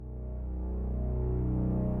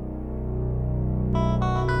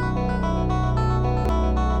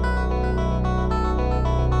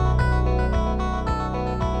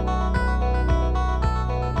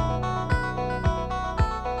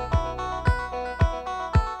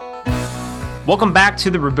Welcome back to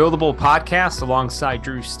the Rebuildable Podcast alongside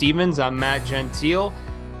Drew Stevens. I'm Matt Gentile.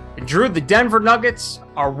 And Drew, the Denver Nuggets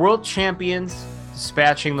are world champions,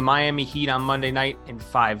 dispatching the Miami Heat on Monday night in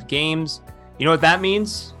 5 games. You know what that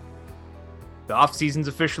means? The offseason's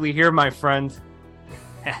officially here, my friend.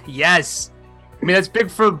 Yes. I mean, that's big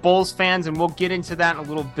for the Bulls fans, and we'll get into that in a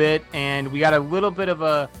little bit. And we got a little bit of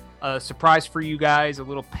a surprise for you guys, a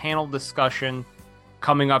little panel discussion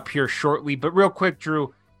coming up here shortly. But real quick,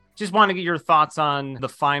 Drew, just want to get your thoughts on the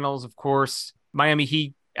finals, of course. Miami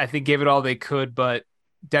Heat, I think, gave it all they could, but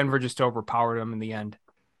Denver just overpowered them in the end.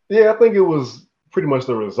 Yeah, I think it was pretty much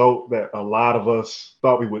the result that a lot of us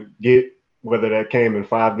thought we would get, whether that came in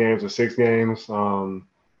 5 games or 6 games.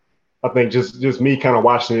 I think just me kind of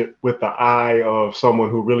watching it with the eye of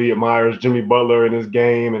someone who really admires Jimmy Butler and his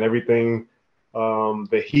game and everything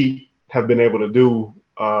the Heat have been able to do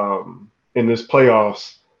in this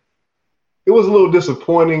playoffs. It was a little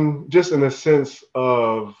disappointing just in the sense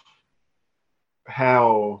of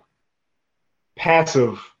how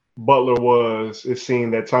passive Butler was, it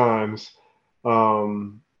seemed at times,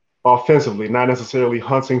 offensively, not necessarily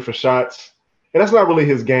hunting for shots. And that's not really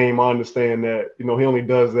his game. I understand that, he only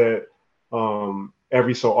does that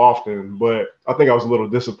every so often. But I think I was a little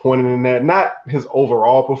disappointed in that. Not his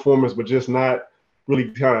overall performance, but just not really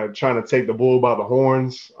kind of trying to take the bull by the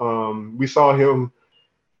horns. We saw him,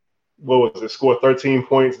 score 13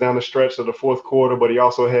 points down the stretch of the fourth quarter, but he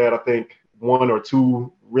also had, I think, 1 or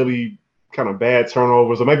 2 really kind of bad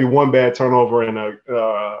turnovers, or maybe 1 bad turnover and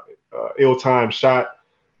a ill-timed shot.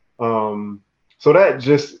 So that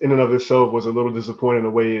just in and of itself was a little disappointing the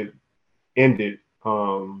way it ended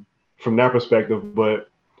from that perspective. But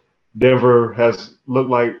Denver has looked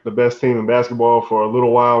like the best team in basketball for a little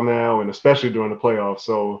while now, and especially during the playoffs.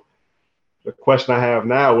 So the question I have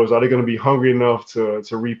now is, are they going to be hungry enough to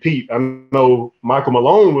repeat? I know Michael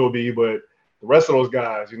Malone will be, but the rest of those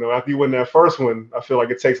guys, after you win that first one, I feel like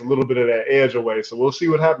it takes a little bit of that edge away. So we'll see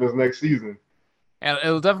what happens next season.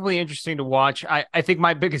 It'll definitely be interesting to watch. I think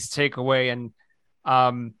my biggest takeaway,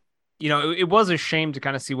 and it was a shame to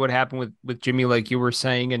kind of see what happened with Jimmy, like you were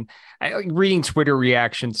saying, and reading Twitter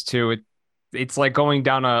reactions to it. It's like going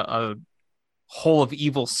down a hole of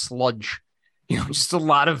evil sludge. Just a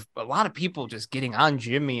lot of people just getting on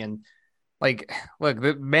Jimmy, and like, look,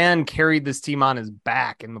 the man carried this team on his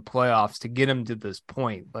back in the playoffs to get him to this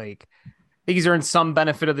point. Like, I think he's earned some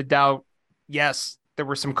benefit of the doubt. Yes, there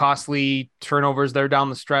were some costly turnovers there down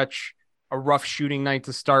the stretch, a rough shooting night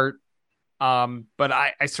to start. But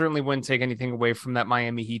I certainly wouldn't take anything away from that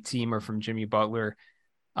Miami Heat team or from Jimmy Butler.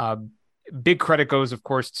 Big credit goes, of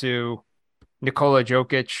course, to Nikola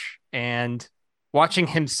Jokic, and watching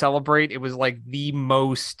him celebrate, it was like the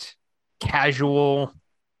most casual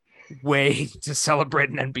way to celebrate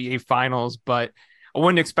an NBA Finals, but I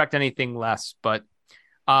wouldn't expect anything less. But,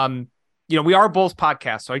 we are Bulls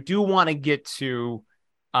podcast, so I do want to get to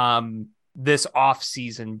this off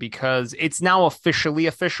season because it's now officially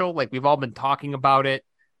official. Like, we've all been talking about it.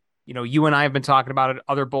 You and I have been talking about it.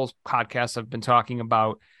 Other Bulls podcasts have been talking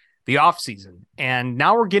about the off season, and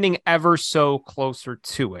now we're getting ever so closer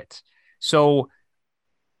to it. So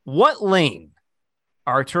what lane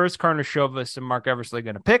are Arturas Karnisovas and Mark Eversley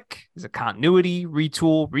going to pick? Is it continuity,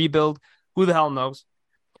 retool, rebuild? Who the hell knows?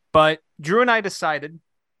 But Drew and I decided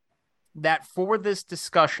that for this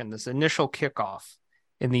discussion, this initial kickoff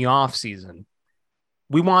in the offseason,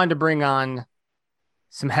 we wanted to bring on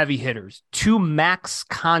some heavy hitters, 2 max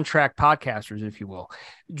contract podcasters, if you will.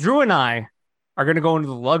 Drew and I are going to go into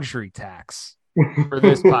the luxury tax for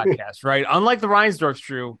this podcast, right? Unlike the Reinsdorfs,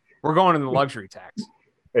 Drew, we're going in the luxury tax.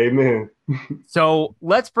 Amen. So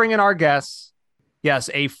let's bring in our guests. Yes,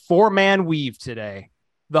 a 4-man weave today.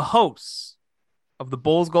 The hosts of the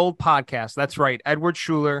Bulls Gold podcast. That's right, Edward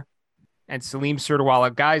Schuler and Salim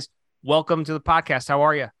Surdawala. Guys, welcome to the podcast. How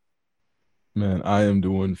are you? Man, I am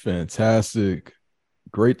doing fantastic.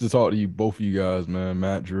 Great to talk to you, both of you guys, man.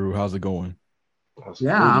 Matt, Drew, how's it going?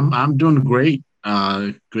 Yeah, I'm doing great.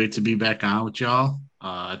 Great to be back on with y'all.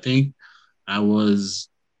 I think I was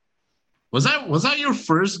that your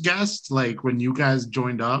first guest, like when you guys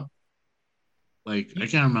joined up? Like, I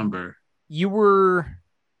can't remember. You were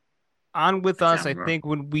on with us, I think,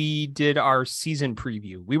 when we did our season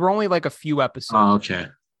preview. We were only like a few episodes. Oh, okay.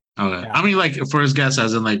 Yeah. I mean, like, first guest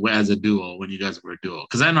as in like as a duo, when you guys were a duo.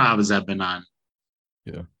 Because I know I've been on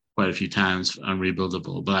quite a few times on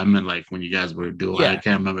Rebuildable, but I meant like when you guys were a duo. Yeah. I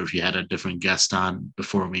can't remember if you had a different guest on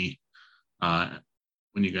before me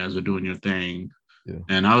when you guys were doing your thing. Yeah.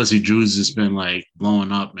 And obviously Drew's just been like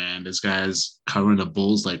blowing up, man. This guy's covering the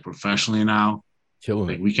Bulls like professionally now. Killing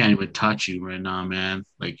Like it. we can't even touch you right now, man.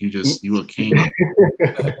 Like you a king.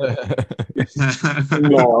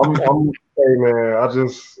 No, hey man,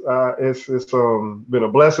 it's been a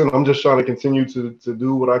blessing. I'm just trying to continue to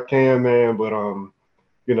do what I can, man. But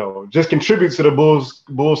just contribute to the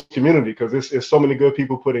Bulls community because it's so many good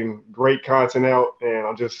people putting great content out, and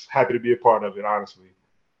I'm just happy to be a part of it, honestly.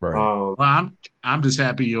 Right. Well, I'm just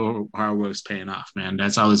happy your hard work's paying off, man.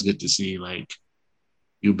 That's always good to see. Like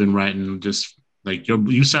you've been writing just like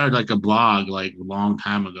you started like a blog like a long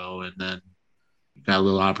time ago, and then you got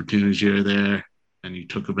little opportunities here or there, and you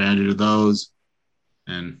took advantage of those.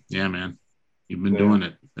 And yeah, man, you've been doing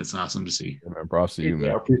it. That's awesome to see. Yeah, man, props to you, man.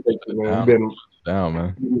 I appreciate it, man. You've been down,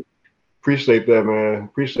 man. Appreciate that, man.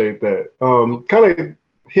 Appreciate that. Kind of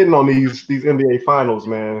hitting on these NBA finals,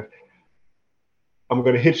 man. I'm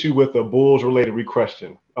gonna hit you with a Bulls related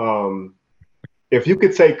question. If you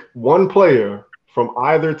could take one player from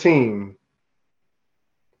either team,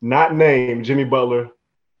 not named Jimmy Butler,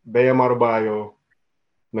 Bam Adebayo,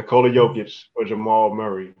 Nikola Jokic, or Jamal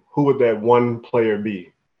Murray, who would that one player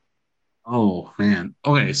be? Oh man.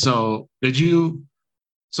 Okay, so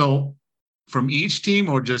so from each team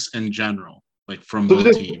or just in general, like from both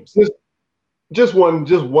teams? Just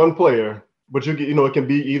one player, but it can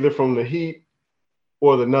be either from the Heat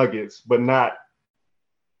or the Nuggets, but not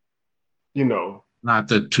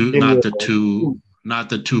the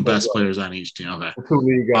two best players on each team. Okay. The two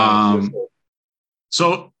league guys.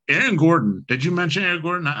 So Aaron Gordon, did you mention Aaron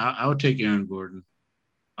Gordon? I would take Aaron Gordon.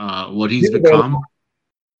 What he's become.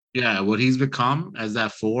 Yeah, what he's become as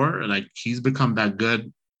that four, like he's become that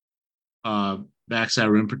good backside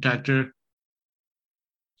rim protector.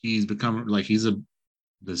 He's become like his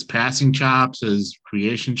passing chops, his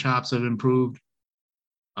creation chops have improved.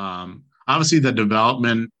 Obviously the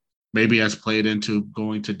development maybe has played into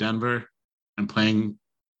going to Denver and playing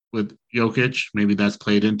with Jokic. Maybe that's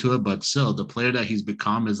played into it, but still the player that he's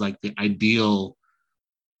become is like the ideal.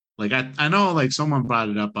 Like I know like someone brought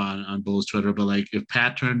it up on Bulls Twitter, but like if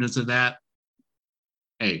Pat turned into that,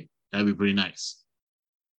 hey, that'd be pretty nice.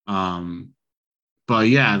 But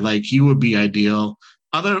yeah, like he would be ideal.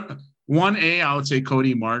 Other 1A, I would say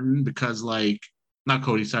Cody Martin because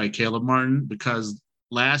Caleb Martin, because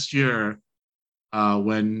last year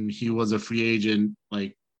when he was a free agent,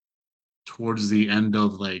 like towards the end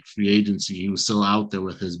of like free agency, he was still out there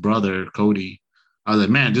with his brother Cody. I was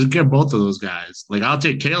like, man, just get both of those guys. Like, I'll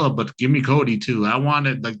take Caleb, but give me Cody too. I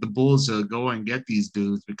wanted like the Bulls to go and get these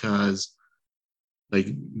dudes because like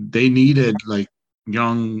they needed like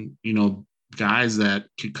young, guys that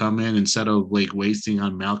could come in instead of like wasting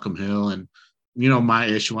on Malcolm Hill. And my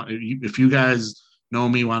issue, if you guys know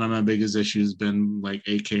me, one of my biggest issues has been like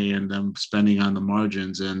AK and them spending on the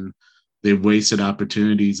margins, and they've wasted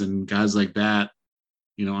opportunities, and guys like that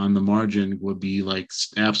on the margin would be like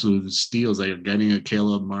absolute steals. Like getting a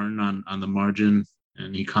Caleb Martin on the margin,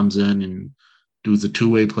 and he comes in and does a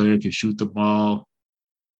two-way player, can shoot the ball,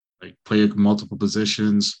 like play multiple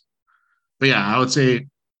positions. But yeah, I would say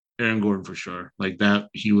Aaron Gordon for sure. Like that,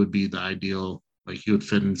 he would be the ideal. Like he would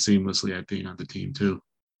fit in seamlessly, I think, on the team too.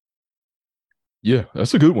 Yeah,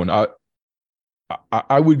 that's a good one.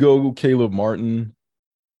 I would go Caleb Martin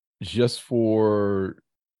just for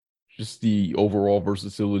the overall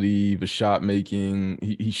versatility, the shot making.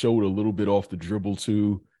 He showed a little bit off the dribble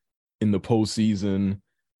too in the postseason.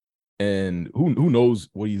 And who knows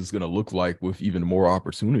what he's gonna look like with even more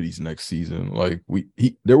opportunities next season. Like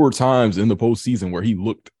there were times in the postseason where he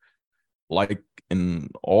looked like an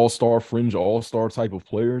fringe all-star type of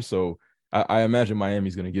player. So I imagine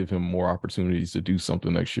Miami's gonna give him more opportunities to do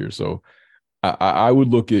something next year. So I would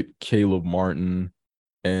look at Caleb Martin,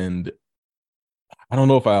 and I don't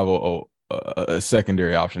know if I have a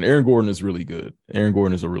secondary option. Aaron Gordon is really good. Aaron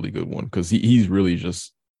Gordon is a really good one because he's really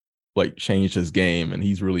just like changed his game, and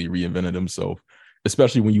he's really reinvented himself,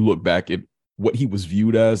 especially when you look back at what he was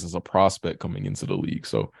viewed as a prospect coming into the league.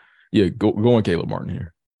 So yeah, go on Caleb Martin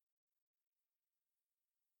here.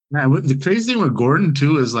 Man, the crazy thing with Gordon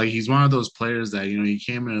too is like he's one of those players that he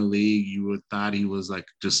came in the league, you would thought he was like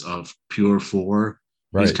just a pure four.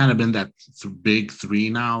 Right. He's kind of been that big three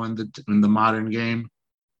now in the modern game,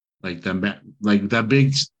 like that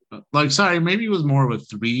big. Like, sorry, maybe he was more of a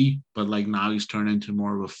three, but like now he's turned into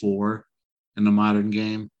more of a four in the modern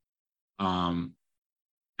game. And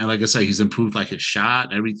like I said, he's improved like his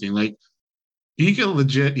shot, everything. Like he's a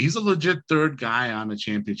legit third guy on a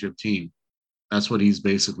championship team. That's what he's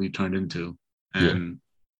basically turned into. And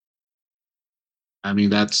I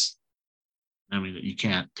mean, you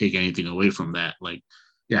can't take anything away from that. Like,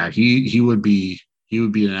 yeah, he would be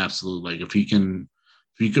an absolute, like if he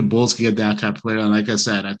could Bulls get that type of player. And like I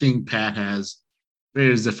said, I think Pat has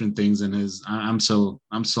various different things in his. I'm still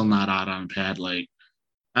not out on Pat. Like,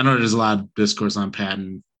 I know there's a lot of discourse on Pat,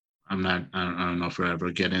 and I don't know if we'll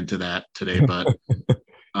ever get into that today, but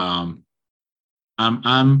I'm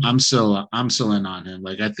still in on him.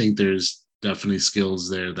 Like, I think there's definitely skills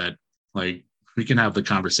there that, like, we can have the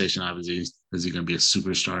conversation. Obviously, is he going to be a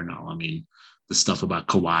superstar? No. I mean, the stuff about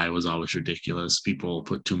Kawhi was always ridiculous. People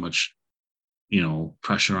put too much,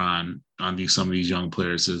 pressure on some of these young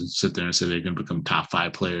players to sit there and say they're going to become top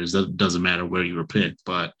 5 players. That doesn't matter where you were picked,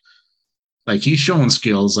 but like, he's showing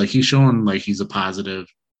skills. Like, he's showing like he's a positive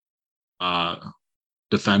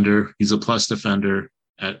defender. He's a plus defender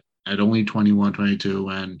at only 21, 22,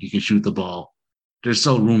 and he can shoot the ball. There's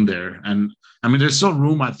still room there. And I mean, there's still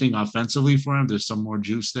room, I think, offensively for him. There's some more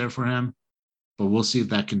juice there for him, but we'll see if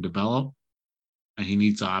that can develop. And he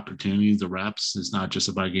needs the opportunities, the reps. It's not just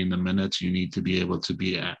about getting the minutes. You need to be able to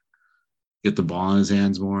get the ball in his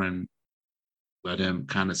hands more and let him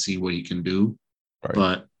kind of see what he can do. Right.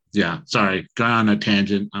 But yeah, sorry, going on a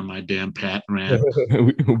tangent on my damn Pat rant.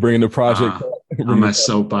 We're bringing the project on my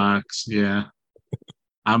soapbox. Yeah.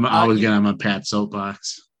 I'm always getting on my Pat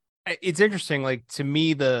soapbox. It's interesting. Like, to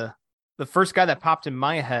me, the first guy that popped in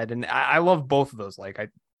my head, and I love both of those. Like,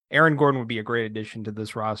 Aaron Gordon would be a great addition to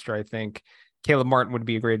this roster. I think Caleb Martin would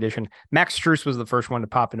be a great addition. Max Strus was the first one to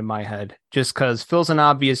pop into my head, just because fills an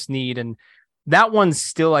obvious need. And that one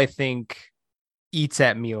still, I think, eats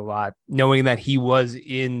at me a lot, knowing that he was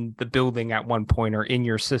in the building at one point or in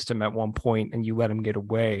your system at one point, and you let him get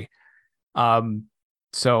away.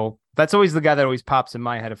 So that's always the guy that always pops in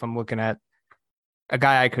my head if I'm looking at a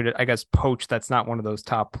guy I could, I guess, poach that's not one of those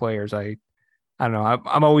top players. I don't know.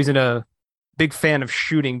 I'm always in a big fan of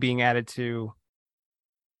shooting being added to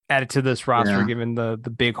this roster, given the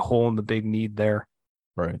big hole and the big need there.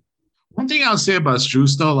 Right. One thing I'll say about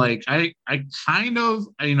Strus, though, like, I kind of,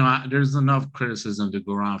 there's enough criticism to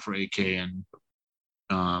go around for AK, and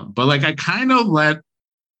but like, I kind of let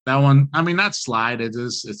that one, I mean, not slide. It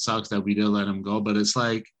sucks that we did let him go, but it's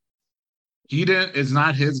like, it's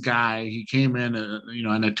not his guy. He came in,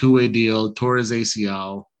 in a 2-way deal, tore his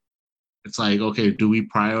ACL. It's like, okay, do we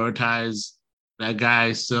prioritize that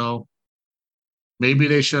guy still? Maybe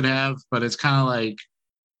they should have, but it's kind of like,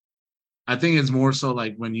 I think it's more so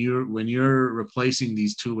like when you're replacing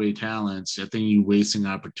these 2-way talents, I think you're wasting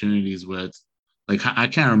opportunities with, like, I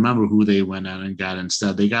can't remember who they went out and got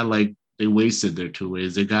instead. They wasted their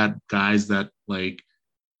 2-ways. They got guys that, like,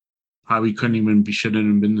 probably shouldn't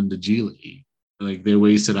have been in the G League. Like, they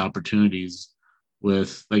wasted opportunities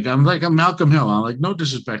with, like, I'm Malcolm Hill. I'm like, no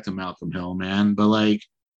disrespect to Malcolm Hill, man, but like,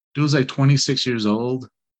 dude's like 26 years old.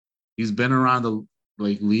 He's been around the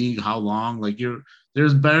league how long? Like,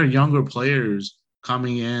 there's better younger players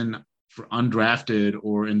coming in for undrafted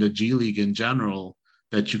or in the G League in general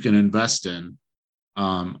that you can invest in.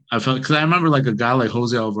 I felt, because I remember like a guy like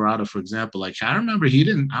Jose Alvarado, for example. Like, I remember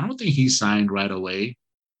I don't think he signed right away.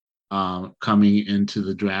 Coming into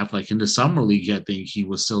the draft, like in the summer league, I think he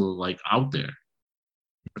was still like out there,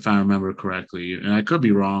 if I remember correctly, and I could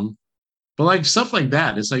be wrong. But like stuff like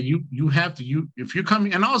that, it's like you have to if you're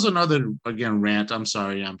coming, and also another, again, rant. I'm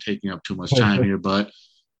sorry, I'm taking up too much time here, but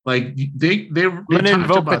like they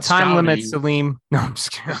invoke the time limit, Salim. No, I'm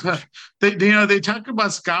just kidding. They talk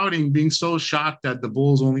about scouting, being so shocked that the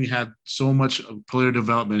Bulls only had so much player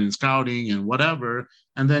development and scouting and whatever,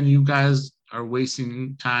 and then you guys are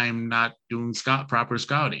wasting time not doing proper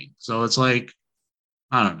scouting. So it's like,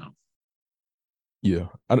 I don't know. Yeah.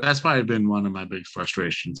 That's probably been one of my big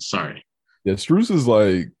frustrations. Sorry. Yeah, Strus is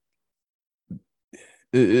like,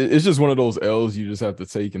 it's just one of those L's you just have to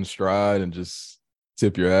take in stride and just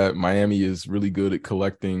tip your hat. Miami is really good at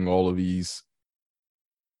collecting all of these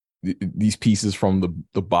pieces from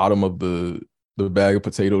the bottom of the bag of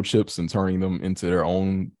potato chips and turning them into their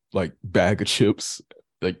own like bag of chips.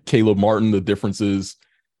 Like Caleb Martin, the difference is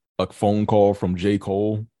a phone call from J.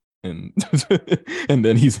 Cole, and and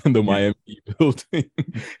then he's in the Miami building,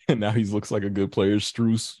 and now he looks like a good player.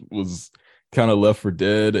 Strus was kind of left for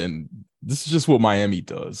dead, and this is just what Miami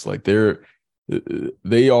does. Like,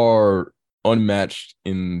 they are unmatched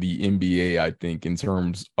in the NBA, I think, in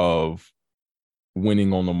terms of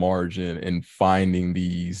winning on the margin and finding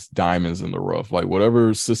these diamonds in the rough. Like,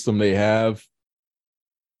 whatever system they have,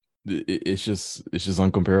 it's just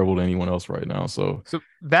uncomparable to anyone else right now. So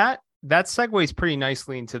that segues pretty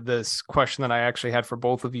nicely into this question that I actually had for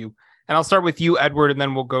both of you. And I'll start with you, Edward, and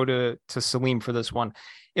then we'll go to Salim for this one.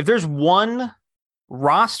 If there's one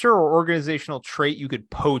roster or organizational trait you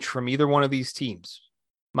could poach from either one of these teams,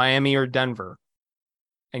 Miami or Denver,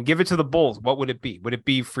 and give it to the Bulls, what would it be? Would it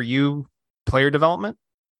be for you player development?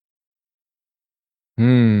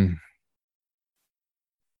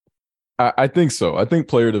 I think so. I think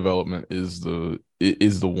player development is the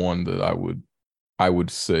one that I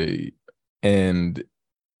would say. And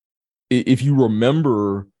if you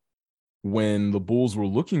remember when the Bulls were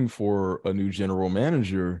looking for a new general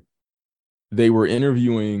manager, they were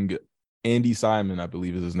interviewing Andy Simon, I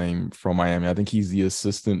believe is his name, from Miami. I think he's the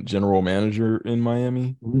assistant general manager in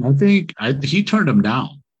Miami. I think he turned him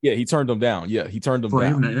down. Yeah, he turned him down. Yeah, he turned him for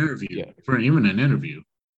down. Even an interview. Yeah. For even an interview.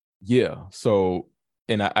 Yeah. So,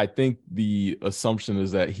 and I think the assumption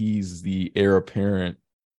is that he's the heir apparent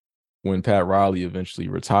when Pat Riley eventually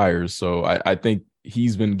retires. So I think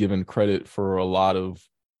he's been given credit for a lot of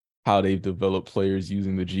how they've developed players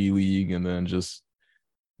using the G League and then just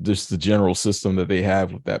the general system that they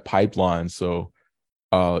have with that pipeline. So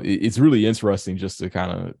it's really interesting just to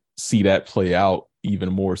kind of see that play out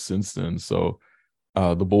even more since then. So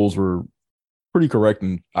the Bulls were pretty correct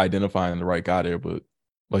in identifying the right guy there, but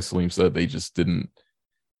like Salim said, they just didn't.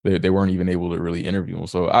 They weren't even able to really interview him.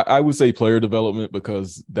 So I would say player development,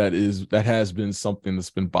 because that has been something that's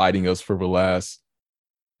been biting us for the last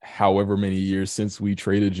however many years since we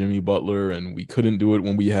traded Jimmy Butler, and we couldn't do it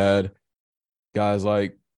when we had guys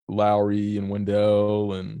like Lowry and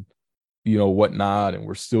Wendell and whatnot, and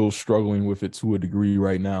we're still struggling with it to a degree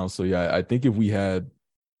right now. So yeah, I think if we had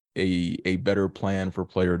a better plan for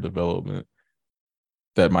player development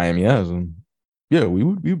that Miami has, and yeah, we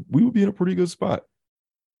would be in a pretty good spot.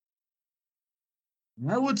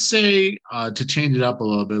 I would say to change it up a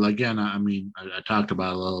little bit. Again, I mean, I talked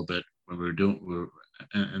about it a little bit when we were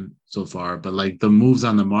and so far, but like the moves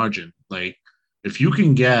on the margin, like if you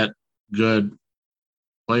can get good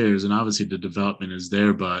players, and obviously the development is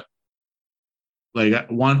there, but like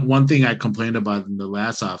one thing I complained about in the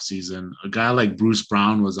last offseason, a guy like Bruce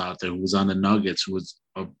Brown was out there who was on the Nuggets, who was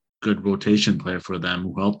a good rotation player for them,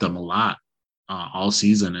 who helped them a lot all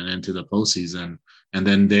season and into the postseason. And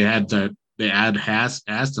then they asked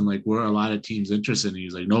him, like, were a lot of teams interested? And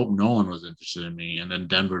he's like, nope, no one was interested in me. And then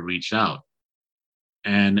Denver reached out.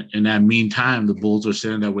 And in that meantime, the Bulls were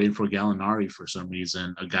sitting there waiting for Gallinari for some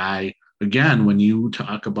reason. A guy, again, when you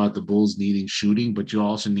talk about the Bulls needing shooting, but you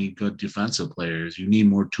also need good defensive players. You need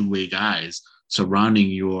more two-way guys surrounding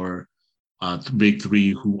your big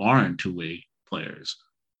three who aren't two-way players.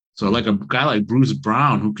 So like a guy like Bruce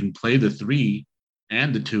Brown, who can play the three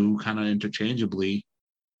and the two kind of interchangeably,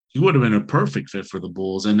 he would have been a perfect fit for the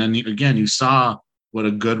Bulls. And then again, you saw what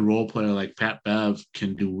a good role player like Pat Bev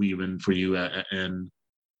can do even for you, and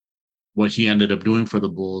what he ended up doing for the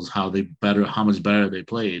Bulls, how much better they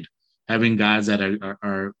played. Having guys that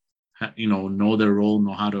are know their role,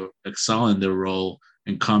 know how to excel in their role,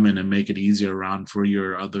 and come in and make it easier around for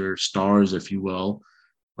your other stars, if you will.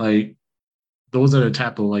 Like, those are the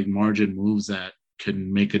type of like margin moves that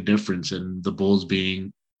can make a difference in the Bulls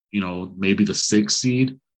being, maybe the 6th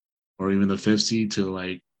seed or even the 5th seed to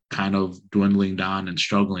like kind of dwindling down and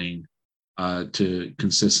struggling to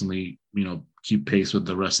consistently, keep pace with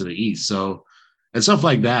the rest of the East. So, and stuff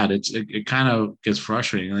like that, it kind of gets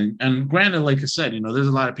frustrating. And granted, like I said, there's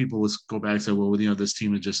a lot of people who go back and say, well, this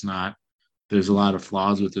team is just not. There's a lot of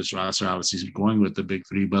flaws with this roster. Obviously, going with the big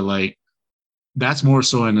three, but like that's more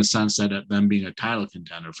so in the sense that them being a title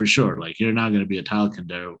contender for sure. Like, you're not going to be a title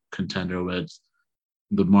contender with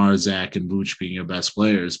DeMar, Zach, and Vooch being your best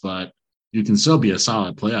players, but you can still be a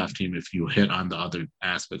solid playoff team if you hit on the other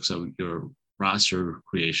aspects of your roster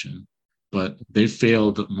creation. But they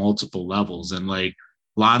failed at multiple levels. And like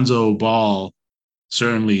Lonzo Ball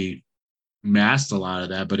certainly masked a lot of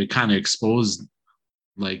that, but it kind of exposed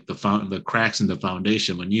like the cracks in the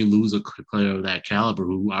foundation. When you lose a player of that caliber,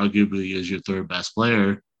 who arguably is your 3rd best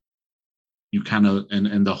player, you kind of,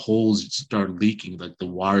 and the holes start leaking, like the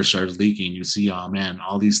water starts leaking. You see, oh man,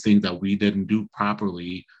 all these things that we didn't do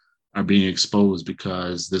properly are being exposed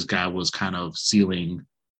because this guy was kind of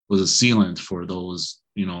was a sealant for those,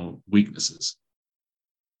 weaknesses.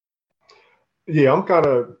 Yeah, I'm kind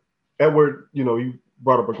of, Edward, you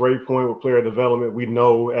brought up a great point with player development. We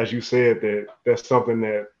know, as you said, that that's something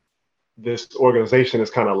that this organization has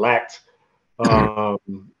kind of lacked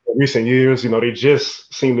in recent years. They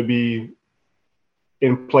just seem to be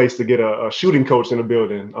in place to get a shooting coach in the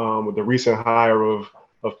building with the recent hire of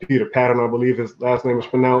Peter Patton, I believe his last name is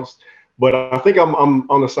pronounced. But I think I'm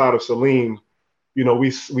on the side of Salim.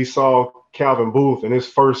 We saw Calvin Booth in his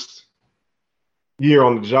first year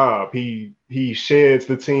on the job. He sheds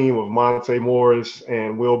the team of Monte Morris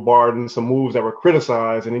and Will Barton, some moves that were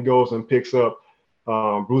criticized, and he goes and picks up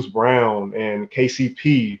Bruce Brown, and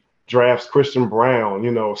KCP drafts Christian Brown.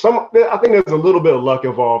 I think there's a little bit of luck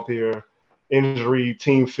involved here, injury,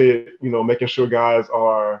 team fit, making sure guys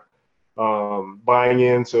are buying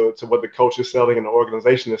into what the coach is selling and the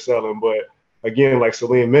organization is selling. But again, like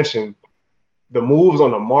Salim mentioned, the moves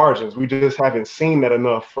on the margins, we just haven't seen that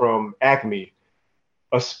enough from Acme,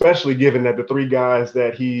 especially given that the three guys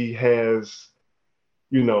that he has,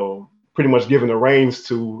 pretty much given the reins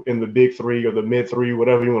to in the big three or the mid three,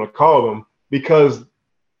 whatever you want to call them, because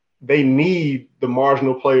they need the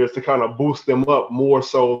marginal players to kind of boost them up more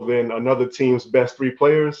so than another team's best three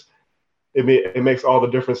players. It makes all the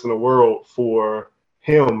difference in the world for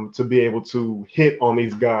him to be able to hit on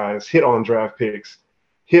these guys, hit on draft picks,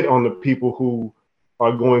 hit on the people who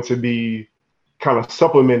are going to be kind of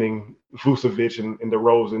supplementing Vucevic and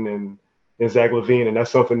DeRozan and Zach LaVine. And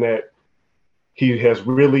that's something that he has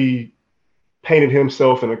really painted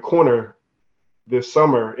himself in a corner this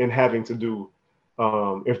summer in having to do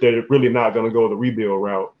if they're really not going to go the rebuild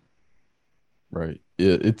route. Right.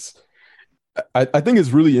 Yeah, I think it's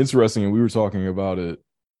really interesting, and we were talking about it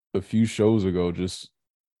a few shows ago, just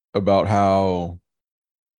about how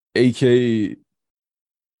AK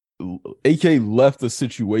left a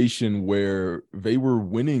situation where they were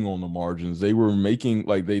winning on the margins. They were making,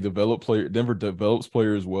 like, Denver develops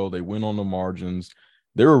players well. They win on the margins.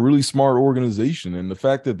 They're a really smart organization. And the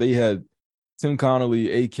fact that they had Tim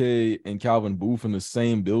Connolly, AK, and Calvin Booth in the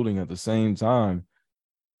same building at the same time,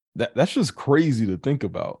 that's just crazy to think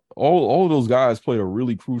about. All of those guys played a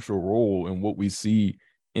really crucial role in what we see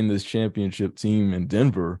in this championship team in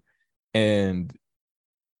Denver. And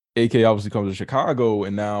AK obviously comes to Chicago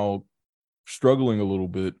and now struggling a little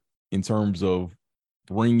bit in terms of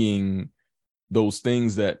bringing those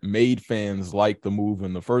things that made fans like the move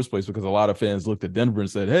in the first place, because a lot of fans looked at Denver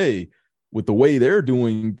and said, hey, with the way they're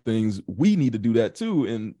doing things, we need to do that too.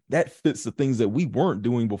 And that fits the things that we weren't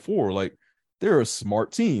doing before. Like, they're a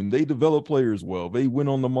smart team. They develop players well. They win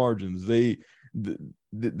on the margins. They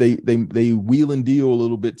wheel and deal a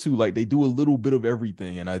little bit too. Like, they do a little bit of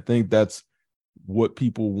everything. And I think that's what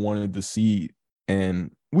people wanted to see.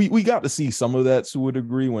 And we got to see some of that to a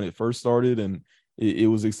degree when it first started, and it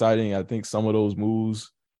was exciting. I think some of those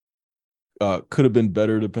moves could have been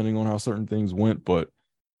better depending on how certain things went. But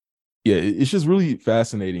yeah, it's just really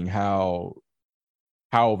fascinating how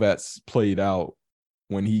that's played out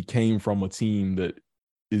when he came from a team that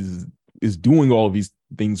is doing all of these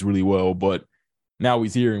things really well, but now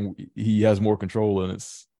he's here and he has more control, and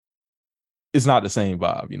it's not the same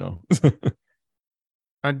vibe,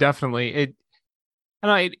 Definitely.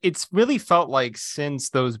 It's really felt like since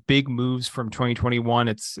those big moves from 2021,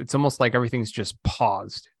 it's almost like everything's just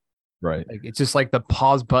paused. Right. Like, it's just like the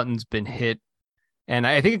pause button's been hit. And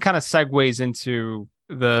I think it kind of segues into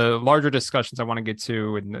the larger discussions I want to get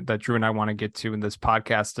to, and that Drew and I want to get to in this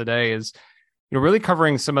podcast today, is, really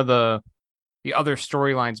covering some of the other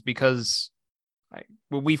storylines, because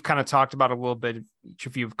what we've kind of talked about a little bit, each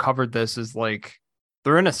of you have covered this, is like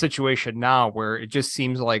they're in a situation now where it just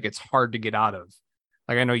seems like it's hard to get out of.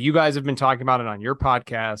 Like, I know you guys have been talking about it on your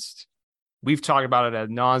podcast. We've talked about it ad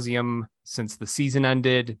nauseum since the season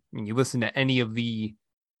ended. I mean, you listen to any of the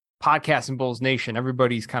podcasts in Bulls Nation,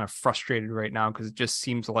 everybody's kind of frustrated right now because it just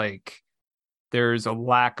seems like there's a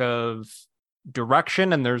lack of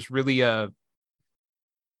direction, and it's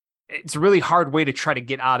a really hard way to try to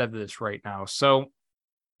get out of this right now. So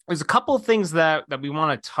there's a couple of things that we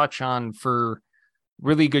want to touch on for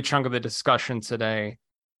really good chunk of the discussion today,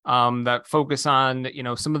 that focus on,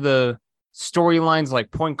 some of the storylines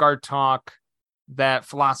like point guard talk, that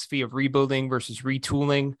philosophy of rebuilding versus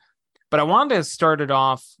retooling. But I wanted to start it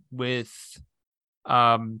off with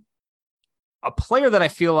a player that I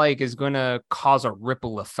feel like is going to cause a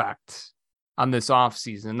ripple effect on this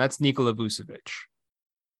offseason. That's Nikola Vucevic.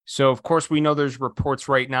 So, of course, we know there's reports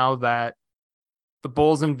right now that the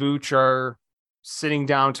Bulls and Vooch are sitting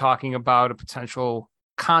down talking about a potential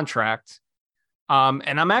contract.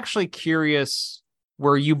 And I'm actually curious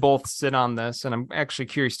where you both sit on this. And I'm actually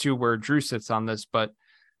curious, too, where Drew sits on this. But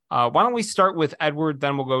why don't we start with Edward,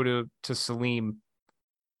 then we'll go to Salim.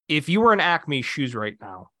 If you were in Acme's shoes right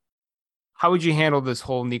now, how would you handle this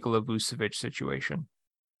whole Nikola Vucevic situation?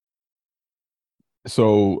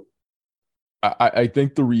 So I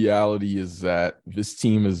think the reality is that this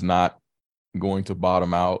team is not going to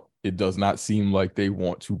bottom out. It does not seem like they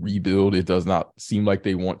want to rebuild. It does not seem like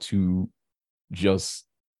they want to just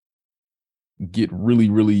get really,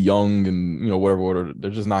 really young and, whatever.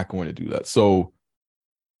 They're just not going to do that. So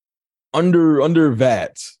under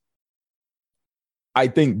that, I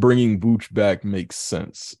think bringing Vooch back makes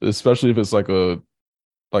sense, especially if it's like a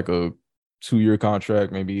 2-year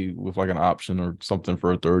contract, maybe with like an option or something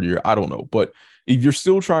for a third year. I don't know. But if you're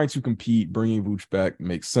still trying to compete, bringing Vooch back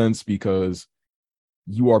makes sense, because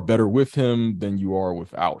you are better with him than you are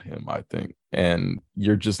without him, I think. And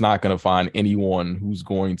you're just not going to find anyone who's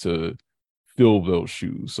going to fill those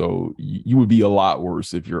shoes. So you would be a lot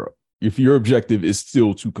worse if your objective is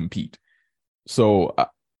still to compete. So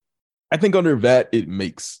I think under that, it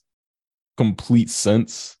makes complete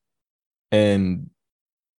sense. And,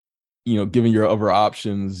 given your other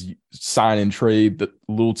options, sign and trade, that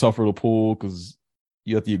a little tougher to pull because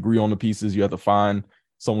you have to agree on the pieces. You have to find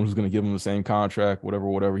someone who's going to give him the same contract,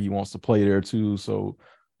 whatever he wants to play there too. So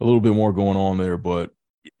a little bit more going on there, but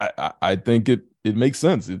I think it makes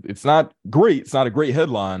sense. It's not great. It's not a great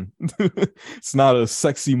headline. It's not a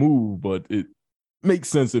sexy move, but it makes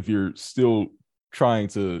sense if you're still trying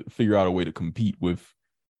to figure out a way to compete with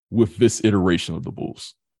this iteration of the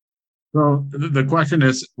Bulls. Well, the question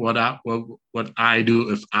is what I do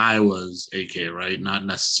if I was AK, right? Not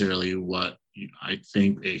necessarily what I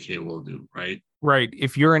think AK will do, right? Right.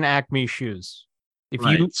 If you're in Acme shoes,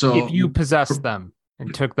 if you possessed them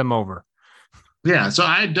and took them over. Yeah, so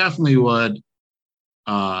I definitely would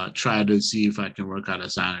try to see if I can work out a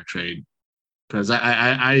sign or trade, because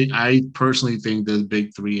I personally think the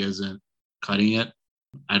big three isn't cutting it.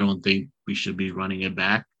 I don't think we should be running it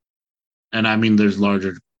back. And I mean, there's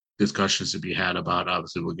larger discussions to be had about,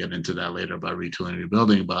 obviously we'll get into that later, about retooling and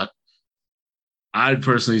rebuilding, but I'd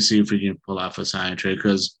personally see if we can pull off a sign and trade,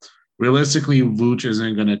 because realistically, Vooch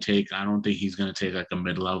isn't going to take, I don't think he's going to take like a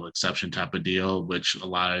mid-level exception type of deal, which a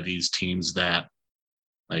lot of these teams that,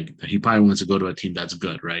 like, he probably wants to go to a team that's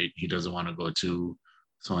good, right? He doesn't want to go to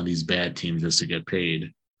some of these bad teams just to get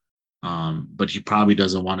paid. But he probably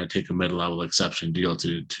doesn't want to take a mid-level exception deal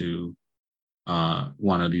to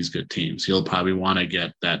one of these good teams. He'll probably want to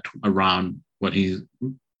get that around what he's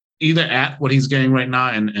either at what he's getting right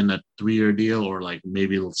now in a 3-year deal, or like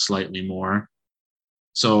maybe a little slightly more.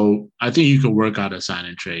 So I think you could work out a sign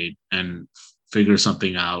and trade and figure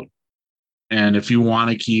something out. And if you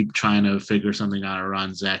want to keep trying to figure something out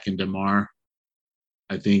around Zach and DeMar,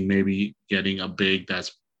 I think maybe getting a big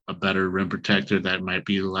that's a better rim protector that might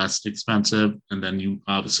be less expensive. And then you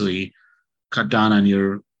obviously cut down on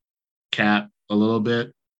your cap a little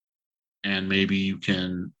bit, and maybe you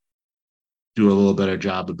can do a little better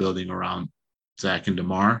job of building around Zach and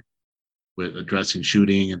DeMar with addressing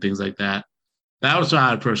shooting and things like that. That was what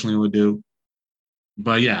I personally would do.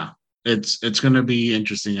 But yeah, it's going to be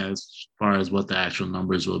interesting as far as what the actual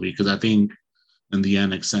numbers will be, because I think in the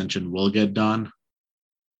end extension will get done.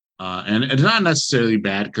 And it's not necessarily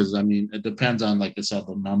bad, because, I mean, it depends on, like I said,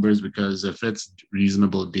 the numbers, because if it's a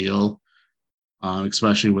reasonable deal,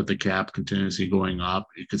 especially with the cap continuously going up,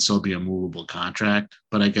 it could still be a movable contract.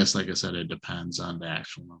 But I guess, like I said, it depends on the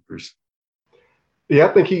actual numbers. Yeah,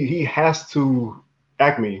 I think he has to,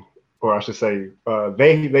 Acme, or I should say,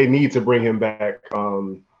 they need to bring him back,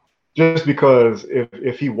 just because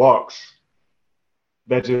if he walks,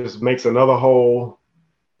 that just makes another hole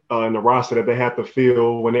in the roster that they have to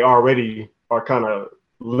fill when they already are kind of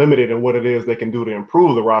limited in what it is they can do to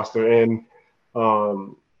improve the roster. And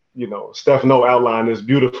Steph No outlined this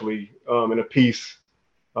beautifully in a piece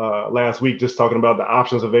last week, just talking about the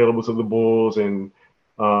options available to the Bulls and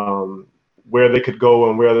where they could go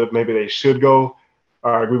and where maybe they should go.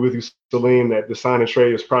 I agree with you, Salim, that the sign and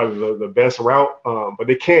trade is probably the best route, but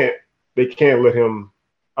they can't let him.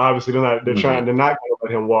 Obviously, they're not going to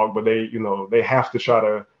let him walk, but they have to try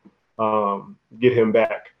to get him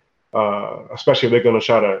back, especially if they're going to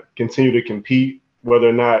try to continue to compete, whether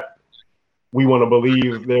or not we want to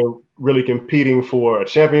believe they're really competing for a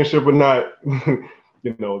championship or not.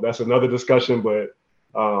 That's another discussion, but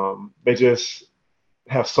they just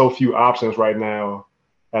have so few options right now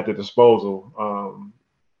at the disposal.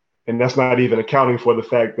 And that's not even accounting for the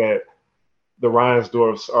fact that the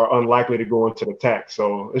Reinsdorfs are unlikely to go into the tax.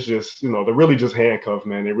 So it's just, they're really just handcuffed,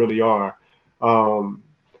 man. They really are.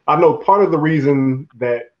 I know part of the reason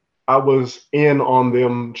that I was in on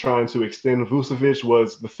them trying to extend Vucevic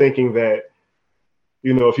was the thinking that,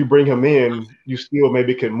 if you bring him in, you still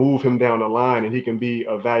maybe can move him down the line and he can be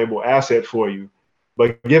a valuable asset for you.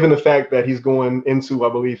 But given the fact that he's going into, I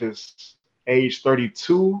believe, his age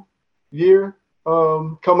 32 year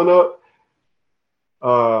coming up,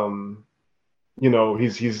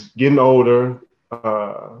 he's getting older.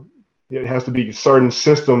 It has to be a certain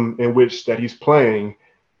system in which that he's playing.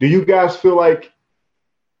 Do you guys feel like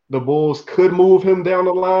the Bulls could move him down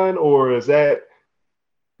the line, or is that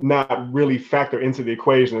not really factor into the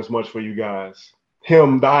equation as much for you guys?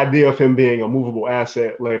 The idea of him being a movable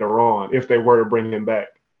asset later on, if they were to bring him back.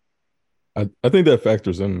 I think that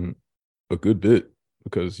factors in a good bit,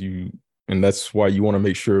 because and that's why you want to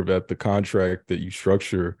make sure that the contract that you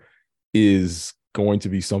structure is going to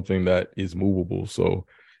be something that is movable. So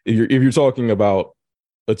if you're talking about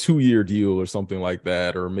a 2-year deal or something like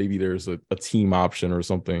that, or maybe there's a team option or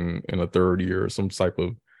something in a third year or some type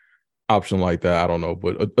of option like that, I don't know.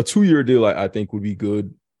 But a 2-year deal I think would be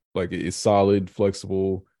good. Like, it's solid,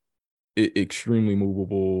 flexible, extremely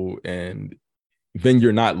movable, and then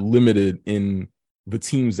you're not limited in the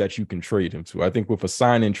teams that you can trade him to. I think with a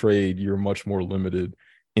sign and trade, you're much more limited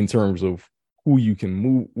in terms of who you can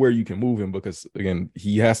move, where you can move him, because again,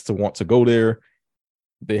 he has to want to go there.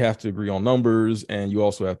 They have to agree on numbers, and you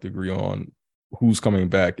also have to agree on who's coming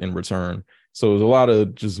back in return. So there's a lot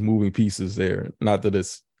of just moving pieces there. Not that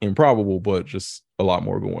it's improbable, but just a lot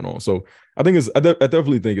more going on. So I think I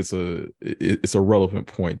definitely think it's a relevant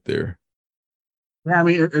point there. Yeah, I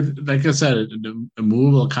mean, like I said, a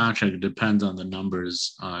movable contract depends on the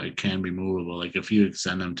numbers. It can be movable. Like if you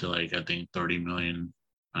extend them to like I think 30 million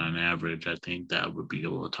on average, I think that would be a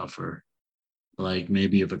little tougher. Like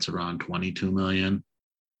maybe if it's around 22 million,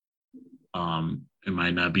 it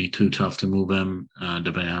might not be too tough to move him,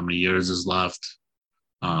 depending on how many years is left.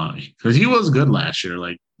 Because he was good last year.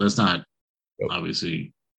 Like let's not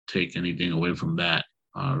obviously take anything away from that.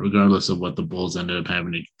 Regardless of what the Bulls ended up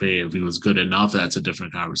having to pay, if he was good enough, that's a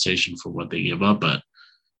different conversation for what they give up. But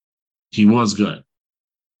he was good.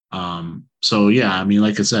 So yeah, I mean,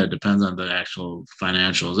 like I said, it depends on the actual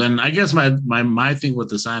financials. And I guess my thing with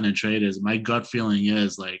the sign and trade is my gut feeling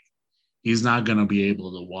is like he's not going to be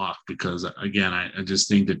able to walk because again, I just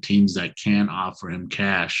think the teams that can offer him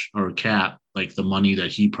cash or cap, like the money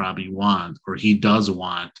that he probably wants or he does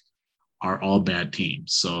want, are all bad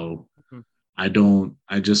teams. So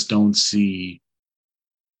I just don't see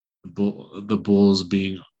the Bulls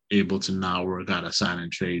being able to now work out a sign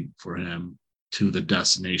and trade for him to the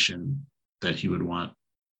destination that he would want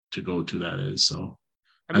to go to. That is. So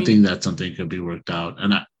I think that's something that could be worked out.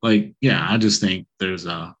 And I just think there's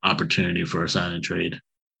a opportunity for a sign and trade.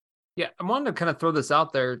 Yeah. I wanted to kind of throw this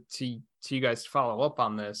out there to you guys to follow up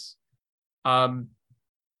on this.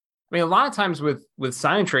 I mean, a lot of times with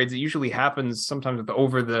sign trades, it usually happens sometimes with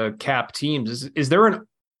over the cap teams. Is there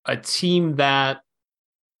a team that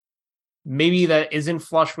maybe that isn't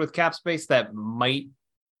flush with cap space that might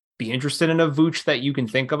be interested in a Vooch that you can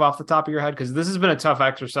think of off the top of your head? Because this has been a tough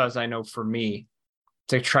exercise, I know, for me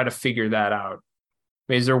to try to figure that out.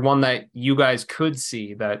 I mean, is there one that you guys could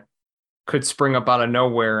see that could spring up out of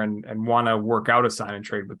nowhere and want to work out a sign and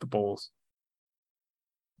trade with the Bulls?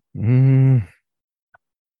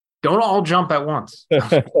 Don't all jump at once.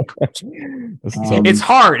 It's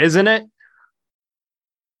hard, isn't it?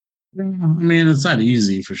 I mean, it's not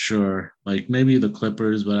easy for sure. Like maybe the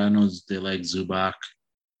Clippers, but I know they like Zubac.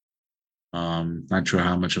 Not sure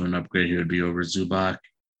how much of an upgrade he would be over Zubac.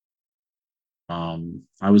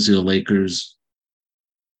 Obviously the Lakers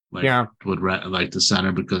would like the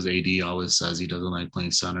center because AD always says he doesn't like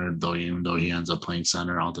playing center, even though he ends up playing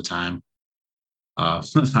center all the time. I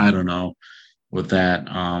don't know. With that,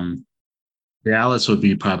 Dallas would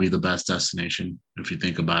be probably the best destination if you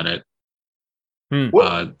think about it.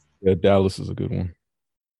 Yeah, Dallas is a good one.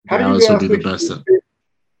 Dallas would be the best.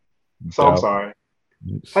 So I'm sorry.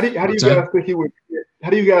 How do you guys think he would? How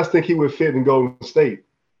do you guys think he would fit in Golden State?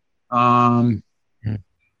 I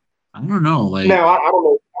don't know. Like now, I don't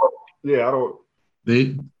know. Yeah, I don't.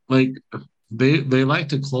 They like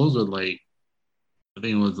to close with like I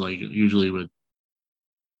think it was like usually with.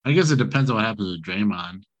 I guess it depends on what happens with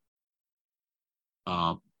Draymond.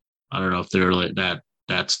 I don't know if they're like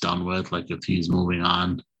that's done with, like if he's moving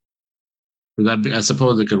on. I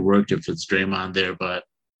suppose it could work if it's Draymond there, but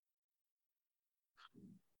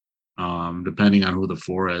depending on who the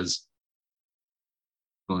 4 is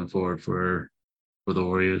going forward for the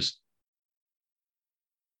Warriors.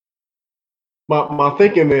 My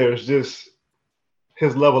thinking there is just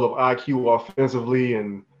his level of IQ offensively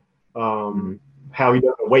and how he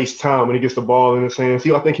doesn't waste time when he gets the ball in his hands.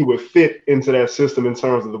 I think he would fit into that system in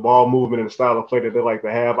terms of the ball movement and the style of play that they like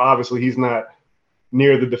to have. Obviously, he's not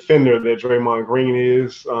near the defender that Draymond Green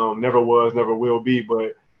is, never was, never will be.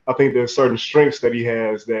 But I think there's certain strengths that he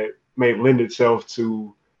has that may lend itself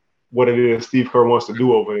to what it is Steve Kerr wants to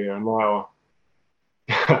do over there. Now,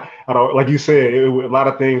 I don't, like you said, a lot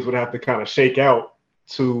of things would have to kind of shake out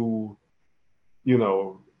to,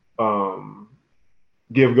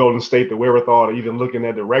 give Golden State the wherewithal to even look in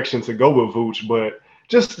that direction to go with Vooch. But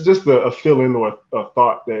just a feeling or a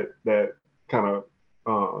thought that kind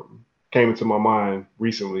of came into my mind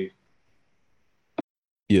recently.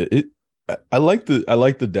 Yeah, I like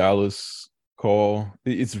the Dallas call.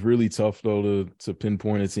 It's really tough though to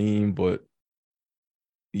pinpoint a team, but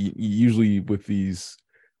usually with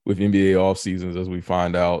NBA off seasons, as we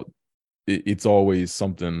find out, it's always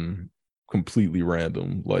something completely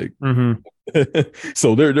random. Like,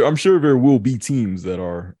 so I'm sure there will be teams that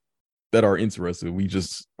are interested. We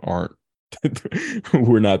just aren't.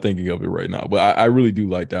 We're not thinking of it right now. But I really do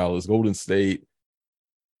like Dallas. Golden State,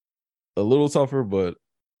 a little tougher, but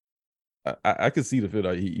I could see the fit.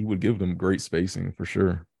 He would give them great spacing for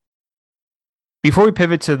sure. Before we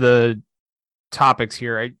pivot to the topics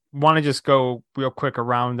here, I want to just go real quick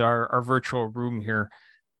around our virtual room here.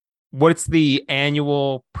 What's the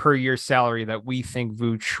annual per year salary that we think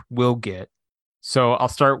Vooch will get? So I'll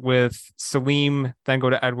start with Salim, then go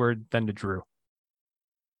to Edward, then to Drew.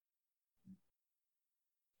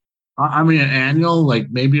 I mean, an annual, like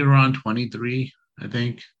maybe around 23, I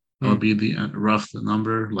think will be the rough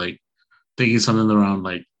number. Like thinking something around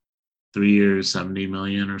like 3 years, 70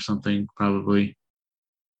 million or something, probably.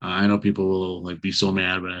 I know people will like be so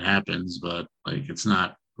mad when it happens, but like it's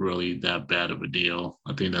not really that bad of a deal.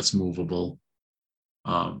 I think that's movable.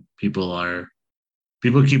 People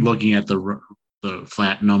keep looking at the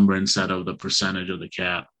flat number instead of the percentage of the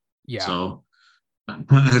cap. Yeah. So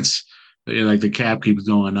it's like the cap keeps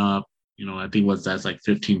going up. I think that's like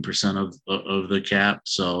 15% of the cap.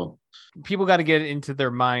 So people got to get into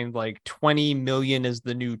their mind like 20 million is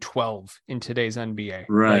the new 12 in today's NBA.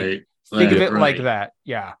 Right. Think of it like that.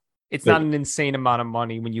 Yeah. It's not an insane amount of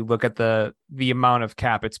money when you look at the amount of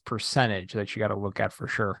cap. It's percentage that you got to look at for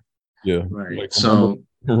sure. Yeah. Right. Like,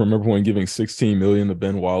 remember when giving 16 million to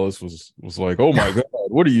Ben Wallace was like, oh my God,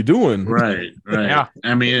 what are you doing? Right. Yeah.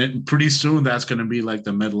 I mean, pretty soon that's going to be like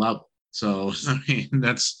the mid-level. So,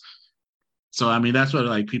 that's what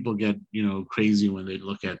like people get, crazy when they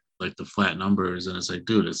look at like the flat numbers, and it's like,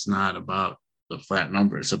 dude, it's not about the flat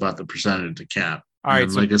number. It's about the percentage to cap. All right.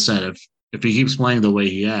 Like I said, if he keeps playing the way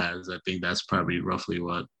he has, I think that's probably roughly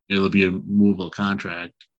what it'll be, a movable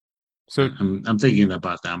contract. So I'm thinking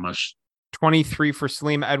about that much. 23 for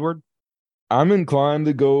Salim. Edward? I'm inclined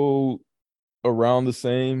to go around the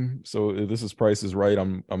same. So if this is Price is Right,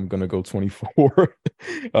 I'm gonna go 24.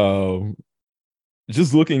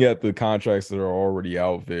 Just looking at the contracts that are already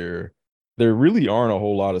out there really aren't a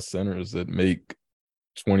whole lot of centers that make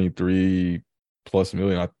 23 plus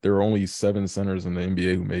million. There are only 7 centers in the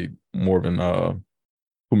NBA who made more than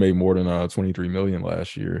 23 million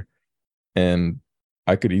last year, and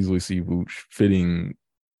I could easily see Vooch fitting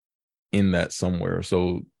in that somewhere.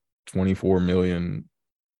 So 24 million,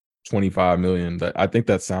 25 million. I think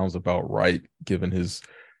that sounds about right given his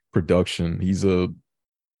production. He's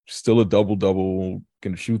still a double-double,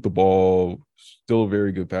 can shoot the ball, still a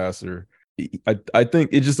very good passer. I think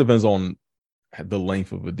it just depends on the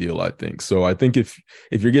length of a deal, I think. So I think if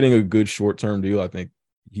you're getting a good short-term deal, I think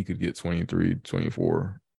he could get 23,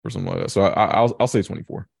 24 or something like that. So I'll say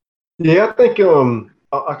 24. Yeah, I think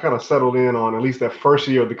I kind of settled in on at least that first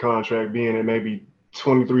year of the contract being at maybe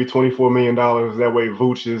 $23-24 million. That way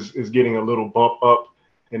Vooch is getting a little bump up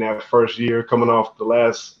in that first year, coming off the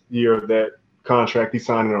last year of that contract he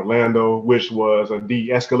signed in Orlando, which was a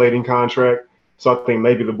de-escalating contract. So I think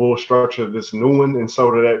maybe the Bulls structured this new one and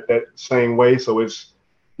sort of that same way. So it's,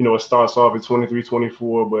 it starts off at 23,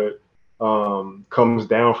 24, but comes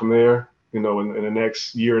down from there, in the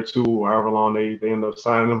next year or two, or however long they end up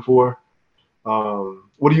signing them for.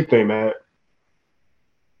 What do you think, Matt?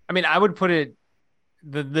 I mean, I would put it,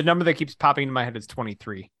 the number that keeps popping in my head is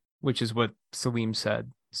 23, which is what Salim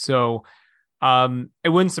said. So it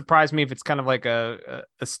wouldn't surprise me if it's kind of like a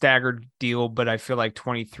staggered deal, but I feel like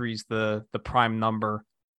 23 is the prime number,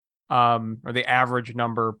 or the average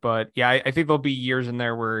number. But yeah, I think there'll be years in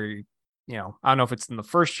there where, I don't know if it's in the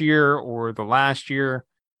first year or the last year,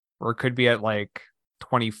 or it could be at like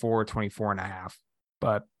 24, 24 and a half.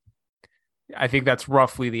 But I think that's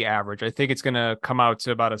roughly the average. I think it's going to come out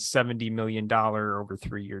to about a $70 million over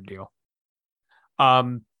 3-year deal. So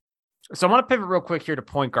I want to pivot real quick here to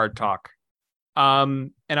point guard talk.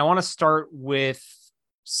 And I want to start with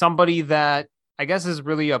somebody that I guess is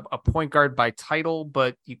really a point guard by title,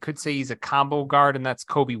 but you could say he's a combo guard, and that's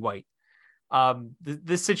Coby White.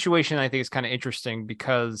 This situation I think is kind of interesting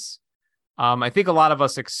because I think a lot of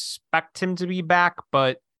us expect him to be back,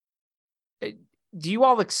 but do you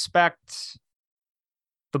all expect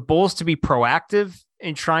the Bulls to be proactive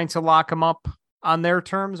in trying to lock him up on their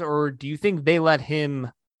terms, or do you think they let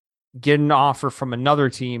him get an offer from another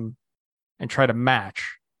team and try to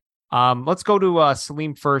match? Let's go to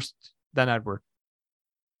Salim first, then Edward.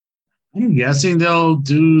 I'm guessing they'll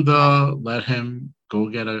let him go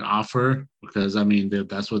get an offer, because I mean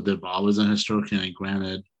that's what they've always done historically.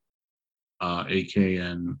 Granted, AK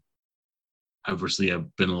and obviously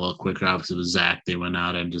have been a little quicker. Obviously with Zach, they went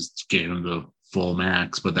out and just gave him the full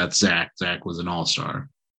max, but that's Zach. Zach was an all-star.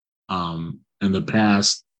 In the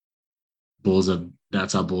past,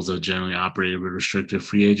 that's how Bulls have generally operated with restricted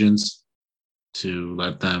free agents to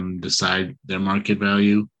let them decide their market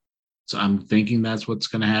value. So I'm thinking that's what's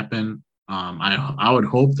going to happen. I would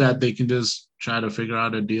hope that they can just try to figure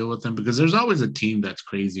out a deal with them, because there's always a team that's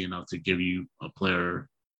crazy enough to give you a player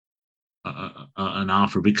an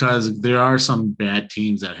offer, because there are some bad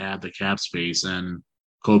teams that have the cap space, and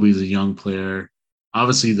Kobe's a young player.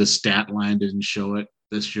 Obviously, the stat line didn't show it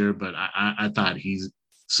this year, but I thought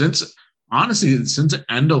since the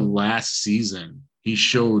end of last season, he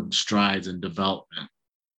showed strides in development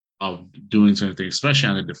of doing certain things, especially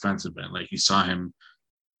on the defensive end. Like, you saw him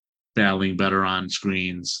battling better on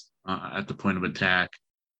screens at the point of attack.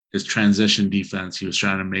 His transition defense, he was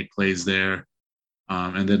trying to make plays there.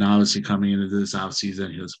 And then obviously coming into this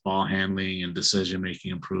offseason, his ball handling and decision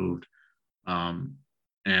making improved. And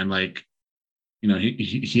like, you know,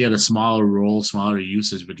 he had a smaller role, smaller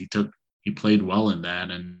usage, but he played well in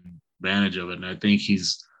that and advantage of it. And I think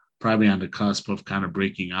he's probably on the cusp of kind of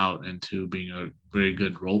breaking out into being a very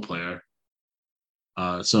good role player.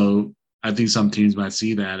 So I think some teams might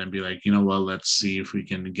see that and be like, you know what, let's see if we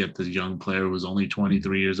can get this young player who's only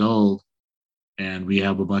 23 years old, and we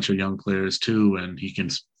have a bunch of young players too, and he can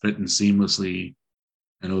fit in seamlessly,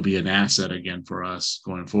 and it'll be an asset again for us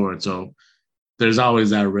going forward. So there's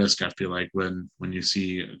always that risk, I feel like, when you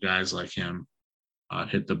see guys like him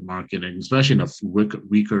hit the market, and especially in a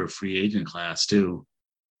weaker free agent class too.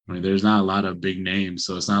 I mean, there's not a lot of big names,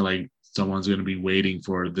 so it's not like someone's going to be waiting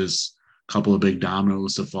for this couple of big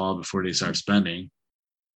dominoes to fall before they start spending.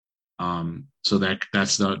 So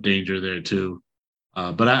that's the danger there too.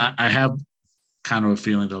 But I have kind of a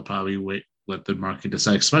feeling they'll probably let the market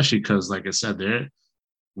decide, especially because, like I said,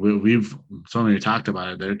 we've so many talked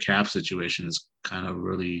about it. Their cap situation is kind of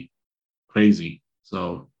really crazy.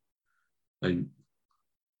 So, like,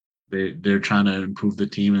 they're trying to improve the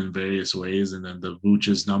team in various ways, and then the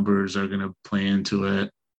Vooch's numbers are going to play into it.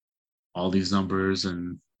 All these numbers,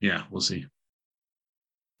 and yeah, we'll see.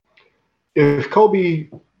 If Kobe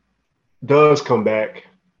does come back,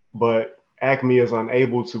 but Acme is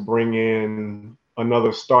unable to bring in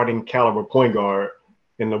another starting caliber point guard,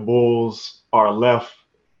 and the Bulls are left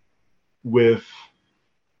with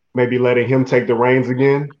maybe letting him take the reins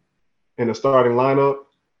again in the starting lineup,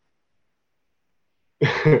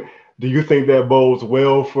 do you think that bodes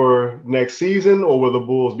well for next season, or will the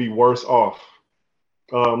Bulls be worse off?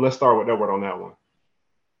 Let's start with Edward on that one.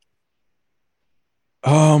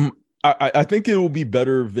 I think it will be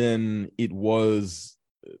better than it was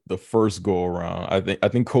the first go around. I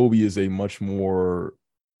think Kobe is he's a much more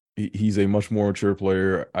mature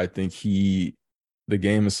player. I think the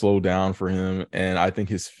game has slowed down for him, and I think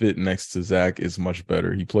his fit next to Zach is much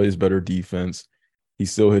better. He plays better defense.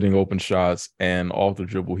 He's still hitting open shots, and off the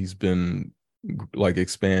dribble, he's been like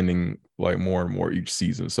expanding like more and more each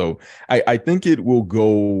season. So I think it will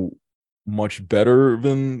go much better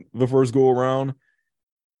than the first go around.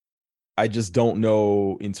 I just don't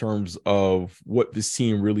know in terms of what this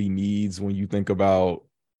team really needs when you think about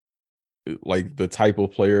like the type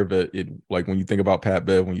of player like when you think about Pat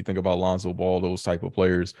Bev, when you think about Lonzo Ball, those type of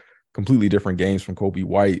players, completely different games from Kobe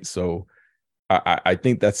White. So I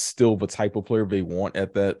think that's still the type of player they want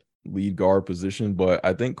at that lead guard position. But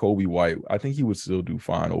I think Kobe White, I think he would still do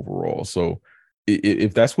fine overall. So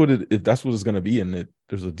if that's what it's going to be, and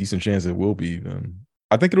there's a decent chance it will be, then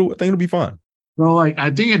I think it'll be fine. Well, like, I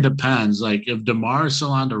think it depends. Like, if DeMar is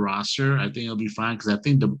still on the roster, I think it'll be fine, because I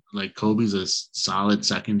think Kobe's a solid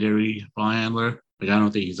secondary ball handler. Like, I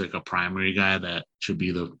don't think he's like a primary guy that should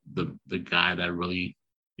be the guy that really,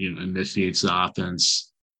 you know, initiates the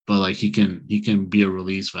offense. But like, he can be a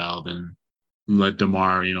release valve and let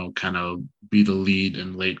DeMar, you know, kind of be the lead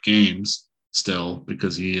in late games still,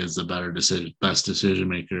 because he is the best decision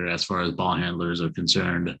maker as far as ball handlers are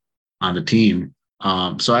concerned on the team.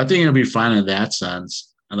 So I think it'll be fine in that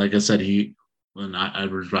sense. And like I said, I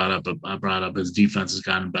brought up his defense has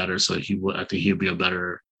gotten better, so I think he'll be a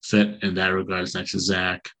better fit in that regards next to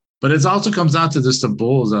Zach. But it also comes down to just the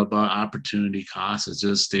Bulls about opportunity cost. It's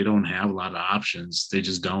just they don't have a lot of options. They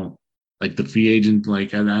just don't. Like, the free agent,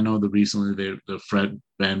 like, I know the Fred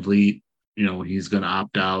VanVleet, you know, he's going to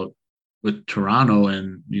opt out with Toronto,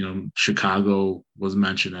 and, you know, Chicago was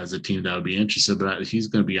mentioned as a team that would be interested, but he's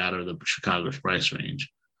going to be out of the Chicago's price range.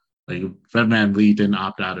 Like, Fred VanVleet didn't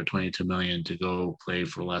opt out of $22 million to go play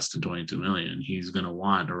for less than $22 million. He's going to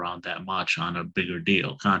want around that much on a bigger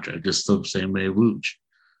deal contract, just the same way Vooch.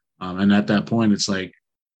 And at that point, it's like,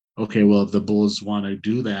 okay, well, if the Bulls want to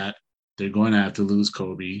do that, they're going to have to lose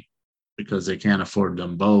Kobe, because they can't afford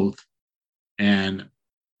them both. And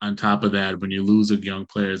on top of that, when you lose a young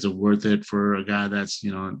player, is it worth it for a guy that's,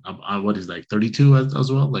 what is like 32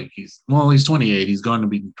 as well? Like he's 28. He's going to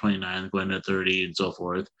be 29, going to 30 and so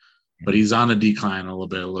forth. But he's on a decline a little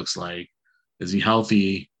bit, it looks like. Is he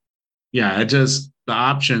healthy? Yeah, the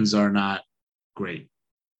options are not great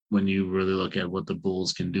when you really look at what the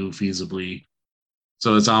Bulls can do feasibly.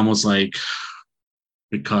 So it's almost like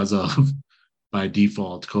because of by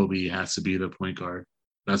default, Kobe has to be the point guard.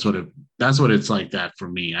 That's what it's like that for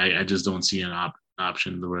me. I just don't see an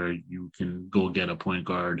option where you can go get a point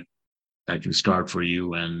guard that can start for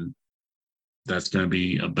you, and that's going to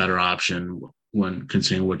be a better option when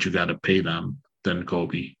considering what you got to pay them than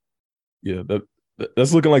Kobe. Yeah,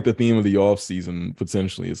 that's looking like the theme of the offseason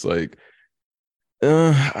potentially. It's like,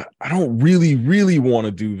 I don't really, really want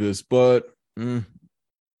to do this, but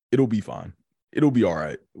it'll be fine. It'll be all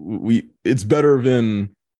right. It's better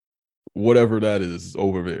than whatever that is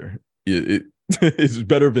over there. It's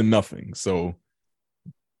better than nothing. So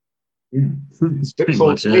it's pretty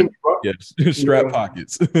much it. Yeah, strap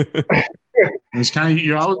pockets. It's kind of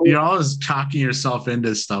you're always talking yourself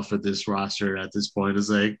into stuff with this roster at this point. It's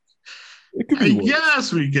like, it could be worse.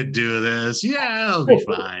 Yes, we could do this. Yeah, it'll be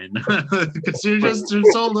fine. Because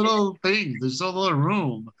there's so little things. There's so little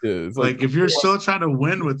room. Yeah, it's like if you're still trying to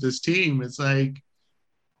win with this team, it's like,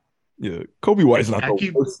 yeah, Kobe White's not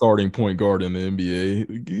the worst starting point guard in the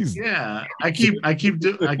NBA. I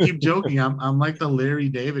keep joking. I'm like the Larry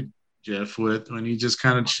David gif with when he's just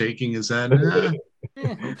kind of shaking his head.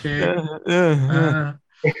 Okay.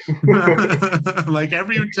 Like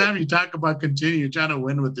every time you talk about continue, you're trying to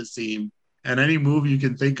win with this team, and any move you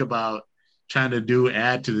can think about trying to do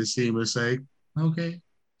add to this team is like, okay.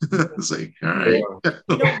 It's like, all right.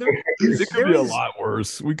 It could be a lot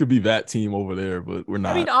worse. We could be that team over there, but we're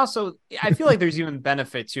not. I mean, also, I feel like there's even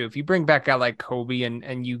benefit too. If you bring back a guy like Kobe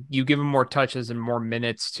and you give him more touches and more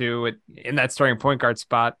minutes too in that starting point guard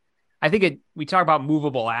spot, I think we talk about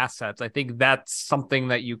movable assets. I think that's something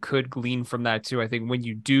that you could glean from that too. I think when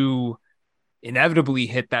you do inevitably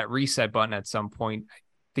hit that reset button at some point,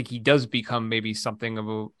 I think he does become maybe something of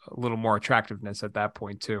a little more attractiveness at that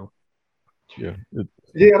point too. Yeah.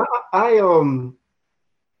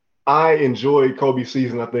 I enjoyed Kobe's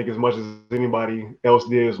season, I think, as much as anybody else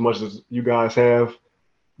did, as much as you guys have.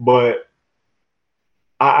 But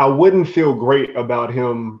I wouldn't feel great about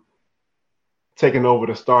him taking over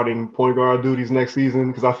the starting point guard duties next season,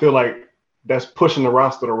 because I feel like that's pushing the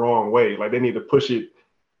roster the wrong way. Like they need to push it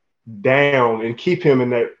down and keep him in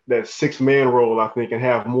that 6-man role, I think, and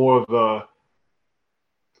have more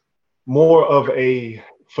of a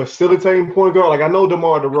facilitating point guard. Like I know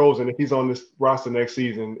DeMar DeRozan, if he's on this roster next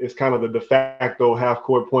season, is kind of the de facto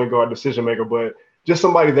half-court point guard decision maker, but just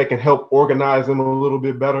somebody that can help organize them a little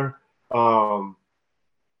bit better,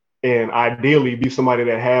 and ideally be somebody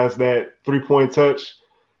that has that 3-point touch.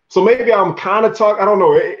 So maybe I'm kind of talking. I don't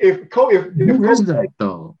know if Kobe. Who is that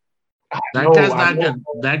though?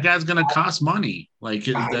 That guy's gonna cost money. Like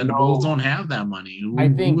the Bulls don't have that money. Who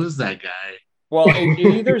is that guy? Well, it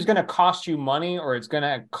either is going to cost you money or it's going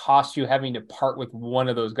to cost you having to part with one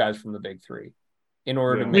of those guys from the big three in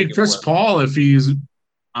order to make it Chris work. Paul, if he's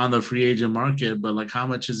on the free agent market, but like how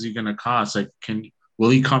much is he going to cost? Like, will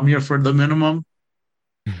he come here for the minimum?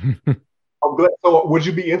 I'm glad. So would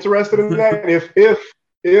you be interested in that?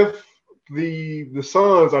 if the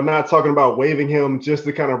Suns are not talking about waiving him just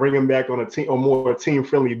to kind of bring him back on a more team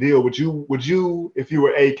friendly deal, would you, if you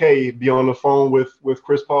were AK, be on the phone with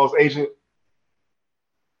Chris Paul's agent?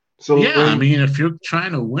 So I mean, if you're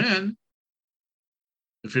trying to win,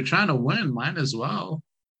 might as well.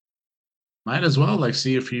 Like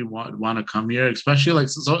see if you want to come here, especially like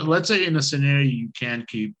so. Let's say in a scenario you can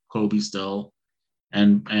keep Kobe still,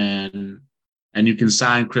 and you can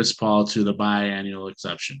sign Chris Paul to the biannual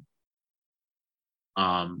exception.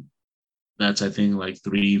 That's I think like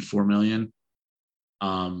 $3-4 million.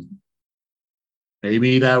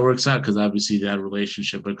 Maybe that works out because obviously that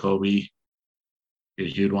relationship with Kobe.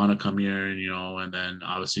 He'd want to come here, and then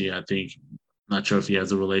obviously I think, not sure if he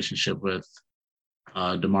has a relationship with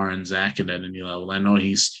DeMar and Zach at any level. I know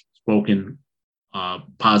he's spoken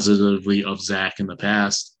positively of Zach in the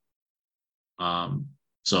past.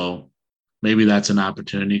 So maybe that's an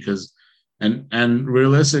opportunity because, and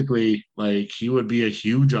realistically, like he would be a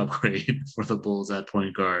huge upgrade for the Bulls at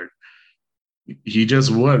point guard. He just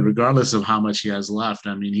would, regardless of how much he has left.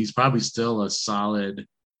 I mean, he's probably still a solid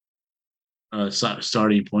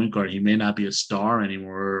starting point guard. He may not be a star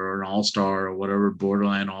anymore or an all-star or whatever,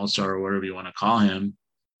 borderline all-star or whatever you want to call him,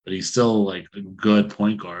 but he's still like a good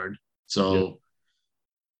point guard. So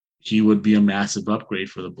he would be a massive upgrade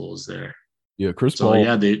for the Bulls there. Yeah, Chris Paul.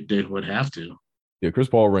 Yeah, they would have to. Yeah, Chris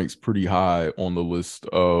Paul ranks pretty high on the list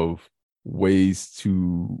of ways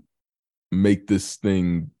to make this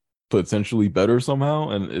thing potentially better somehow.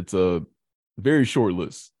 And it's a very short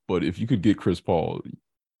list. But if you could get Chris Paul,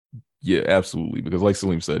 yeah, absolutely. Because like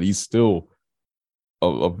Salim said, he's still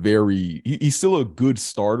he's still a good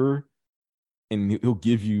starter, and he'll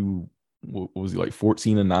give you, what was he, like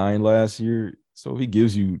 14-9 last year? So if he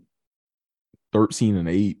gives you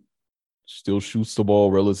 13-8, still shoots the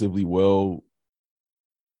ball relatively well,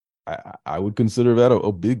 I would consider that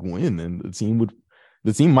a big win, and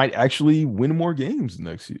the team might actually win more games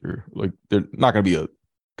next year. Like, they're not going to be a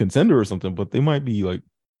contender or something, but they might be like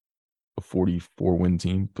a 44-win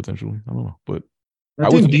team potentially. I don't know, but I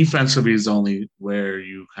think defensively is only where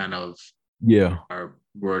you kind of are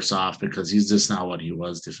worse off, because he's just not what he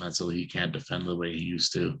was defensively. He can't defend the way he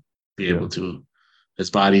used to be able to. His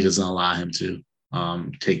body doesn't allow him to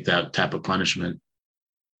take that type of punishment.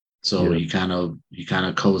 So you kind of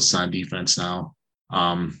coast on defense now.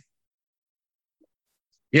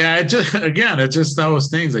 It's just those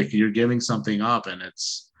things, like you're giving something up, and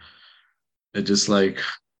it's just like,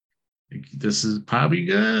 this is probably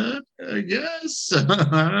good, I guess.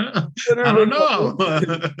 I don't know.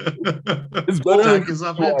 It's better than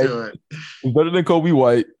into it. It's better than Kobe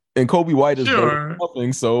White, and Kobe White is better than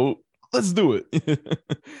nothing. So let's do it.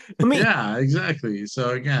 Yeah, exactly. So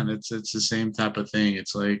again, it's the same type of thing.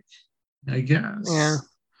 It's like, I guess.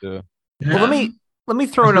 Yeah. Well, let me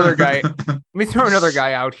throw another guy. Let me throw another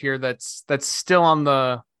guy out here that's still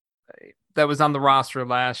that was on the roster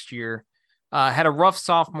last year. Had a rough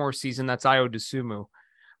sophomore season. That's Ayo Dosunmu.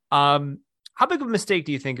 How big of a mistake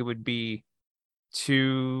do you think it would be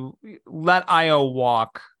to let Ayo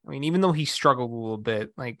walk? I mean, even though he struggled a little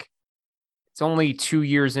bit, like, it's only 2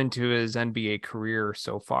 years into his NBA career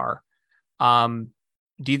so far. Do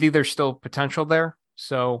you think there's still potential there?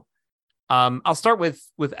 So I'll start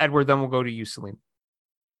with Edward, then we'll go to you, Salim.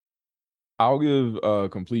 I'll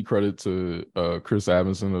give complete credit to Chris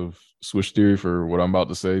Avinson of Swish Theory for what I'm about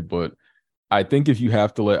to say, but I think if you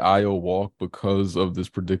have to let Ayo walk because of this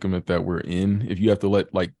predicament that we're in, if you have to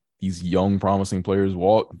let like these young promising players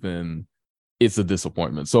walk, then it's a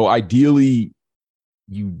disappointment. So ideally,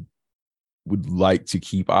 you would like to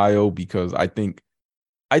keep Ayo, because I think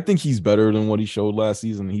he's better than what he showed last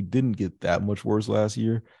season. He didn't get that much worse last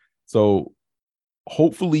year. So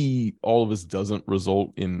hopefully all of this doesn't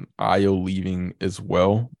result in Ayo leaving as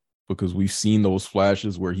well, because we've seen those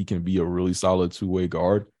flashes where he can be a really solid two-way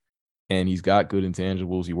guard, and he's got good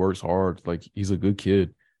intangibles. He works hard. Like, he's a good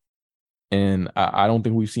kid. And I don't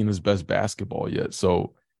think we've seen his best basketball yet.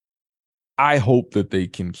 So I hope that they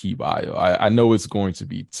can keep Ayo. I know it's going to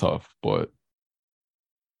be tough, but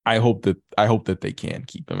I hope that they can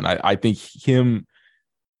keep him. And I think him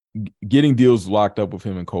getting deals locked up with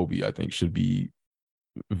him and Kobe, I think, should be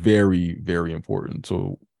very, very important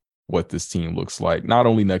to what this team looks like, not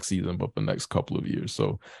only next season, but the next couple of years.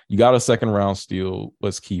 So you got a second round steal.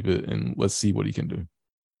 Let's keep it, and let's see what he can do.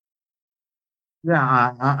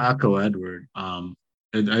 Yeah, I echo Edward.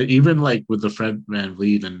 Even like with the Fred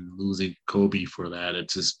VanVleet and losing Kobe for that,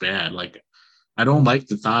 it's just bad. Like, I don't like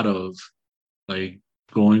the thought of like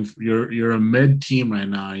you're a mid team right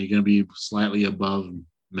now. You're gonna be slightly above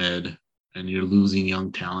mid, and you're losing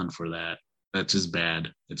young talent for that. That's just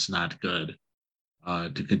bad. It's not good.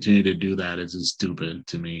 To continue to do that is just stupid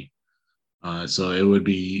to me. So it would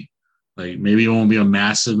be like, maybe it won't be a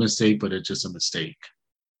massive mistake, but it's just a mistake.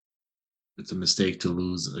 It's a mistake to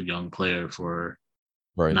lose a young player for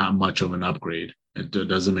not much of an upgrade. It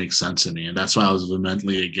doesn't make sense to me. And that's why I was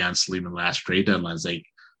vehemently against leaving last trade deadlines. Like,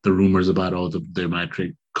 the rumors about, they might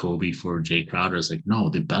trade Kobe for Jay Crowder. It's like, no,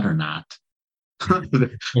 they better not. They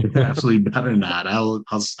absolutely better not. I'll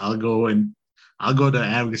go to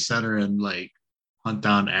Avid Center and like hunt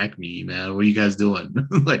down Acme, man. What are you guys doing?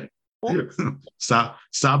 Like, stop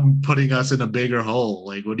putting us in a bigger hole.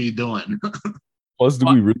 Like, what are you doing? Plus, do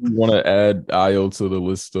we really want to add Ayo to the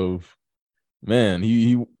list of, man,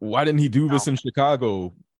 he why didn't he do this in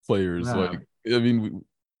Chicago players? Yeah. Like, I mean,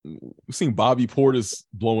 we've seen Bobby Portis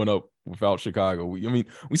blowing up without Chicago. We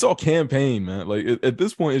saw campaign, man. Like, at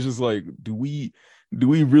this point, it's just like, do we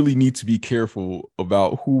really need to be careful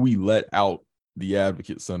about who we let out the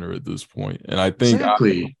Advocate Center at this point? And I think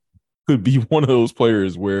Ayo could be one of those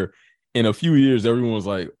players where in a few years, everyone was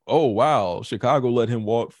like, oh, wow, Chicago let him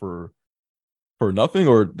walk for nothing,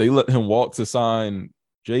 or they let him walk to sign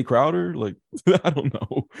Jay Crowder. Like, I don't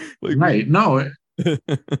know. Like, right. No,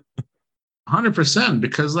 100%,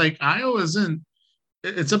 because like, Ayo isn't,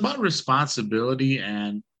 it's about responsibility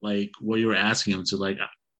and like what you were asking him to, like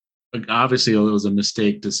obviously it was a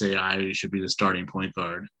mistake to say Ayo should be the starting point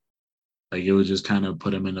guard. Like it would just kind of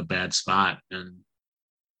put him in a bad spot. And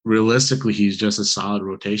realistically, he's just a solid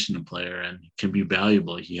rotation player and can be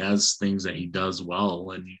valuable. He has things that he does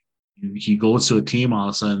well, and he goes to a team all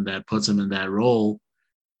of a sudden that puts him in that role,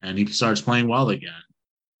 and he starts playing well again.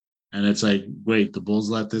 And it's like, great, the Bulls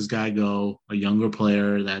let this guy go, a younger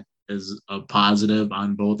player that is a positive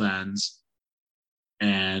on both ends.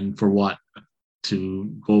 And for what? To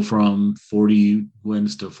go from 40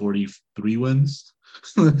 wins to 43 wins?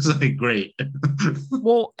 It's like, great.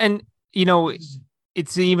 Well, and, you know,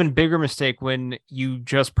 it's an even bigger mistake when you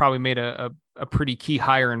just probably made a pretty key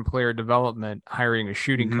hire in player development, hiring a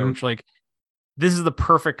shooting coach. Like, this is the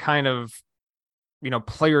perfect kind of, you know,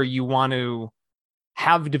 player you want to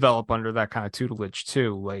have develop under that kind of tutelage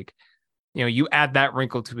too. Like, you know, you add that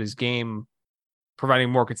wrinkle to his game, providing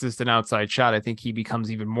more consistent outside shot. I think he becomes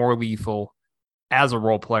even more lethal as a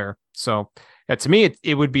role player. So yeah, to me,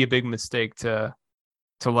 it would be a big mistake to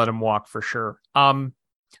let him walk for sure.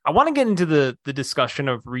 I want to get into the discussion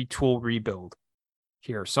of retool rebuild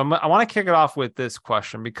here. So I want to kick it off with this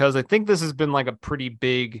question, because I think this has been like a pretty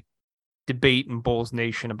big debate in Bulls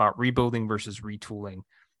Nation about rebuilding versus retooling.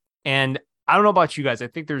 And I don't know about you guys. I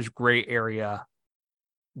think there's gray area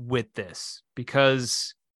with this,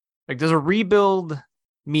 because like, does a rebuild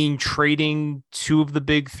mean trading two of the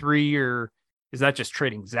big three, or is that just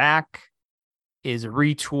trading Zach? Is a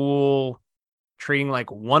retool trading like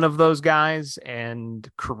one of those guys and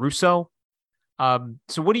Caruso?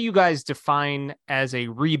 So what do you guys define as a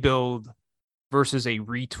rebuild versus a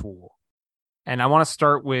retool? And I want to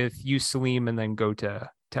start with you, Salim, and then go to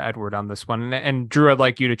Edward on this one. And Drew, I'd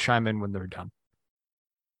like you to chime in when they're done.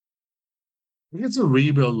 I guess a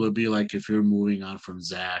rebuild would be like if you're moving on from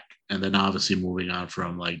Zach and then obviously moving on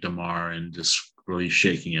from like DeMar and just really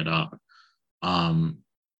shaking it up.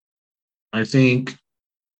 I think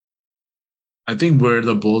where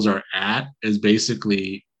the Bulls are at is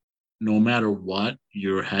basically no matter what,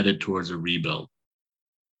 you're headed towards a rebuild.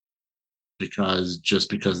 Because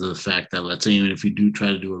of the fact that, let's say, even if you do try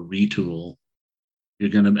to do a retool, you're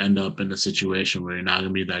going to end up in a situation where you're not going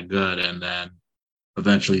to be that good. And then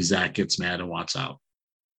eventually Zach gets mad and wants out.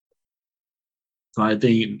 So I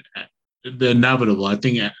think the inevitable, I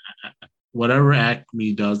think whatever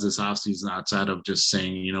Acme does this offseason outside of just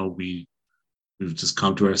saying, you know, we've just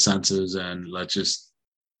come to our senses and let's just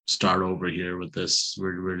start over here with this.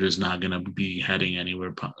 We're just not going to be heading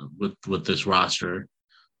anywhere with this roster,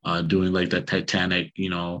 doing like that Titanic, you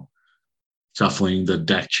know, shuffling the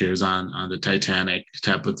deck chairs on the Titanic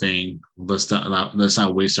type of thing. Let's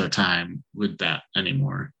not waste our time with that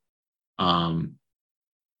anymore. I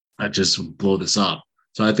just blow this up.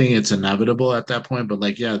 So I think it's inevitable at that point. But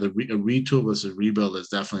like, yeah, a retool versus rebuild is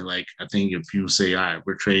definitely like, I think if you say, all right,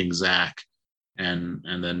 we're trading Zach and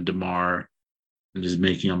then DeMar and just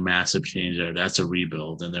making a massive change there, that's a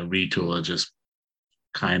rebuild. And then retool is just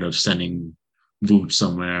kind of sending Vooch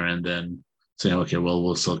somewhere and then saying, okay, well,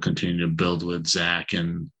 we'll still continue to build with Zach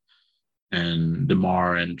and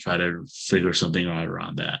DeMar and try to figure something out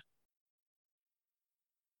around that.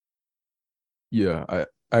 Yeah, I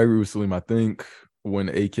agree with Salim. I think when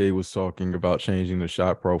AK was talking about changing the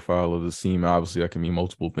shot profile of the team, obviously that can mean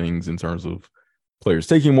multiple things in terms of players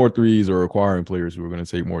taking more threes or acquiring players who are going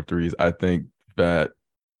to take more threes. I think that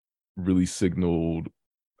really signaled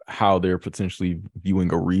how they're potentially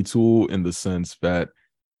viewing a retool, in the sense that,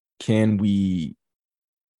 can we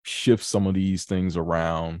shift some of these things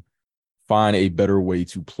around, find a better way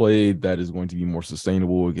to play that is going to be more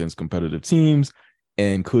sustainable against competitive teams,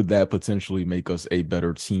 and could that potentially make us a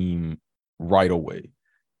better team right away?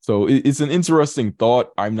 So it's an interesting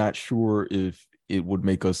thought. I'm not sure if it would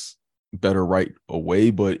make us better right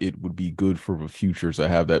away, but it would be good for the future to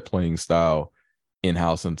have that playing style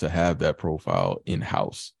in-house and to have that profile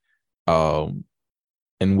in-house.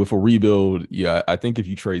 And with a rebuild, yeah, I think if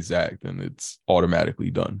you trade Zach, then it's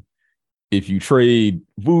automatically done. If you trade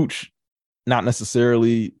Vooch, not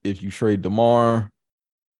necessarily. If you trade DeMar,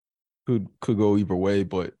 could go either way.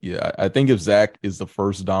 But yeah, I think if Zach is the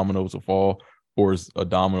first domino to fall, or is a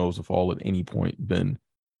domino to fall at any point, then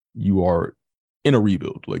you are in a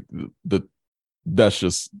rebuild. Like that's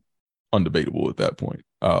just undebatable at that point.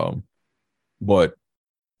 But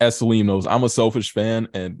as Salim knows, I'm a selfish fan,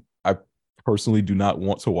 and I personally do not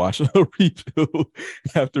want to watch a rebuild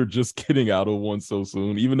after just getting out of one so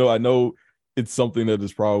soon, even though I know it's something that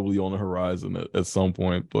is probably on the horizon at some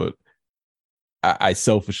point. But I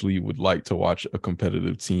selfishly would like to watch a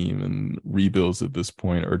competitive team, and rebuilds at this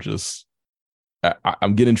point are just,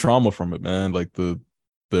 I'm getting trauma from it, man. Like the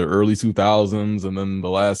early 2000s and then the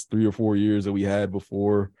last 3 or 4 years that we had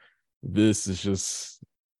before this is just,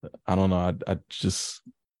 I don't know.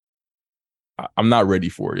 I'm not ready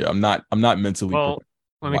for it. I'm not mentally Well,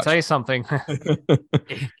 let me tell you something.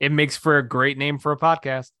 It makes for a great name for a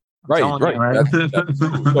podcast. I'm telling you.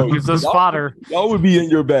 So gives us fodder. Y'all would be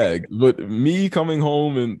in your bag, but me coming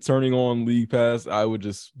home and turning on League Pass, I would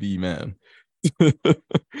just be man.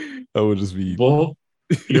 I would just be. Bull.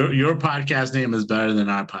 Your podcast name is better than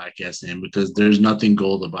our podcast name because there's nothing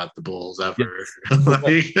gold about the Bulls ever.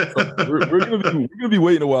 Yes. We're gonna be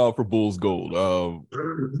waiting a while for Bulls Gold.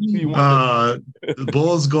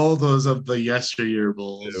 Bulls Gold was of the yesteryear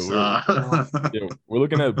Bulls. We're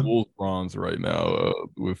looking at Bulls Bronze right now.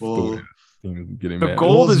 With the getting the mad.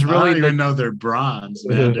 gold Bulls, is really I don't even know they're bronze,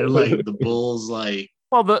 man. They're like the Bulls, like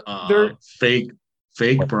they're fake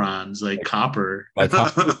bronze, like copper. Like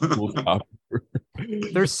copper.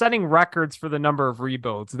 They're setting records for the number of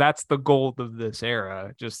rebuilds. That's the gold of this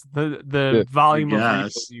era. Just the volume of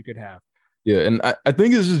rebuilds you could have. Yeah, and I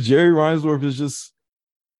think it's just Jerry Reinsdorf is just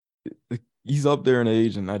he's up there in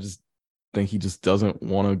age, and I just think he just doesn't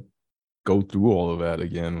want to go through all of that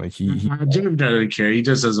again. Like Jim doesn't care. He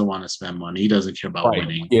just doesn't want to spend money. He doesn't care about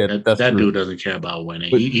winning. Yeah, that dude doesn't care about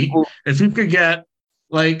winning. If you could get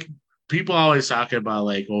like people always talk about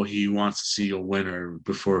like, oh, he wants to see a winner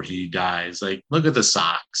before he dies. Like, look at the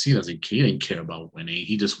Sox. He didn't care about winning.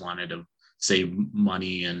 He just wanted to save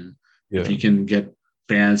money, and if he can get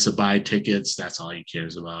fans to buy tickets, that's all he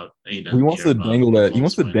cares about. He wants to dangle that. He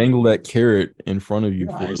wants to dangle that carrot in front of you.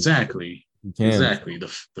 Yeah, exactly. Exactly.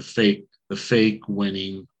 The fake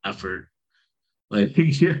winning effort. Like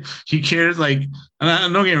he cares. Like,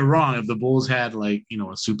 and don't get me wrong. If the Bulls had like a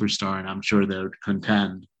superstar, and I'm sure they would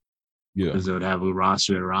contend. Yeah, because they would have a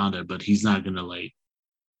roster around it. But he's not gonna like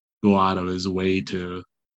go out of his way to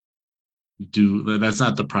do. That's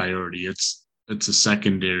not the priority. It's a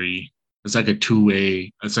secondary. It's like a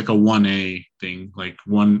 2A. It's like a 1A thing. Like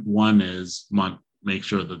one is make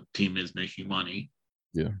sure the team is making money.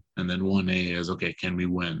 Yeah. And then 1A is okay, can we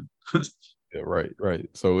win? Yeah, right.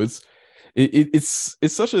 So it's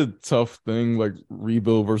such a tough thing, like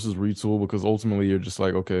rebuild versus retool, because ultimately you're just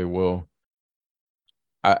like, okay, well,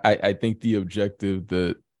 I think the objective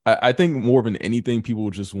that I think more than anything,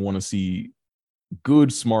 people just want to see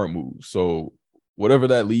good, smart moves. So whatever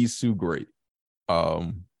that leads to, great.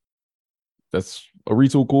 That's a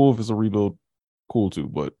retool cool. If it's a rebuild, cool too.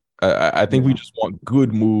 But I think we just want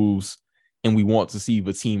good moves, and we want to see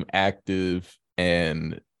the team active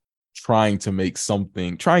and trying to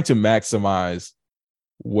maximize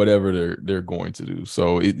whatever they're going to do.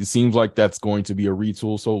 So it seems like that's going to be a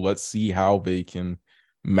retool. So let's see how they can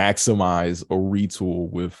maximize a retool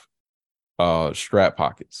with strap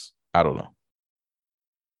pockets. I don't know.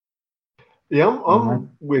 Yeah,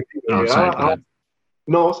 I'm with you. Oh, sorry,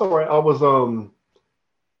 no, it's all right.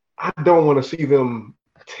 I don't want to see them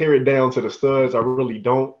tear it down to the studs. I really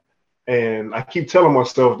don't. And I keep telling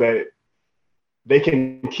myself that they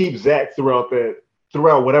can keep Zach throughout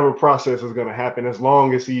whatever process is going to happen, as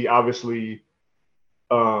long as he obviously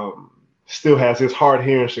still has his heart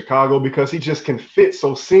here in Chicago, because he just can fit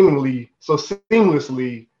so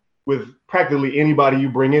seamlessly with practically anybody you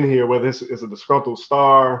bring in here, whether it's a disgruntled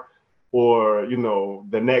star or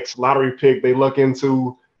the next lottery pick they look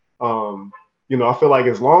into. I feel like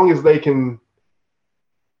as long as they can,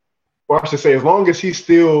 or I should say, as long as he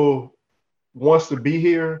still wants to be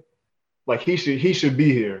here, like he should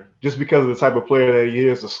be here, just because of the type of player that he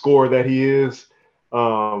is, the scorer that he is.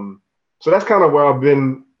 So that's kind of where I've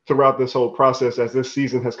been throughout this whole process as this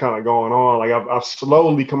season has kind of gone on. Like I've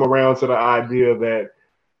slowly come around to the idea that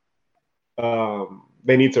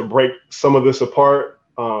they need to break some of this apart.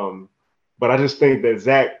 But I just think that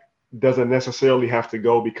Zach doesn't necessarily have to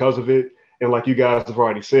go because of it. And like you guys have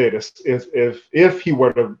already said, if he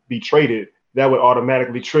were to be traded, that would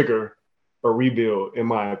automatically trigger a rebuild, in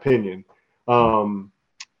my opinion.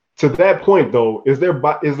 To that point, though, is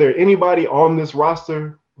there anybody on this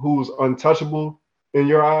roster who's untouchable in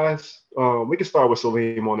your eyes? We can start with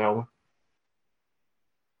Salim on that one.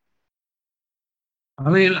 I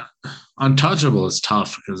mean, untouchable is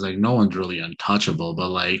tough because like no one's really untouchable, but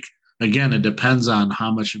like again, it depends on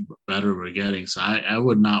how much better we're getting. So I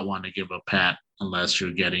would not want to give a pat unless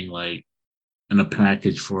you're getting like in a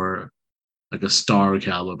package for like a star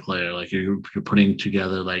caliber player. Like you're putting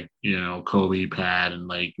together like Kobe, Pat, and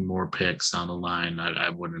like more picks down the line. I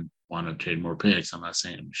wouldn't want to trade more picks. I'm not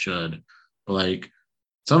saying we should, but like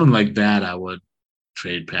something like that, I would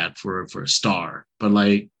trade Pat for a star. But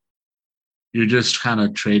like you're just kind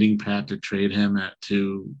of trading Pat to trade him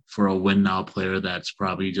for a win now player that's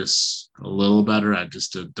probably just a little better. I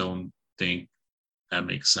just don't think that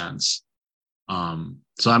makes sense.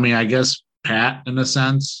 So I mean, I guess Pat in a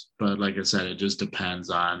sense, but like I said, it just depends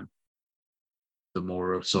on the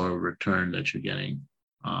more sort of return that you're getting.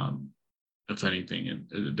 If anything,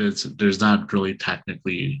 there's not really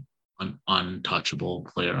technically an untouchable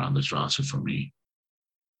player on this roster for me.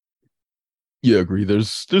 Yeah, agree.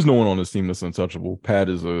 There's no one on this team that's untouchable. Pat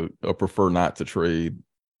is a prefer not to trade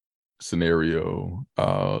scenario.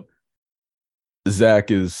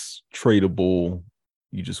 Zach is tradable.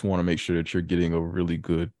 You just want to make sure that you're getting a really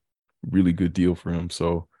good deal for him.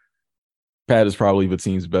 So Pat is probably the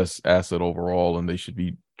team's best asset overall, and they should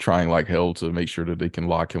be trying like hell to make sure that they can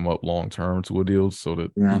lock him up long term to a deal so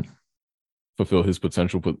that he fulfill his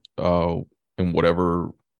potential, but in whatever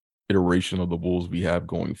iteration of the Bulls we have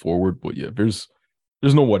going forward. But yeah, there's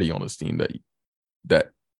nobody on this team that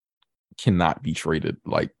cannot be traded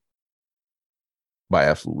like by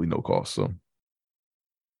absolutely no cost. So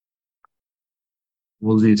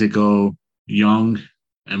we'll need to go young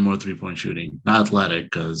and more 3-point shooting. Not athletic,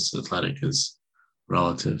 because athletic is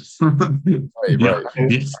relative.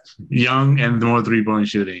 right. Young and more 3-point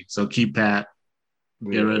shooting. So keep Pat.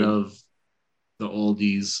 Get rid of the old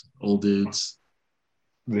dudes.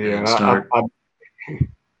 Yeah, I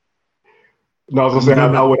was gonna say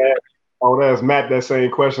I would ask Matt that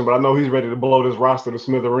same question, but I know he's ready to blow this roster to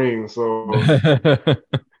smithereens. So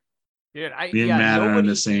dude, Matt are in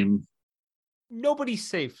the same. Nobody's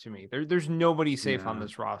safe to me. There's nobody safe on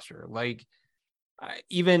this roster. Like,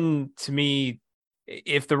 even to me,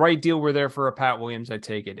 if the right deal were there for a Pat Williams, I'd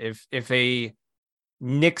take it. If a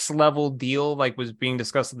Knicks level deal like was being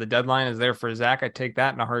discussed at the deadline is there for Zach, I'd take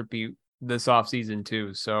that in a heartbeat this offseason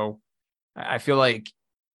too. So I feel like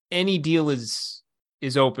any deal is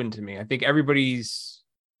open to me. I think everybody's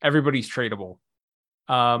tradable.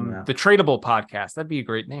 The Tradable Podcast, that'd be a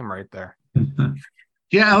great name right there.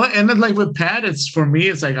 Yeah, and then like with Pat, it's for me,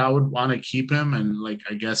 it's like I would want to keep him, and like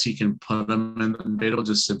I guess you can put him in the middle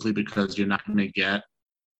just simply because you're not going to get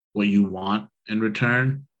what you want in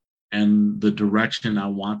return, and the direction I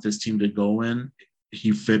want this team to go in,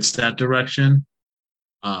 he fits that direction.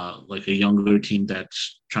 Like a younger team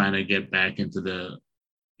that's trying to get back into the,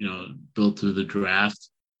 built through the draft,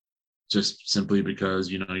 just simply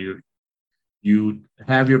because you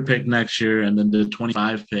have your pick next year, and then the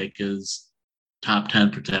 25 pick is top 10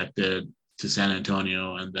 protected to San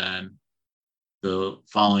Antonio, and then the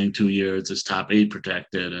following 2 years is top 8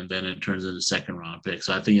 protected, and then it turns into second round pick.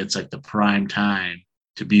 So I think it's like the prime time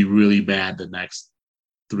to be really bad the next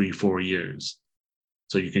 3-4 years.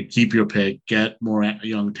 So you can keep your pick, get more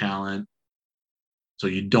young talent, so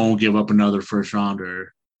you don't give up another first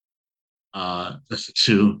rounder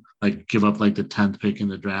to like give up like the 10th pick in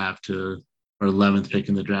the draft or 11th pick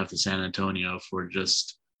in the draft to San Antonio for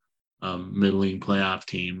just middling playoff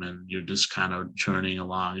team, and you're just kind of churning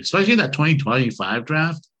along, especially that 2025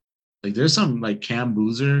 draft. Like there's some like Cam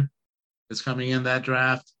Boozer that's coming in that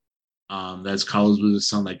draft. That's Carlos Boozer's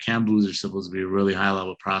son. Like Cam Boozer's supposed to be a really high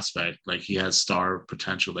level prospect. Like he has star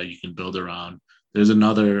potential that you can build around. There's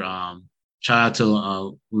another shout out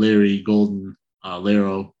to Larry Golden,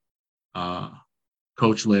 Laro,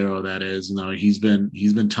 Coach Laro. That is, he's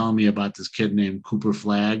been telling me about this kid named Cooper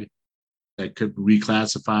Flagg that could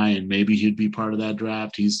reclassify, and maybe he'd be part of that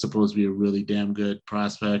draft. He's supposed to be a really damn good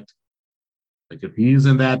prospect. Like if he's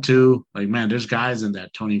in that too, like man, there's guys in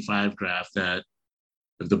that 25 draft that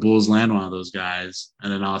if the Bulls land one of those guys,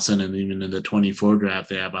 and then all of a sudden, even in the 24 draft,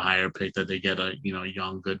 they have a higher pick that they get a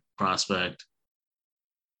young good prospect.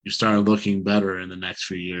 You start looking better in the next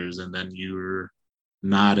few years, and then you're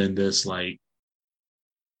not in this like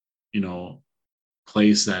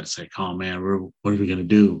place that's like, oh man, what are we gonna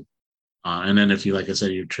do? And then if you, like I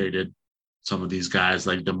said, you traded some of these guys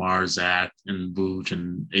like DeMar, Zach, and Vooch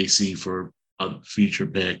and AC for future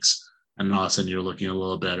picks, and all of a sudden you're looking a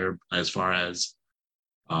little better as far as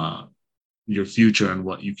your future and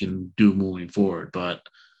what you can do moving forward. But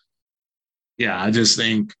I just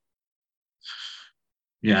think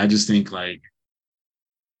like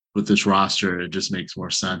with this roster, it just makes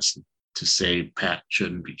more sense to say Pat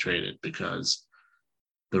shouldn't be traded, because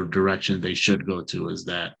the direction they should go to is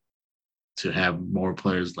that to have more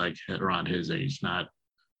players like around his age, not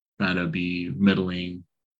trying to be middling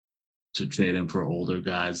to trade him for older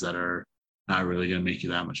guys that are not really going to make you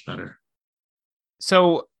that much better.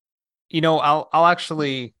 So, I'll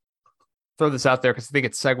actually throw this out there because I think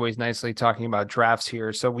it segues nicely talking about drafts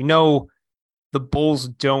here. So we know the Bulls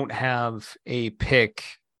don't have a pick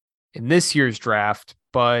in this year's draft,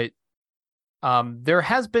 but there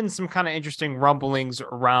has been some kind of interesting rumblings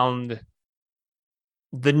around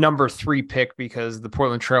the number 3 pick, because the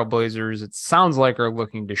Portland Trail Blazers, it sounds like, are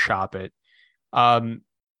looking to shop it.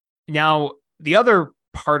 Now, the other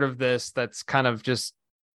part of this that's kind of just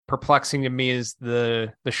perplexing to me is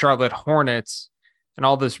the Charlotte Hornets. and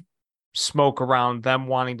all this smoke around them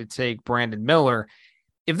wanting to take Brandon Miller,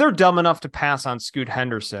 if they're dumb enough to pass on Scoot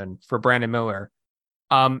Henderson for Brandon Miller,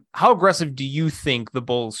 how aggressive do you think the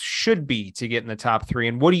Bulls should be to get in the top 3?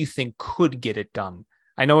 And what do you think could get it done?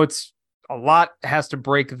 I know it's a lot has to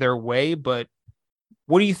break their way, but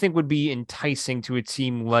what do you think would be enticing to a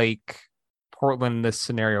team like Portland in this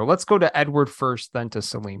scenario? Let's go to Edward first, then to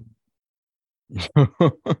Salim.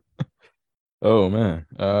 Oh man.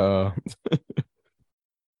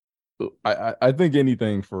 I think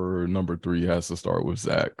anything for number 3 has to start with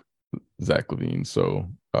Zach LaVine. So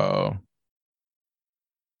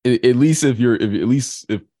at least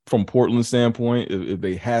if from Portland's standpoint, if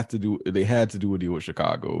they had to do a deal with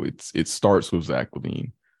Chicago, it starts with Zach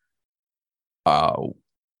LaVine. I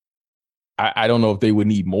don't know if they would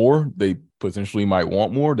need more. They potentially might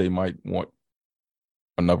want more. They might want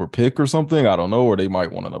another pick or something. I don't know, or they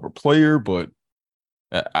might want another player, but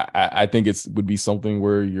I think it would be something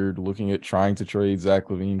where you're looking at trying to trade Zach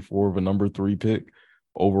LaVine for the number 3 pick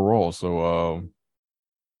overall. So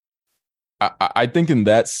I think in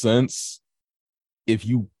that sense, if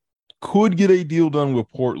you could get a deal done with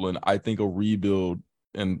Portland, I think a rebuild,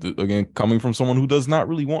 and again, coming from someone who does not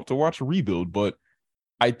really want to watch a rebuild, but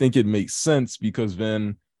I think it makes sense because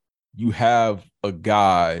then you have a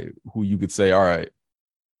guy who you could say, all right,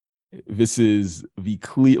 this is a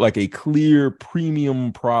clear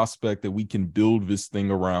premium prospect that we can build this thing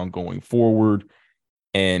around going forward.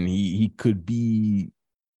 And he could be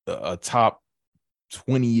a top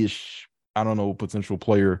 20-ish, I don't know, potential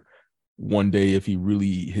player one day if he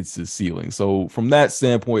really hits his ceiling. So from that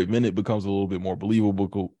standpoint, then it becomes a little bit more believable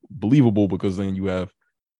because then you have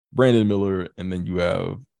Brandon Miller and then you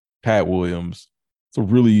have Pat Williams. It's a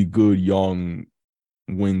really good young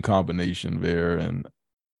wing combination there. And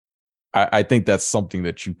I think that's something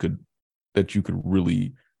that you could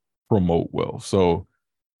really promote well. So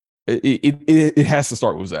it has to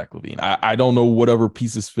start with Zach LaVine. I don't know what other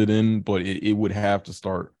pieces fit in, but it would have to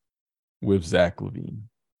start with Zach LaVine.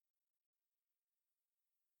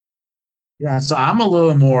 Yeah, so I'm a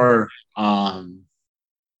little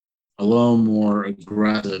more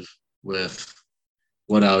aggressive with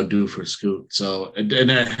what I would do for Scoot. So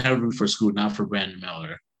and I have for Scoot, not for Brandon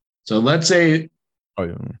Miller. So let's say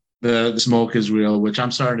the smoke is real, which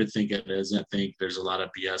I'm starting to think it is. I think there's a lot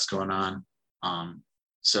of BS going on,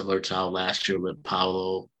 similar to how last year with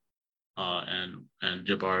Paolo and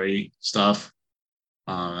Jabari stuff.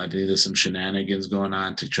 I think there's some shenanigans going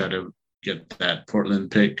on to try to get that Portland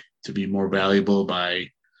pick to be more valuable by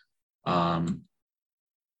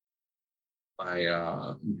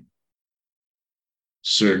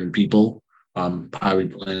certain people,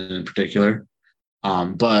 probably in particular.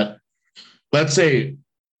 But let's say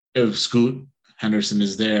if Scoot Henderson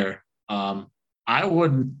is there, I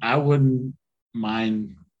wouldn't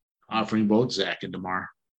mind offering both Zach and DeMar.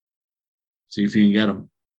 See if you can get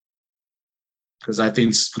them. Because I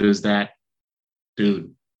think Scoot is that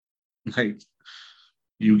dude. Like,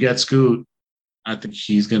 you get Scoot, I think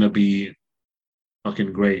he's going to be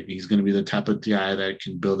fucking great. He's going to be the type of guy that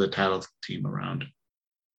can build a title team around,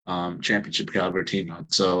 championship caliber team.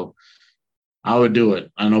 So I would do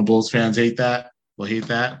it. I know Bulls fans hate that. Will hate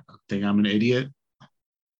that. I think I'm an idiot.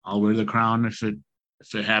 I'll wear the crown if it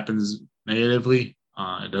happens negatively.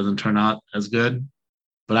 It doesn't turn out as good.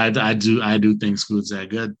 But I do think Scoot's that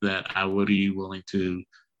good that I would be willing to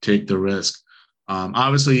take the risk.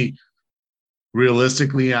 Obviously,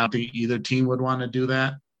 realistically, I think either team would want to do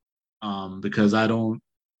that because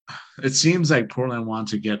it seems like Portland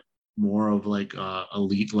wants to get more of like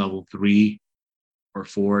elite level 3 or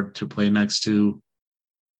 4 to play next to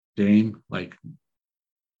Dame, like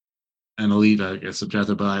an elite, I guess,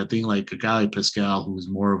 subjective. But I think like a guy like Pascal, who's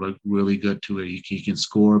more of a really good he can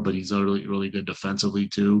score, but he's really, really good defensively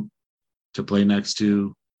too, to play next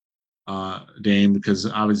to Dame, because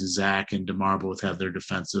obviously Zach and DeMar both have their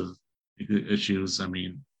defensive issues. I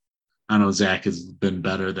mean, I know Zach has been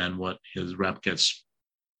better than what his rep gets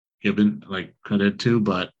given like credit to,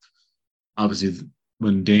 but obviously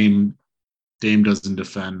when Dame doesn't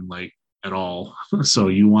defend like at all, so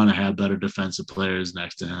you want to have better defensive players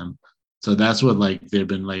next to him. So that's what like they've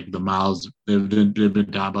been like the Miles. They've been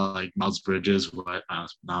talking about like Miles Bridges,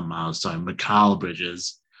 Mikal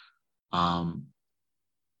Bridges,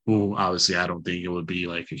 who obviously I don't think it would be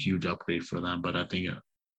like a huge upgrade for them, but I think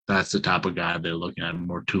that's the type of guy they're looking at,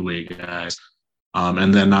 more two-way guys.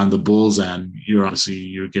 And then on the Bulls end, you're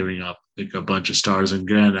giving up like a bunch of stars. And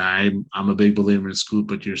granted, I'm a big believer in Scoot,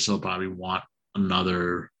 but you still probably want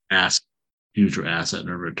another future asset in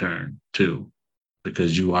return too,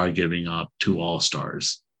 because you are giving up 2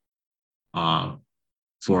 all-stars.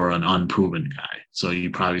 for an unproven guy. So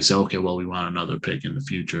you probably say, okay, well, we want another pick in the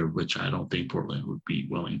future, which I don't think Portland would be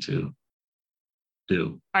willing to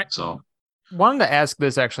do. So wanted to ask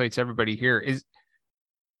this actually to everybody here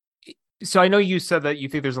so I know you said that you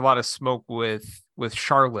think there's a lot of smoke with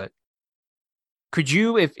Charlotte. Could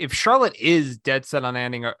you, if Charlotte is dead set on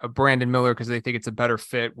adding a Brandon Miller because they think it's a better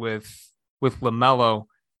fit with LaMelo,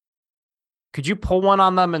 could you pull one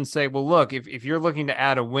on them and say, well, look, if you're looking to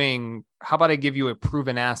add a wing, how about I give you a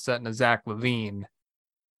proven asset in a Zach LaVine,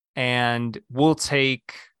 and we'll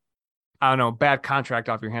take, I don't know, bad contract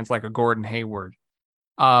off your hands like a Gordon Hayward.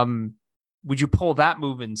 Would you pull that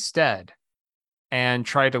move instead and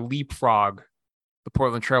try to leapfrog the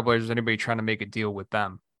Portland Trailblazers? Anybody trying to make a deal with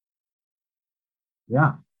them?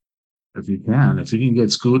 Yeah, if you can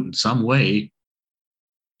get Scoot in some way,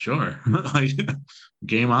 sure. Like,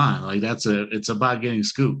 game on. Like, it's about getting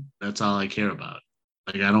Scoot. That's all I care about.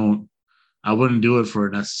 Like, I wouldn't do it for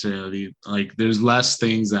necessarily, like, there's less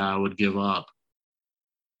things that I would give up.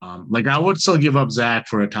 Like, I would still give up Zach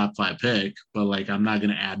for a top 5 pick, but like, I'm not going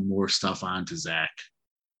to add more stuff onto Zach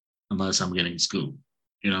unless I'm getting Scoot.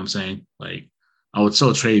 You know what I'm saying? Like, I would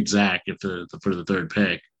still trade Zach for the 3rd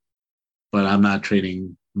pick, but I'm not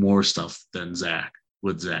trading more stuff than Zach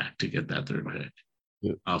with Zach to get that 3rd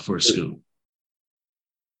pick for Scoot.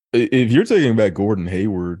 If you're taking back Gordon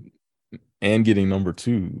Hayward and getting number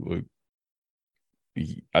 2, like,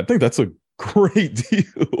 I think that's a great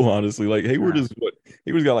deal, honestly. Like, Hayward's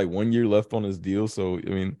got like 1 year left on his deal. So, I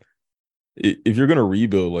mean, if you're going to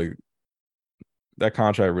rebuild, like, that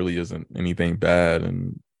contract really isn't anything bad.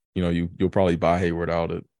 And, you know, you'll probably buy Hayward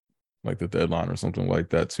out at like the deadline or something like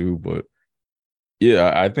that too. But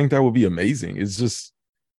yeah, I think that would be amazing. It's just,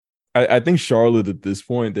 I think Charlotte at this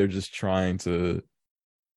point, they're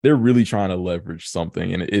really trying to leverage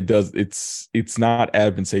something. And it's not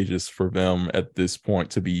advantageous for them at this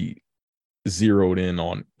point to be zeroed in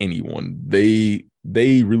on anyone. They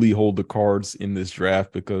really hold the cards in this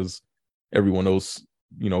draft because everyone else,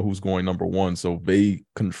 you know, who's going number 1. So they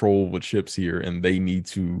control the chips here, and they need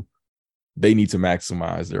to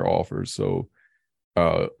maximize their offers. So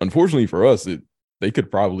unfortunately for us, they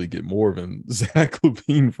could probably get more than Zach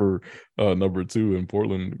LaVine for number 2, and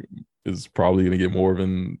Portland is probably going to get more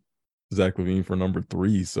than Zach LaVine for number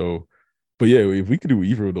 3. So, but yeah, if we could do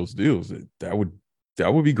either of those deals, that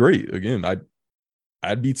would be great. Again,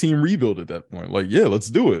 I'd be team rebuild at that point. Like, yeah, let's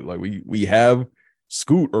do it. Like, we have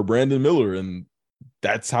Scoot or Brandon Miller, and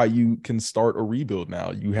that's how you can start a rebuild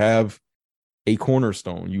now. You have a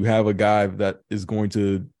cornerstone. You have a guy that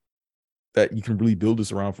you can really build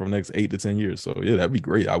this around for the next 8 to 10 years. So yeah, that'd be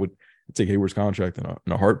great. I would take Hayward's contract in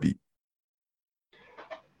a heartbeat.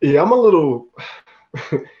 Yeah, I'm a little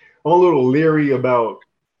leery about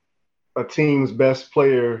a team's best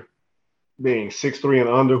player being 6'3" and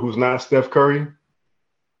under who's not Steph Curry.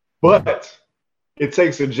 But it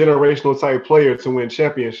takes a generational type player to win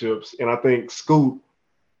championships. And I think Scoot,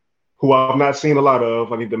 who I've not seen a lot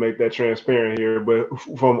of, I need to make that transparent here, but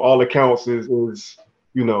from all accounts is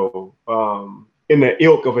you know, in the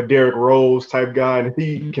ilk of a Derrick Rose type guy. And if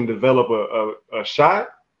he can develop a shot,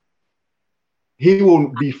 he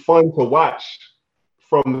will be fun to watch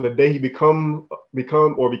from the day he became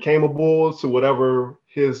a Bull to whatever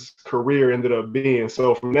his career ended up being.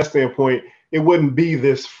 So from that standpoint, it wouldn't be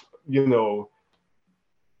this, you know,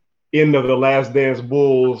 end of the Last Dance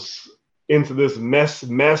Bulls into this mess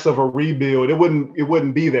of a rebuild. It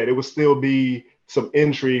wouldn't be that. It would still be some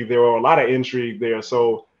intrigue there, or a lot of intrigue there.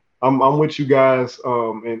 So I'm with you guys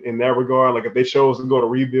in that regard. Like, if they chose to go the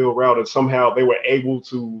rebuild route and somehow they were able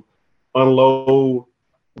to unload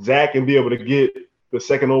Zach and be able to get the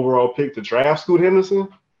 2nd overall pick to draft Scoot Henderson,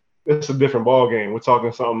 it's a different ball game. We're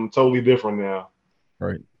talking something totally different now.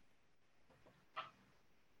 Right.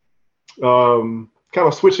 Kind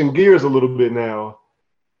of switching gears a little bit now.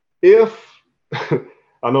 If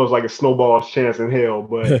I know it's like a snowball's chance in hell,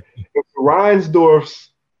 but if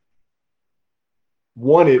Reinsdorf's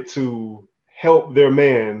wanted to help their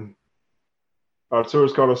man,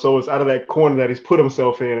 Arturas Carnosaurus, out of that corner that he's put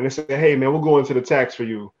himself in, and they say, hey, man, we'll go into the tax for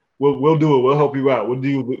you. We'll do it. We'll help you out. We'll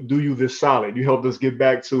do you this solid. You helped us get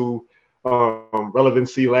back to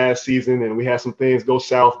relevancy last season, and we had some things go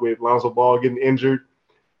south with Lonzo Ball getting injured.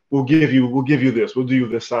 We'll give you this. We'll do you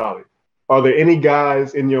this solid. Are there any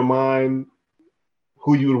guys in your mind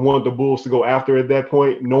who you would want the Bulls to go after at that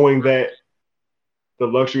point, knowing that the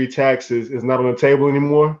luxury tax is not on the table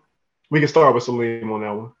anymore? We can start with Salim on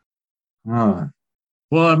that one.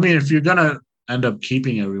 Well, I mean, if you're gonna end up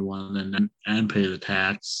keeping everyone and pay the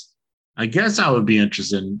tax, I guess I would be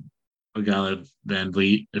interested in a guy like Van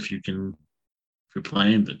Vliet if you can if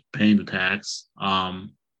you're paying the tax.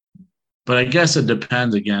 But I guess it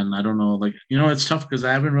depends again. I don't know. Like, it's tough because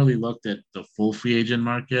I haven't really looked at the full free agent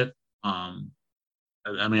market.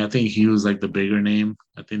 I mean, I think he was like the bigger name.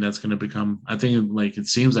 I think that's going to become, I think like it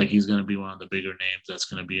seems like he's going to be one of the bigger names that's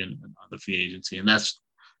going to be on the free agency. And that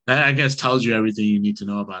I guess tells you everything you need to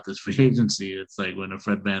know about this free agency. It's like when a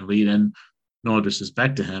Fred VanVleet, and no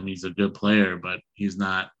disrespect to him, he's a good player, but he's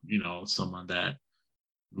not, someone that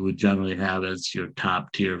you would generally have as your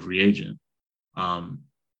top tier free agent.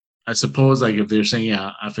 I suppose like if they're saying,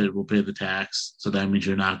 yeah, F will pay the tax, so that means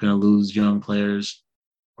you're not going to lose young players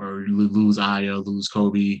or lose Aya, lose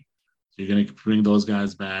Kobe. So you're going to bring those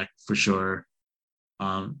guys back for sure.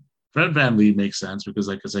 Fred VanVleet makes sense because,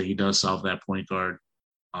 like I said, he does solve that point guard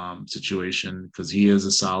situation because he is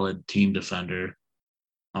a solid team defender.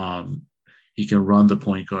 He can run the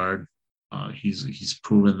point guard. He's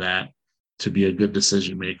proven that to be a good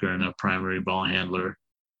decision maker and a primary ball handler.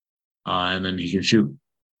 And then he can shoot.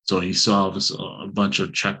 So he solves a bunch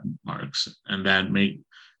of check marks, and that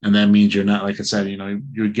means you're not, like I said,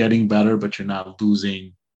 you're getting better, but you're not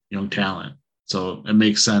losing young talent. So it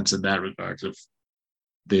makes sense in that regard if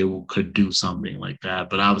they could do something like that.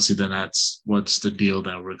 But obviously, then what's the deal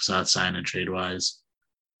that works out sign and trade wise?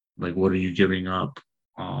 Like, what are you giving up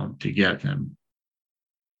to get him?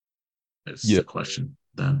 That's the question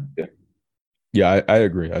then. Yeah, I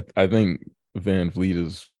agree. I think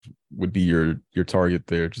VanVleet would be your target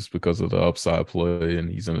there just because of the upside play, and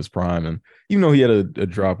he's in his prime. And even though he had a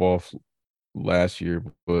drop off last year,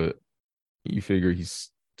 but you figure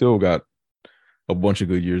he's still got a bunch of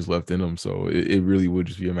good years left in him. So it really would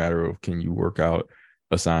just be a matter of, can you work out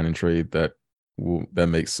a sign and trade that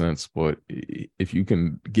makes sense. But if you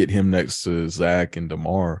can get him next to Zach and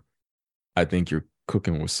DeMar, I think you're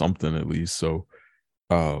cooking with something at least. So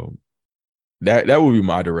that would be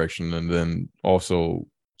my direction. And then also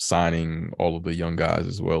signing all of the young guys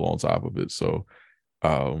as well on top of it. So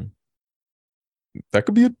that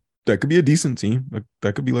could be a decent team.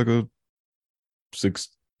 That could be like a six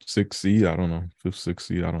seed. I don't know, 5th, 6th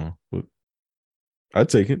seed. I don't know, but I'd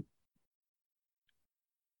take it.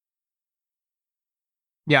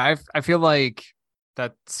 Yeah, I feel like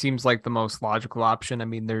that seems like the most logical option. I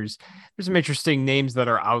mean, there's some interesting names that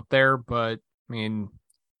are out there, but I mean,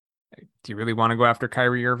 do you really want to go after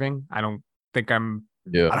Kyrie Irving? I don't think I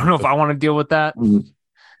don't know if I want to deal with that.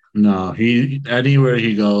 No, anywhere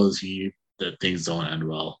he goes, the things don't end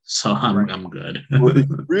well. So I'm good. Well, if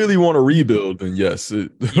you really want to rebuild, then yes,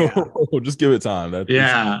 just give it time.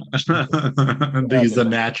 He's a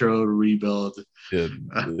natural rebuild. Yeah,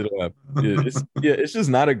 it's just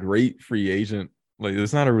not a great free agent. Like,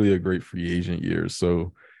 it's not really a great free agent year.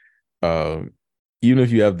 So even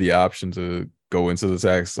if you have the option to go into the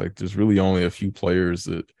tax, like, there's really only a few players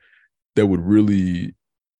that would really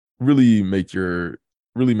make your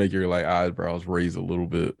like eyebrows raise a little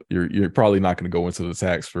bit. You're probably not going to go into the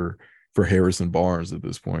tax for Harrison Barnes at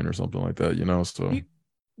this point or something like that, So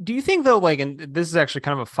do you think though, like, and this is actually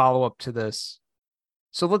kind of a follow up to this.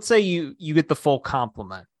 So let's say you get the full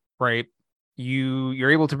complement, right?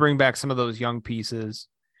 You're able to bring back some of those young pieces.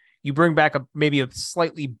 You bring back maybe a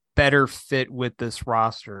slightly better fit with this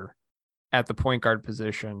roster at the point guard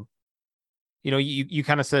position. You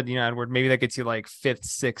kind of said, Edward, maybe that gets you like 5th,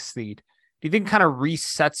 6th seed. Do you think it kind of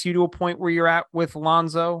resets you to a point where you're at with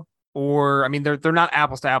Lonzo? Or, I mean, they're not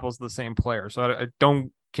apples to apples the same player. So I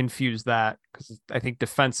don't confuse that, because I think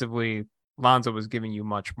defensively Lonzo was giving you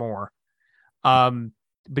much more.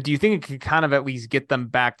 But do you think it could kind of at least get them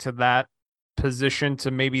back to that position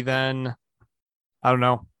to maybe then, I don't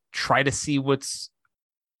know, try to see what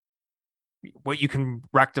you can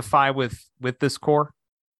rectify with this core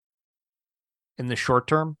in the short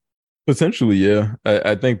term? Potentially, yeah.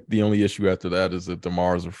 I think the only issue after that is that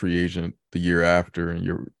DeMar is a free agent the year after,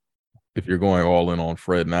 and if you're going all in on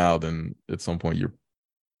Fred now, then at some point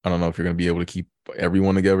I don't know if you're going to be able to keep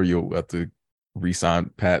everyone together. You'll have to re-sign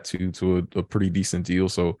Pat to a pretty decent deal.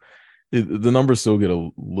 So the numbers still get a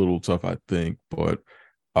little tough, I think. But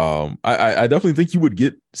I definitely think you would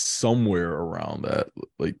get somewhere around that.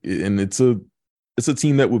 Like, and it's a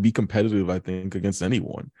team that would be competitive, I think, against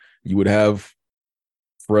anyone. You would have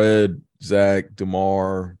Fred, Zach,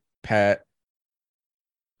 DeMar, Pat.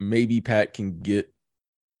 Maybe Pat can get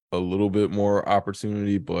a little bit more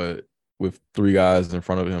opportunity, but with 3 guys in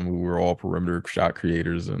front of him who were all perimeter shot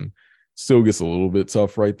creators, and still gets a little bit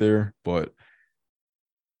tough right there. But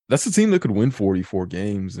that's a team that could win 44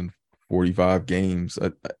 games and 45 games.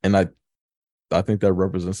 And I think that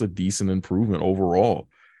represents a decent improvement overall.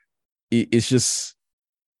 It's just,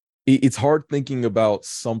 it's hard thinking about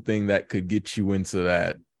something that could get you into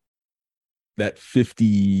that that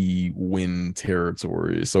 50 win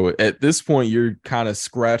territory. So at this point, you're kind of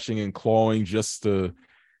scratching and clawing just to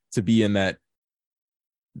be in that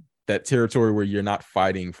territory where you're not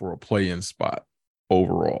fighting for a play-in spot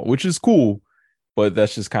overall, which is cool, but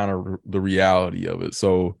that's just kind of the reality of it.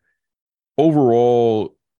 So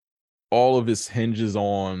overall, all of this hinges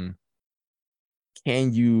on,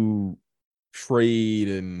 can you trade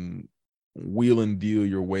and wheel and deal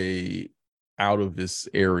your way out of this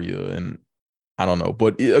area? And I don't know,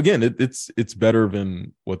 but again, it's better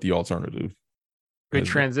than what the alternative. Good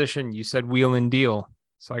transition. You said wheel and deal,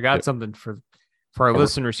 so I got something for our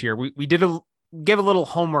listeners here. We give a little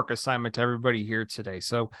homework assignment to everybody here today.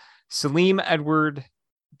 So Salim, Edward,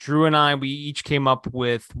 Drew, and I, we each came up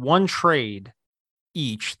with one trade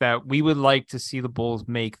each that we would like to see the Bulls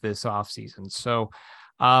make this offseason. So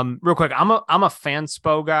real quick, I'm a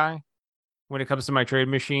fanspo guy when it comes to my trade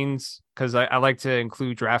machines, because I like to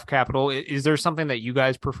include draft capital. Is there something that you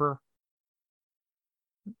guys prefer?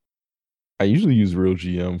 I usually use Real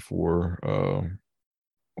GM for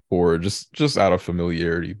just out of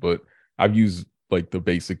familiarity, but I've used like the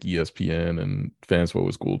basic ESPN, and Fanspo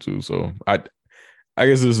is cool too. So I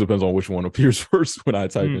guess this depends on which one appears first when I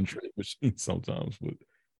type in trade machine sometimes. But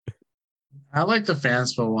I like the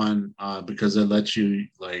Fanspo one because it lets you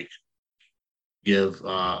like give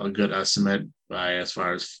a good estimate by as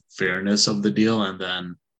far as fairness of the deal, and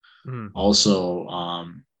then also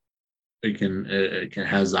it can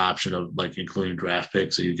has the option of like including draft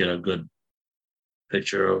picks, so you get a good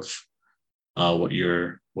picture of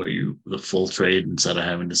the full trade instead of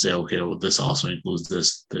having to say, okay, well, this also includes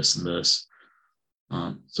this, and this.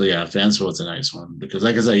 So yeah, Fanspo is a nice one because,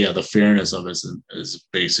 like I said, yeah, the fairness of it is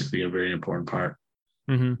basically a very important part.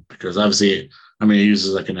 Because obviously, I mean, it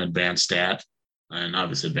uses like an advanced stat, and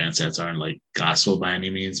obviously advanced stats aren't like gospel by any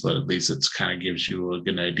means, but at least it's kind of gives you a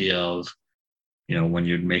good idea of, when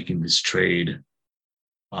you're making this trade,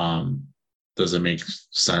 does it make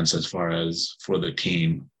sense as far as for the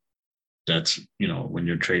team? That's, when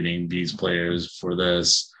you're trading these players for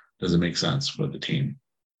this, does it make sense for the team?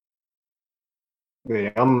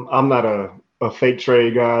 Yeah, I'm not a fake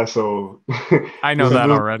trade guy, so I know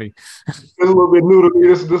that already. It's a little bit new to me.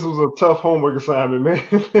 This was a tough homework assignment, man.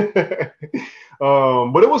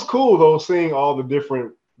 But it was cool though, seeing all the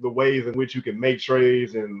ways in which you can make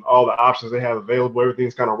trades and all the options they have available.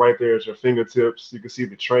 Everything's kind of right there at your fingertips. You can see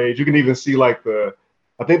the trades. You can even see like I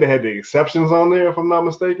think they had the exceptions on there, if I'm not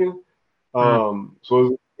mistaken.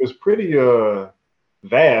 So it's pretty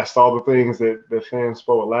vast, all the things that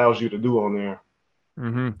Fanspo allows you to do on there.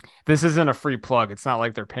 This isn't a free plug. It's not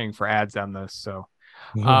like they're paying for ads on this. So,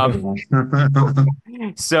 I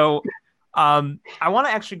want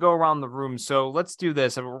to actually go around the room. So let's do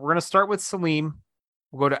this. We're going to start with Salim.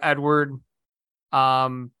 We'll go to Edward.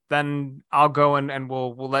 Then I'll go and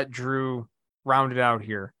we'll let Drew round it out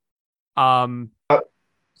here.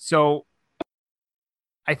 So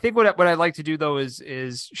I think what I'd like to do though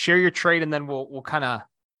is share your trade, and then we'll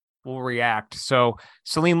react. So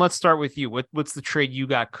Salim, let's start with you. What's the trade you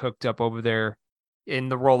got cooked up over there in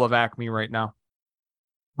the role of Acme right now?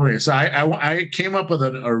 Okay, so I came up with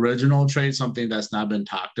an original trade, something that's not been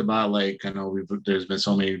talked about. Like, I know there's been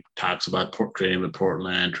so many talks about trading with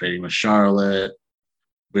Portland, trading with Charlotte,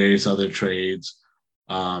 various other trades.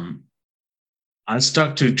 I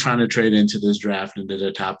stuck to trying to trade into this draft into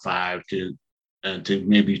the top 5 to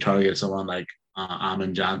maybe target someone like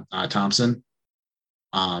Amon Thompson.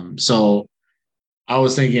 So I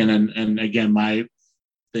was thinking, and again, my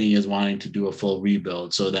thing is wanting to do a full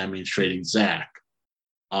rebuild. So that means trading Zach.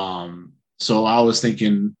 So I was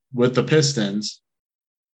thinking with the Pistons,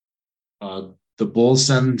 the Bulls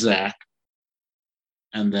send Zach,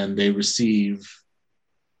 and then they receive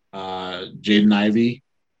Jaden Ivey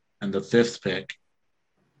and the 5th pick,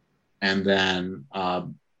 and then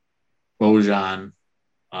Bojan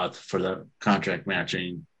for the contract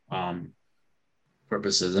matching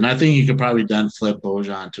purposes. And I think you could probably then flip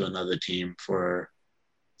Bojan to another team for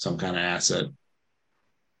some kind of asset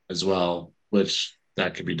as well, which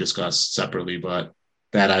that could be discussed separately, but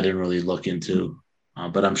that I didn't really look into,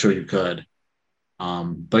 but I'm sure you could.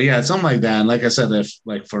 But yeah, something like that. And like I said,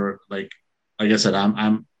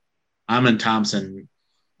 I'm in Thompson.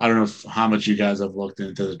 I don't know how much you guys have looked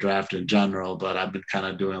into the draft in general, but I've been kind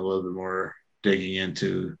of doing a little bit more digging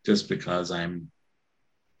into, just because I'm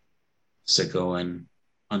sicko and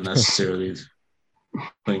unnecessarily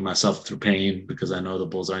putting myself through pain because I know the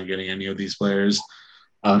Bulls aren't getting any of these players.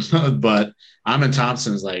 But Amon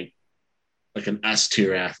Thompson is like an S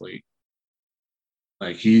tier athlete.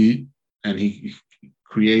 Like he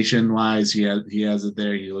creation wise, he has it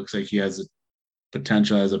there. He looks like he has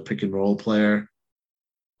potential as a pick and roll player.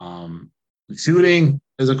 Shooting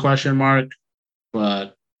is a question mark,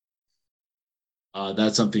 but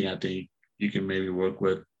that's something I think you can maybe work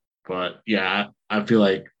with. But yeah, I feel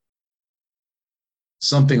like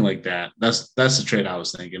something like that. That's the trade I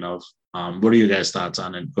was thinking of. What are your guys' thoughts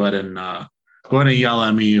on it? Go ahead and yell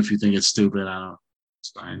at me if you think it's stupid. I don't. It's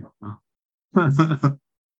fine.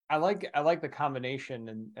 I like the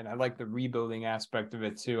combination and I like the rebuilding aspect of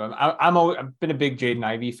it too. I've been a big Jaden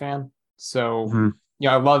Ivey fan, so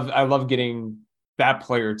I love getting that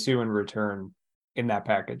player too in return in that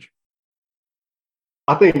package.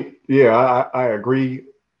 I think, I agree.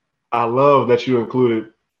 I love that you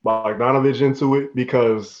included Bogdanovich into it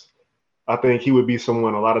because I think he would be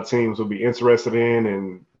someone a lot of teams would be interested in,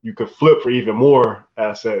 and you could flip for even more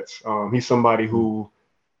assets. He's somebody who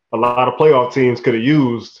a lot of playoff teams could have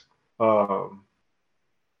used in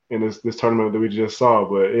this tournament that we just saw.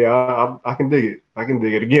 But yeah, I can dig it. I can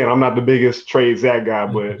dig it. Again, I'm not the biggest trade Zach guy,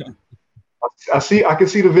 but I can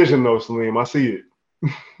see the vision though, Salim. I see it.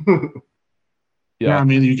 Yeah, I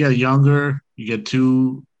mean, you get younger, you get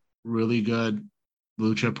two really good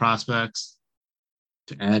blue chip prospects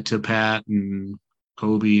to add to Pat and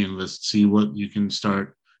Kobe, and let's see what you can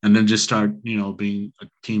start, and then just start, being a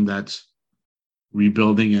team that's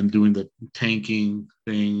rebuilding and doing the tanking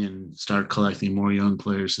thing, and start collecting more young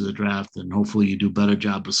players to the draft, and hopefully you do a better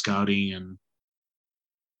job of scouting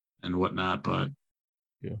and whatnot. But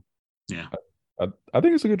yeah, I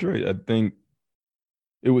think it's a good trade. I think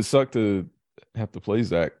it would suck to have to play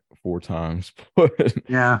Zach 4 times, but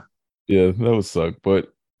yeah, that would suck.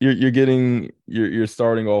 But you're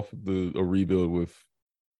starting off a rebuild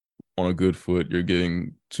on a good foot. You're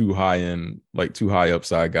getting 2 high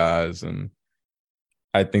upside guys, and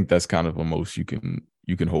I think that's kind of the most you can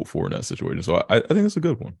hope for in that situation. So I think it's a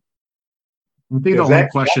good one. I think the only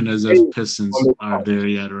question is if Pistons are there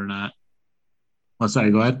yet or not. Oh,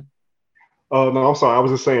 sorry, go ahead. Oh, no, I'm sorry. I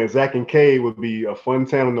was just saying Zach and K would be a fun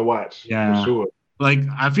tandem to watch. Yeah. For sure. Like,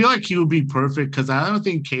 I feel like he would be perfect because I don't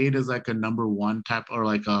think Cade is like a number one type or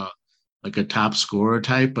like a top scorer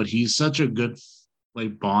type, but he's such a good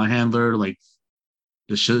ball handler,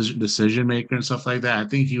 decision maker and stuff like that. I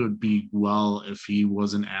think he would be well if he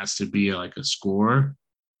wasn't asked to be a scorer.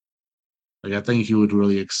 I think he would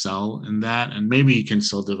really excel in that, and maybe he can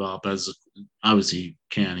still develop as obviously he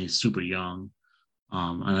can. He's super young.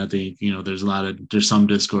 And I think, there's some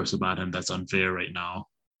discourse about him that's unfair right now.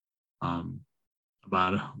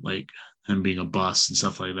 About him being a bust and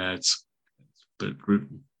stuff like that. It's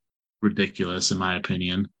ridiculous in my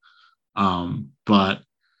opinion. But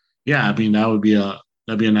yeah, I mean, that'd be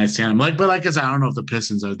a nice tandem. But like I said, I don't know if the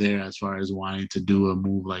Pistons are there as far as wanting to do a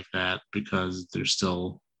move like that because they're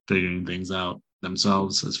still figuring things out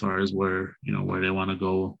themselves as far as where they want to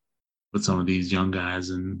go with some of these young guys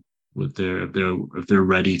and if they're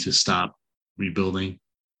ready to stop rebuilding.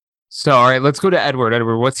 So, all right, let's go to Edward.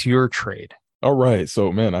 Edward, what's your trade? All right. So,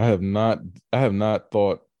 man, I have not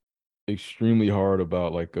thought extremely hard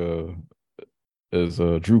about as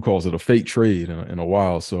Drew calls it, a fake trade in a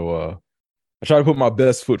while. So I try to put my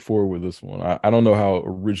best foot forward with this one. I don't know how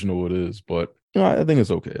original it is, but I think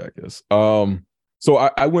it's okay, I guess. So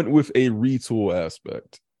I went with a retool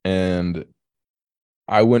aspect, and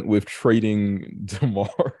I went with trading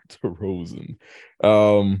DeMar DeRozan.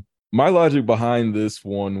 My logic behind this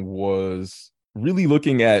one was really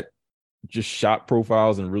looking at just shot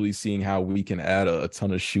profiles and really seeing how we can add a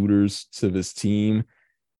ton of shooters to this team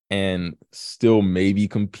and still maybe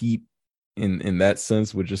compete in that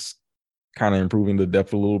sense with just kind of improving the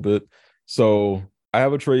depth a little bit. So I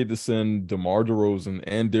have a trade to send DeMar DeRozan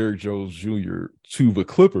and Derrick Jones Jr. to the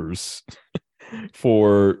Clippers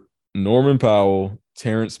for Norman Powell,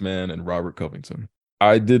 Terrence Mann, and Robert Covington.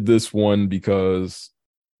 I did this one because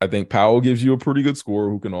I think Powell gives you a pretty good scorer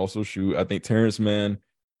who can also shoot. I think Terrence Mann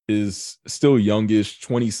is still youngish,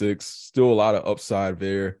 26, still a lot of upside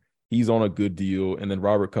there. He's on a good deal. And then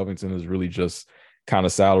Robert Covington is really just kind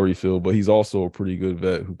of salary filled, but he's also a pretty good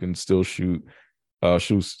vet who can still shoot a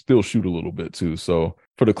little bit too. So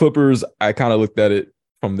for the Clippers, I kind of looked at it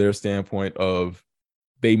from their standpoint of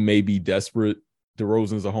they may be desperate.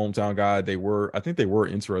 DeRozan's a hometown guy. I think they were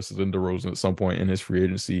interested in DeRozan at some point in his free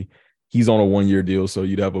agency. He's on a 1-year deal, so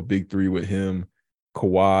you'd have a big 3 with him,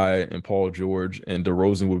 Kawhi, and Paul George, and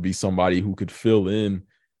DeRozan would be somebody who could fill in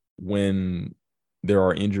when there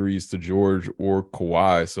are injuries to George or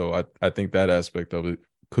Kawhi. So I think that aspect of it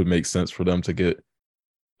could make sense for them to get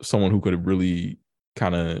someone who could really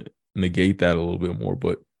kind of negate that a little bit more.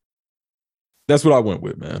 But that's what I went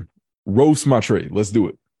with, man. Roast my trade. Let's do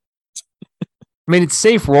it. I mean, it's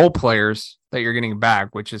safe role players that you're getting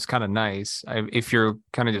back, which is kind of nice. If you're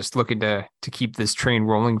kind of just looking to keep this train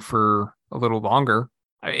rolling for a little longer,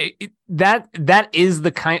 that is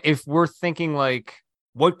the kind. If we're thinking like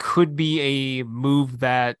what could be a move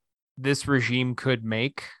that this regime could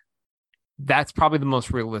make, that's probably the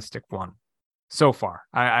most realistic one so far.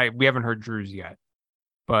 We haven't heard Drew's yet,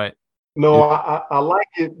 but no, I like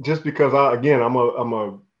it just because I'm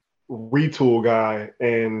a retool guy,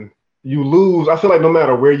 and you lose. I feel like no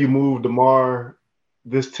matter where you move DeMar,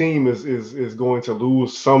 this team is going to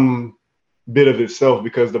lose some bit of itself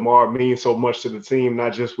because DeMar means so much to the team,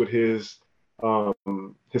 not just with his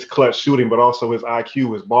clutch shooting, but also his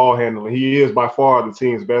IQ, his ball handling. He is by far the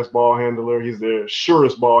team's best ball handler. He's their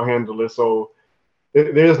surest ball handler. So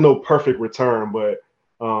there's no perfect return, but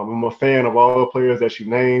I'm a fan of all the players that you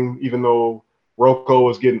name. Even though Rocco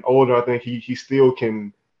is getting older, I think he still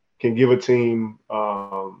can give a team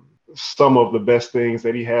some of the best things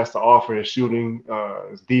that he has to offer: his shooting,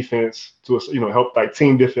 his defense, to help like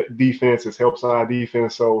team defense, his help side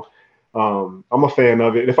defense. So I'm a fan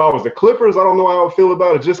of it. If I was the Clippers, I don't know how I would feel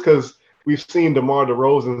about it, just because we've seen DeMar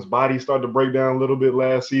DeRozan's body start to break down a little bit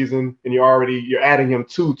last season, and you're adding him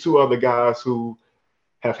to two other guys who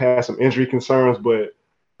have had some injury concerns. But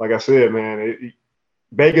like I said, man,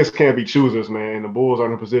 Vegas can't be choosers, man. The Bulls are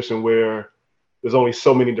in a position where there's only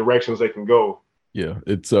so many directions they can go. Yeah,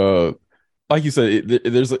 it's like you said,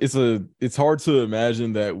 it's hard to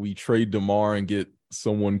imagine that we trade DeMar and get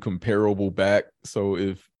someone comparable back. So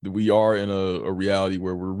if we are in a reality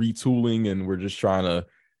where we're retooling and we're just trying to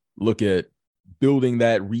look at building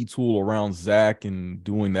that retool around Zach and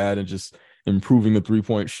doing that and just improving the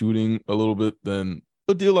 3-point shooting a little bit, then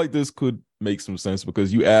a deal like this could make some sense,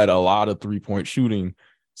 because you add a lot of 3-point shooting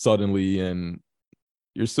suddenly and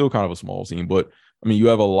you're still kind of a small team. But I mean, you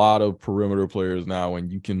have a lot of perimeter players now,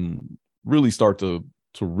 and you can really start to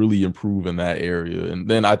really improve in that area. And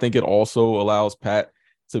then I think it also allows Pat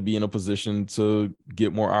to be in a position to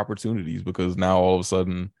get more opportunities, because now all of a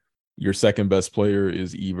sudden your second best player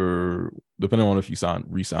is either, depending on if you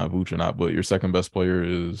re-sign Vooch or not, but your second best player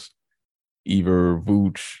is either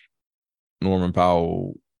Vooch, Norman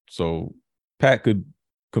Powell. So Pat could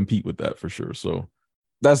compete with that for sure. So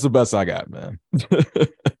that's the best I got, man.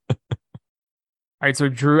 All right, so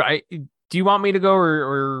Drew, do you want me to go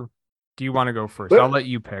or do you want to go first? I'll let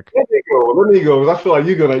you pick. Let me go. Because I feel like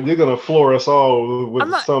you're gonna floor us all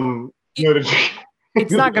with some.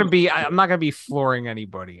 It's not gonna be. I'm not gonna be flooring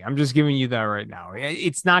anybody. I'm just giving you that right now.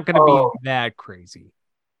 It's not gonna be that crazy.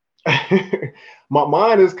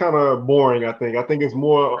 Mine is kind of boring. I think it's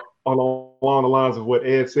more along the lines of what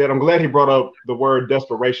Ed said. I'm glad he brought up the word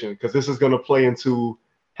desperation, because this is going to play into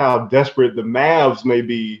how desperate the Mavs may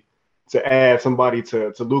be to add somebody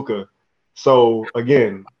to Luka. So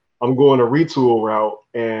again, I'm going a retool route,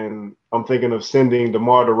 and I'm thinking of sending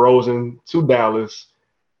DeMar DeRozan to Dallas,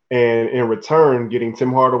 and in return getting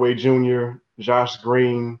Tim Hardaway Jr., Josh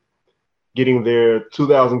Green, getting their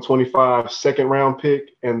 2025 second round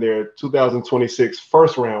pick and their 2026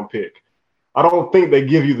 first round pick. I don't think they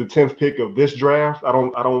give you the 10th pick of this draft. I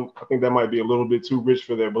think that might be a little bit too rich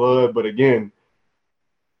for their blood. But again,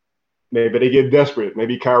 maybe they get desperate.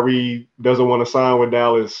 Maybe Kyrie doesn't want to sign with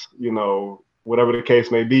Dallas, whatever the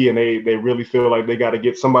case may be. And they really feel like they got to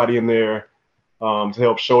get somebody in there to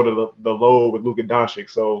help shoulder the load with Luka Doncic.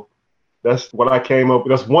 So that's what I came up with.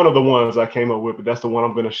 That's one of the ones I came up with, but that's the one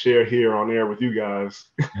I'm going to share here on air with you guys.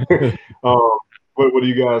 What do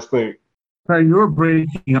you guys think? Sorry, you were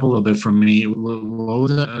breaking up a little bit for me. What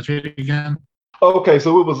was that trade again? Okay,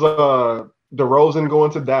 so it was DeRozan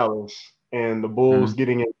going to Dallas and the Bulls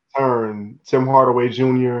getting in return Tim Hardaway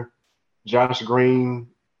Jr., Josh Green,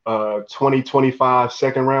 2025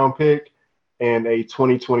 second round pick, and a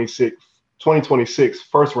 2026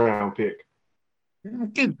 first round pick.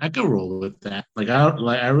 I could roll with that.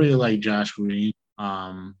 I really like Josh Green.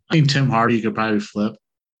 I think Tim Hardy could probably flip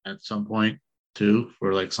at some point too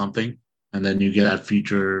for something, and then you get that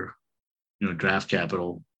future, draft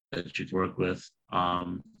capital that you can work with.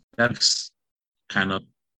 That's kind of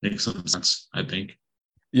makes some sense, I think.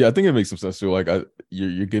 Yeah, I think it makes some sense too.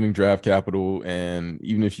 You're getting draft capital, and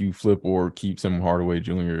even if you flip or keep Tim Hardaway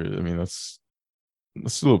Jr., I mean that's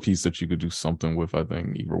still a piece that you could do something with. I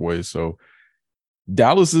think either way. So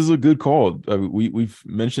Dallas is a good call. We've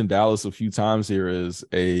mentioned Dallas a few times here as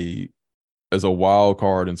a wild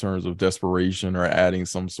card in terms of desperation or adding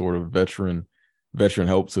some sort of veteran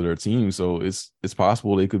help to their team. So it's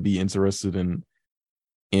possible they could be interested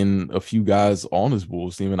in a few guys on this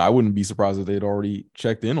Bulls team, and I wouldn't be surprised if they'd already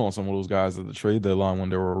checked in on some of those guys at the trade deadline when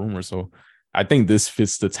there were rumors. So I think this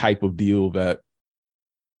fits the type of deal that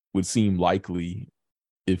would seem likely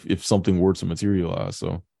if something were to materialize.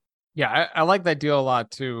 So yeah, I like that deal a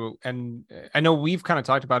lot too. And I know we've kind of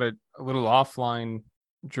talked about it a little offline,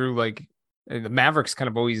 Drew. Like the Mavericks kind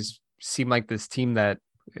of always seem like this team that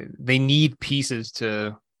they need pieces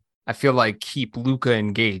to, I feel like, keep Luka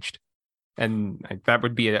engaged. And that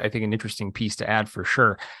would be, I think, an interesting piece to add for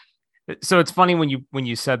sure. So it's funny when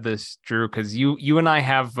you said this, Drew, because you and I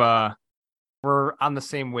have we're on the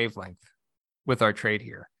same wavelength with our trade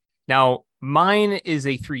here. Now, mine is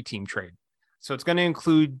a 3-team trade, so it's going to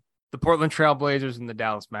include the Portland Trail Blazers and the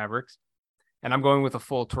Dallas Mavericks, and I'm going with a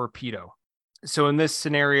full torpedo. So in this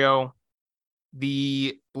scenario,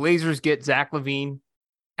 the Blazers get Zach LaVine,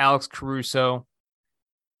 Alex Caruso,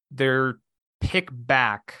 their pick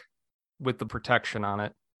back with the protection on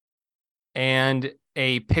it, and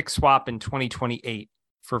a pick swap in 2028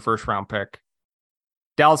 for first round pick.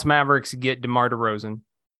 Dallas Mavericks get DeMar DeRozan.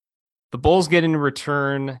 The Bulls get in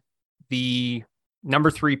return the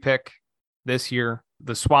number 3 pick this year,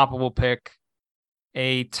 the swappable pick,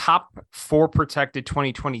 a top 4 protected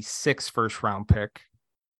 2026 first round pick,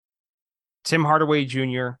 Tim Hardaway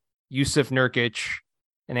Jr., Yusuf Nurkic,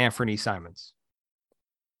 and Anthony Simons.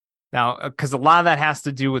 Now, because a lot of that has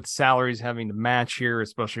to do with salaries having to match here,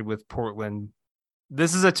 especially with Portland.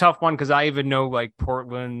 This is a tough one because I even know, like,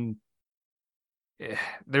 Portland,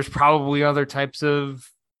 there's probably other types of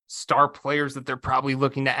star players that they're probably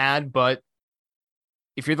looking to add, but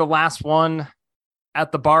if you're the last one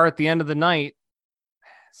at the bar at the end of the night,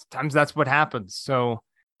 sometimes that's what happens. So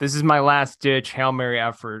this is my last ditch Hail Mary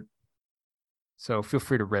effort. So feel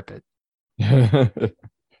free to rip it.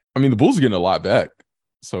 I mean, the Bulls are getting a lot back.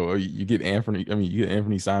 So you get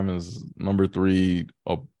Anthony Simons, number 3.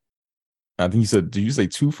 I think you said, did you say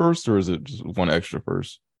 2 first or is it just 1 extra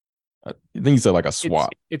first? I think you said like a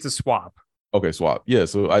swap. It's a swap. Okay, swap. Yeah,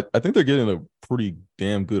 so I think they're getting a pretty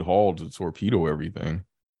damn good haul to torpedo everything.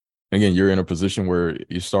 Again, you're in a position where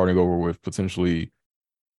you're starting over with potentially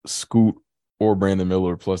Scoot or Brandon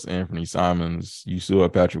Miller plus Anthony Simons. You still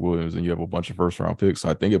have Patrick Williams and you have a bunch of first-round picks. So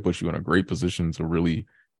I think it puts you in a great position to really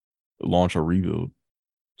launch a rebuild.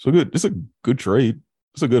 So good. It's a good trade.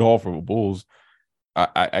 It's a good haul for the Bulls.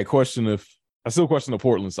 I still question the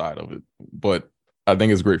Portland side of it, but I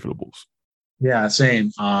think it's great for the Bulls. Yeah,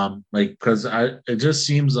 same. Because it just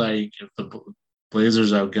seems like if the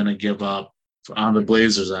Blazers are going to give up on the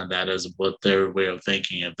Blazers on that is what their way of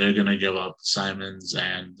thinking. If they're going to give up Simons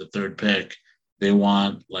and the 3rd pick, they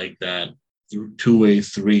want like that 2-way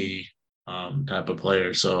 3 type of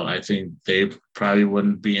player. So I think they probably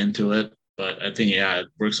wouldn't be into it. But I think, yeah, it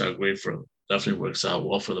definitely works out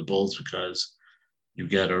well for the Bulls because you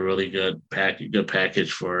get a really good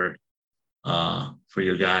package for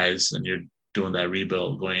your guys, and you're doing that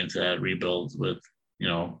rebuild, going into that rebuild with,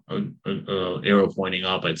 a arrow pointing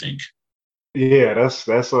up, I think. Yeah, that's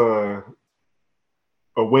a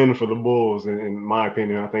win for the Bulls, in my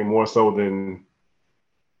opinion. I think more so than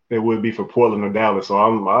it would be for Portland or Dallas. So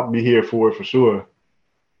I'll be here for it for sure,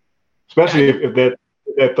 especially if that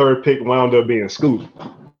 3rd pick wound up being Scoot.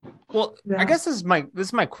 Well, yeah. I guess this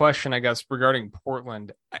is my question, I guess, regarding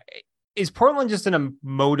Portland. Is Portland just in a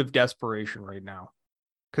mode of desperation right now?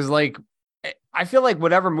 Because, like, I feel like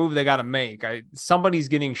whatever move they got to make, somebody's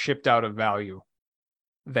getting shipped out of value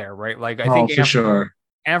there, right? Like, I think for sure.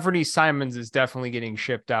 Anthony Simons is definitely getting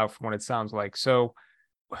shipped out from what it sounds like. So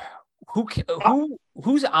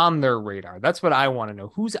who's on their radar? That's what I want to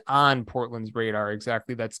know. Who's on Portland's radar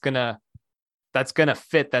exactly that's gonna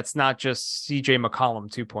fit? That's not just CJ McCollum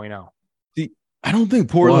 2.0. I don't think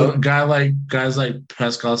Portland guys like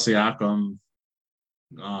Pascal Siakam,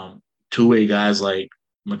 2-way guys like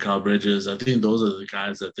Mikal Bridges. I think those are the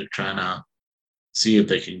guys that they're trying to see if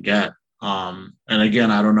they can get. And again,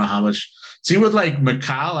 I don't know how much. See, with like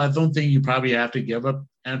Mikal, I don't think you probably have to give up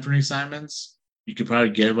Anthony Simons. You could probably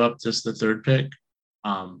give up just the 3rd pick.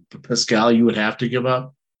 But Pascal, you would have to give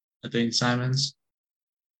up, I think, Simons.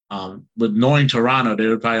 But knowing Toronto, they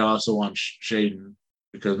would probably also want Shaden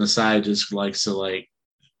because Masai just likes to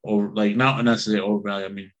not necessarily overvalue. I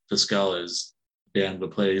mean, Pascal is damn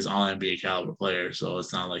good player. He's all NBA caliber player. So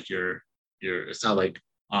it's not like it's not like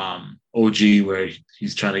OG where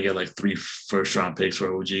he's trying to get like 3 first-round picks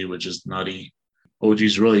for OG, which is nutty.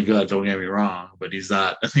 OG's really good, don't get me wrong, but he's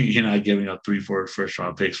not. You're not giving up 3-4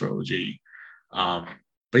 first-round picks for OG.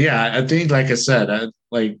 But yeah, I think, like I said,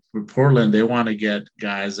 like with Portland, they want to get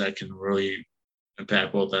guys that can really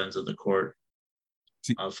impact both ends of the court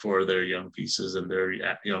for their young pieces and their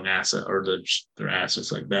young asset or their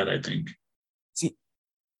assets like that. I think. See,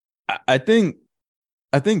 I think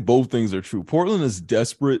both things are true. Portland is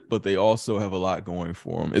desperate, but they also have a lot going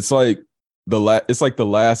for them. It's like it's like the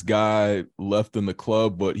last guy left in the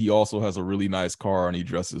club, but he also has a really nice car and he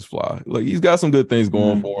dresses fly. Like he's got some good things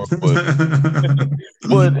going for him,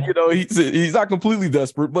 but you know, he's not completely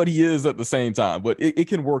desperate, but he is at the same time. But it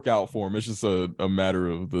can work out for him. It's just a matter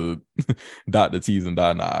of the dot the T's and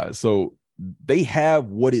dot the I's. So they have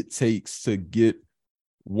what it takes to get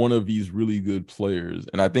one of these really good players.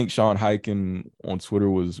 And I think Sean Hyken on Twitter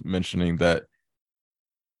was mentioning that,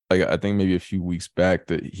 like, I think maybe a few weeks back,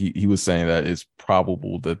 that he was saying that it's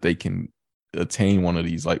probable that they can attain one of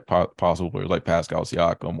these like possible players like Pascal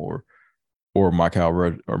Siakam or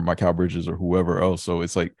Mikal Bridges or whoever else. So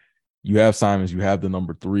it's like you have Simons, you have the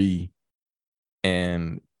number 3,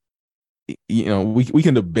 and you know we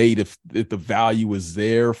can debate if the value is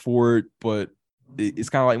there for it, but it's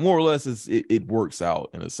kind of like more or less it works out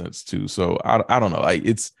in a sense too. So I don't know, like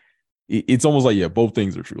it's almost like, yeah, both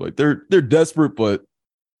things are true. Like they're desperate, but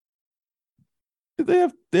they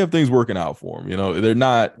have things working out for them. You know, they're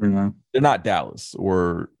not Dallas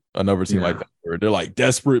or another team like that where they're like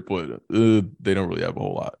desperate, but they don't really have a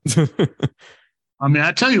whole lot. I mean,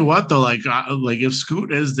 I tell you what though, like if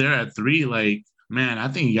Scoot is there at 3, like, man, I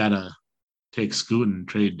think you gotta take Scoot and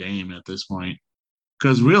trade Dame at this point,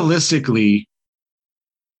 because realistically,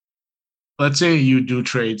 let's say you do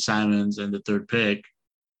trade Simons and the 3rd pick,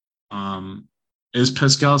 is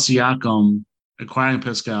Pascal Siakam, acquiring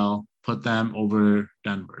Pascal, put them over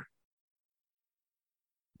Denver?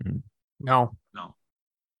 No.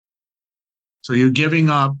 So you're giving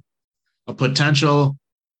up a potential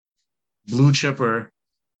blue chipper,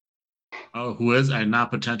 who is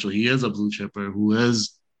not potential, he is a blue chipper, who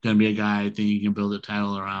is going to be a guy I think you can build a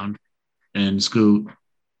title around, and Scoot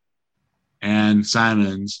and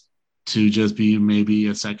Simons to just be maybe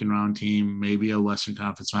a 2nd-round team, maybe a Western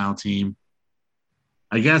Conference Final team.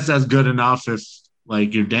 I guess that's good enough if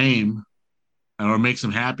like your Dame, or makes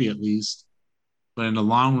him happy at least. But in the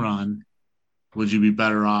long run, would you be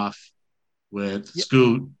better off with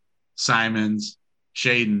Scoot, Simons,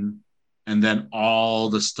 Shaden, and then all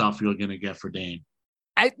the stuff you're going to get for Dame?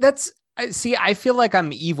 I feel like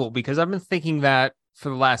I'm evil because I've been thinking that for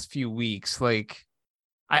the last few weeks. Like,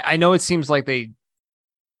 I know it seems like they,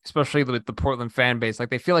 especially with the Portland fan base, like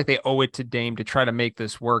they feel like they owe it to Dame to try to make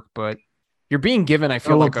this work, but you're being given, I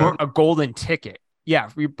feel like a golden ticket. Yeah,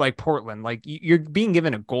 like Portland, like you're being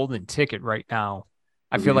given a golden ticket right now.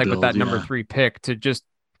 I feel like with that number 3 pick to just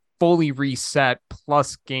fully reset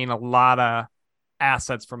plus gain a lot of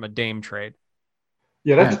assets from a Dame trade.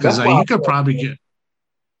 Yeah, that's why you could probably get.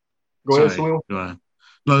 Go ahead, Salim. Go ahead.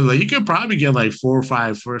 No, like you could probably get like 4 or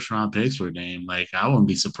 5 first-round picks for Dame. Like I wouldn't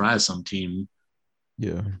be surprised some team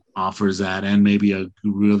offers that, and maybe a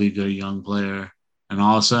really good young player, and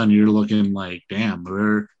all of a sudden you're looking like, damn,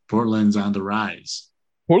 Portland's on the rise.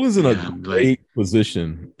 Portland's in a great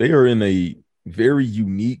position. They are in a very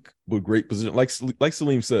unique but great position. Like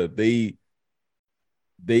Salim said, they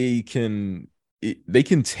can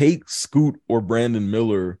take Scoot or Brandon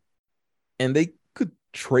Miller, and they could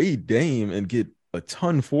trade Dame and get a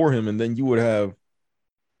ton for him, and then you would have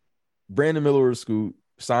Brandon Miller or Scoot,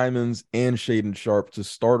 Simons, and Shaden Sharp to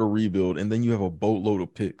start a rebuild, and then you have a boatload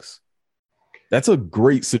of picks. That's a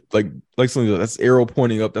great, like something that's arrow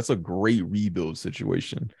pointing up. That's a great rebuild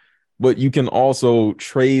situation. But you can also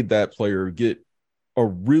trade that player, get a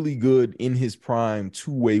really good in his prime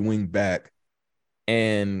two-way wing back,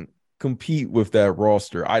 and compete with that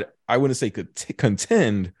roster. I wouldn't say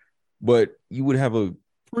contend, but you would have a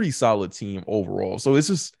pretty solid team overall. So it's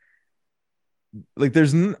just like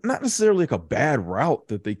there's not necessarily like a bad route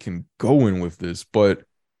that they can go in with this, but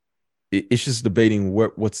it's just debating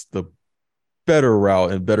what's the better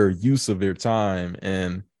route and better use of their time.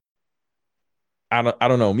 And I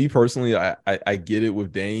don't know. Me personally, I get it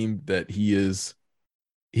with Dame that he's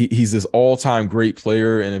this all-time great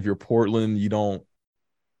player, and if you're Portland,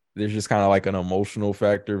 there's just kind of like an emotional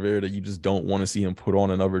factor there that you just don't want to see him put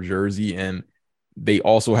on another jersey. And they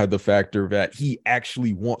also had the factor that he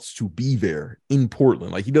actually wants to be there in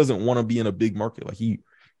Portland. Like he doesn't want to be in a big market. Like he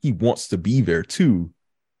wants to be there too.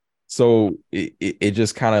 So it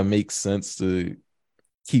just kind of makes sense to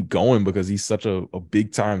keep going because he's such a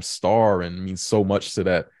big time star and means so much to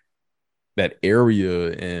that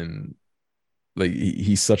area. And like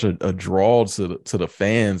he's such a draw to the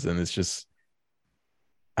fans. And it's just,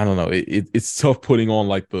 I don't know. It's tough putting on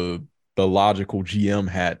like the logical GM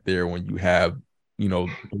hat there when you have,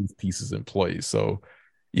 those pieces in place. So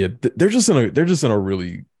yeah, they're just in a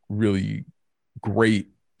really, really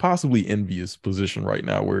great, possibly envious position right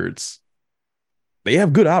now where they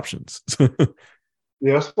have good options. Yeah,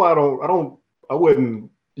 that's why I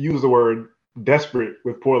wouldn't use the word desperate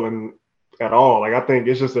with Portland at all. Like I think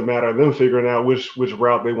it's just a matter of them figuring out which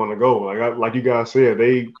route they want to go. Like you guys said,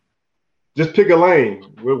 they just pick a lane.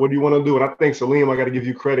 What do you want to do? And I think Salim, I got to give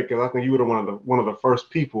you credit because I think you were one of the first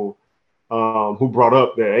people who brought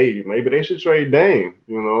up that hey, maybe they should trade Dame.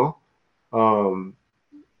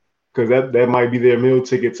 Because that might be their meal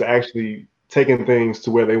ticket to actually taking things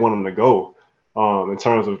to where they want them to go in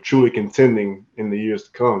terms of truly contending in the years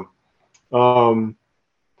to come.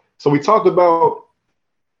 So we talked about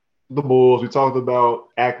the Bulls. We talked about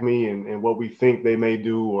Acme and what we think they may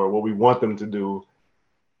do or what we want them to do.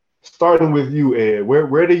 Starting with you, Ed,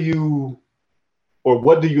 where do you or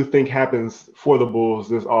what do you think happens for the Bulls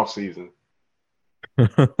this offseason?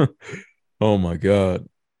 Oh my God.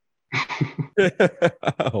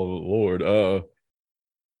 Oh Lord.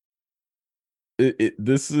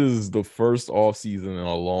 This is the first offseason in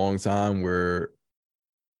a long time where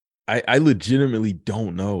I legitimately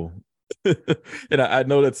don't know. And I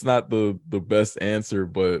know that's not the best answer,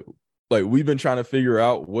 but like we've been trying to figure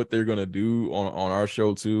out what they're gonna do on our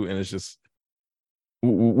show too, and it's just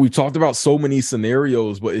we talked about so many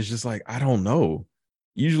scenarios, but it's just like I don't know.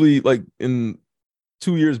 Usually, like in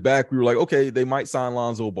 2 years back, we were like, okay, they might sign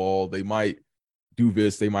Lonzo Ball, they might do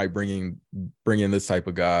this, they might bring in this type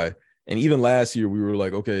of guy, and even last year we were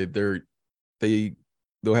like, okay, they'll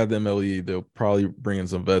have the MLE, they'll probably bring in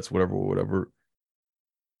some vets, whatever.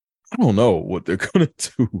 I don't know what they're gonna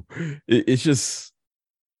do. It's just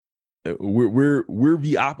we're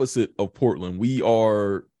the opposite of Portland. We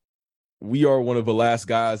are one of the last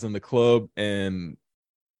guys in the club, and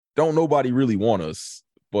don't nobody really want us,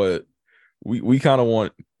 but we kind of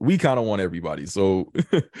want everybody. So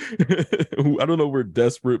I don't know, we're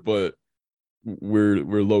desperate, but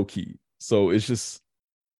we're low key. So it's just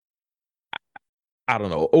I don't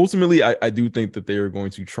know. Ultimately, I do think that they are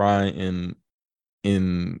going to try and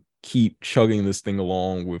keep chugging this thing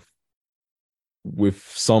along with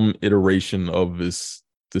some iteration of the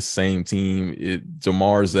same team.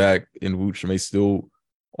 DeMar, Zach, and Vooch may still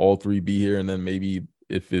all three be here, and then maybe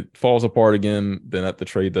if it falls apart again, then at the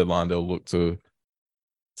trade deadline they'll look to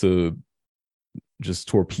just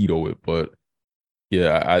torpedo it. But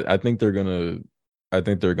yeah, I think they're gonna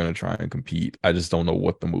try and compete. I just don't know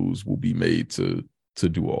what the moves will be made to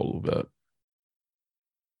do all of that.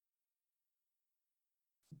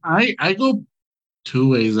 I go two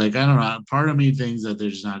ways. Like I don't know. Part of me thinks that they're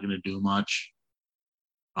just not going to do much.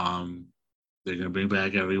 They're going to bring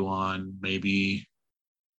back everyone. Maybe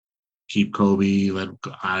keep Kobe, let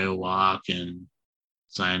Io walk, and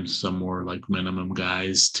sign some more like minimum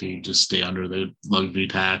guys to just stay under the luxury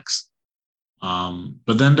tax.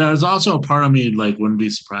 But then there's also a part of me like wouldn't be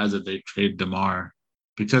surprised if they trade DeMar,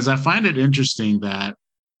 because I find it interesting that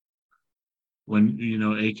when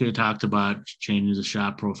AK talked about changing the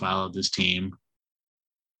shot profile of this team,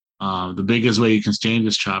 the biggest way you can change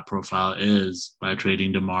this shot profile is by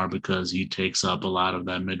trading DeMar, because he takes up a lot of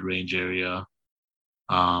that mid-range area.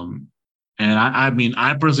 And I mean,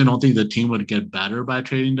 I personally don't think the team would get better by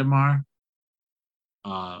trading DeMar.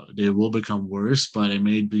 They will become worse, but it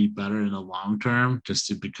may be better in the long term,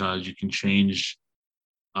 because you can change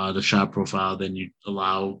the shot profile. Then you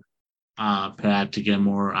allow Pat to get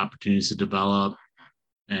more opportunities to develop,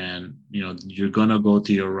 and you're gonna go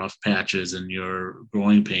through your rough patches and your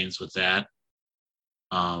growing pains with that.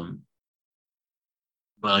 But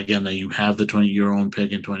again, then you have your own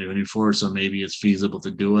pick in 2024, so maybe it's feasible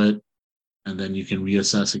to do it, and then you can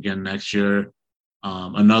reassess again next year.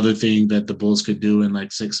 Another thing that the Bulls could do in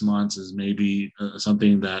like 6 months is maybe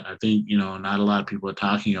something that I think not a lot of people are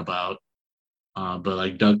talking about, but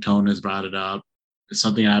like Doug Tone has brought it up. It's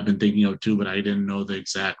something I've been thinking of too, but I didn't know the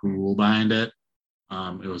exact rule behind it.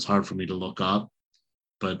 It was hard for me to look up,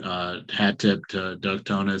 but hat tip to Doug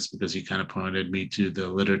Tonis, because he kind of pointed me to the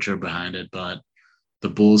literature behind it. But the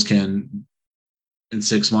Bulls can, in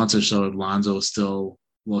 6 months or so, if Lonzo is still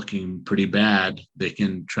looking pretty bad, they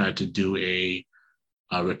can try to do a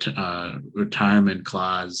retirement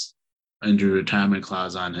clause, injury retirement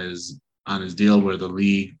clause on his deal, where the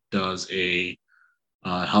league does a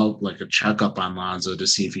help, like a checkup on Lonzo to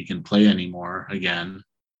see if he can play anymore again,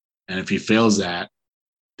 and if he fails that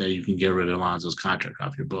you can get rid of Lonzo's contract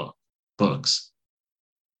off your books.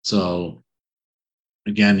 So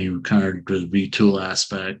again, you kind of do the retool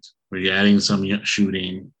aspect where you're adding some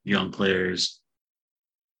shooting young players,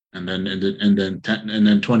 and then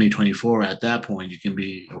 2024 at that point you can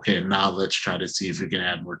be okay. Now let's try to see if we can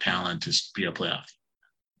add more talent to be a playoff.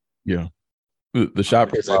 Yeah, the shot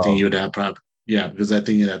because profile. I think you'd have because I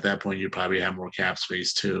think at that point you probably have more cap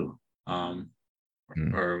space too,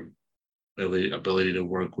 or ability to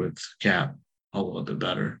work with cap a little bit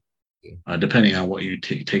better. depending on what you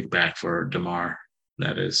take back for DeMar.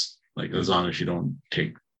 That is, like, as long as you don't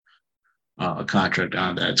take a contract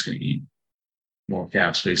on that, it's going to eat more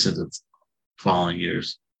cap space in the following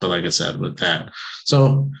years. But like I said, with that,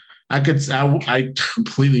 so I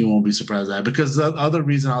completely won't be surprised at that, because the other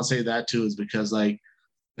reason I'll say that too is because, like,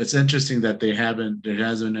 it's interesting that there hasn't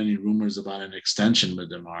been any rumors about an extension with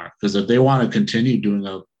DeMar, because if they want to continue doing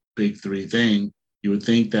a big three thing, you would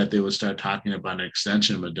think that they would start talking about an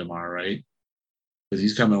extension with DeMar, right? Because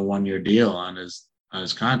he's coming a 1-year deal on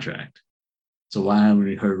his contract. So why haven't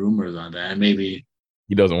we heard rumors on that? And maybe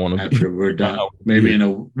he doesn't want to. After we're done, maybe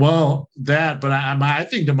but I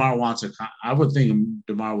think DeMar wants I would think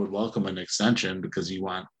DeMar would welcome an extension, because he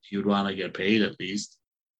would want to get paid at least.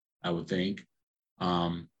 I would think.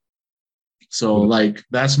 So like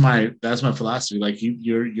that's my philosophy. Like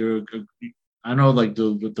you're I know, like,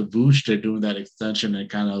 with the Vooch, they're doing that extension, and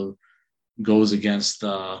it kind of goes against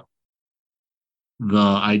the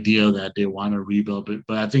idea that they want to rebuild.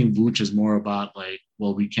 But I think Vooch is more about, like,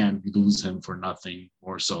 well, we can't lose him for nothing,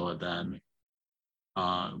 more so than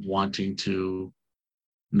wanting to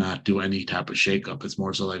not do any type of shakeup. It's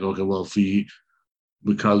more so like, okay, well,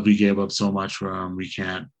 because we gave up so much for him, we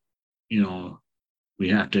can't, we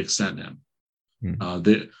have to extend him.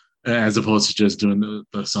 As opposed to just doing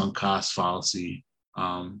the sunk cost fallacy.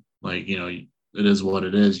 Like, it is what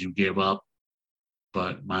it is. You gave up,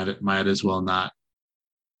 but might as well not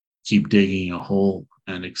keep digging a hole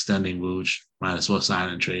and extending Vooch. Might as well sign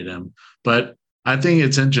and trade him. But I think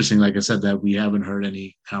it's interesting, like I said, that we haven't heard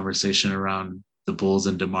any conversation around the Bulls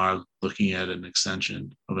and DeMar looking at an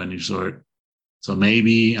extension of any sort. So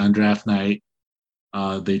maybe on draft night,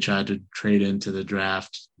 they tried to trade into the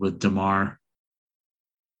draft with DeMar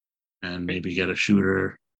and maybe get a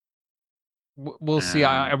shooter. We'll see.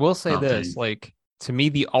 I will say this, like, to me,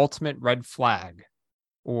 the ultimate red flag,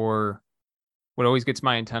 or what always gets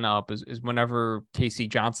my antenna up, is whenever KC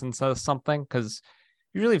Johnson says something, because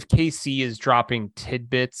usually if KC is dropping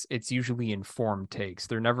tidbits, it's usually informed takes.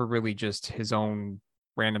 They're never really just his own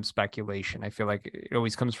random speculation. I feel like it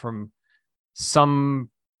always comes from some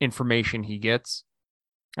information he gets.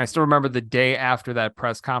 I still remember the day after that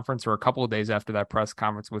press conference, or a couple of days after that press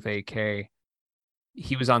conference with AK,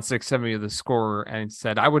 he was on 670 of The Score and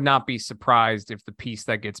said, I would not be surprised if the piece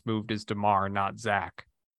that gets moved is DeMar, not Zach.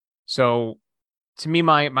 So to me,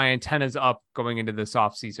 my antenna's up going into this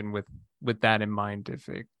offseason with that in mind, if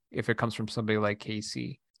it comes from somebody like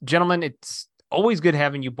KC. Gentlemen, it's always good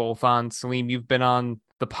having you both on. Salim, you've been on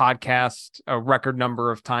the podcast a record number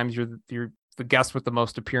of times. You're the guest with the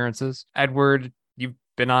most appearances. Edward, you've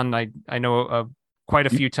been on, I know, quite a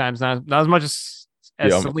few times, not as much as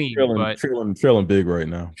Salim, but trailing big right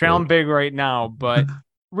now. Big right now. But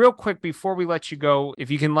real quick, before we let you go,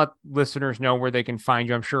 if you can let listeners know where they can find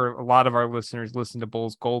you. I'm sure a lot of our listeners listen to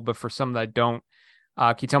Bulls Gold, but for some that don't,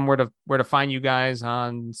 can you tell them where to find you guys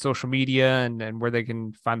on social media and where they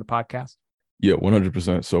can find the podcast? Yeah,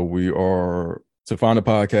 100%. So we are, to find the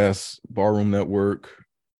podcast, Barroom Network.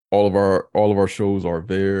 All of our shows are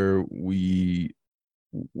there. We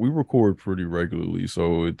record pretty regularly,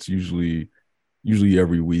 so it's usually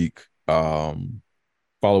every week. Follow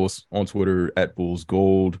us on Twitter at Bulls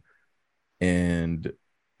Gold, and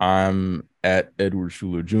I'm at Edward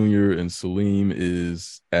Schuler Jr. and Salim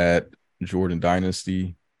is at Jordan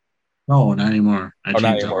Dynasty. Oh, not anymore. Not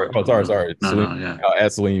anymore. Oh, sorry. No, Salim, yeah.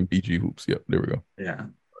 At Salim BG Hoops. Yep, there we go. Yeah.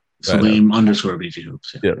 Salim _ BG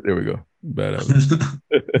Hoops. Yeah, there we go. Bad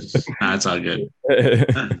That's all good.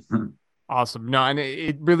 Awesome. No, and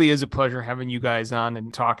it really is a pleasure having you guys on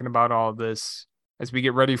and talking about all of this as we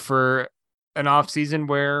get ready for an off season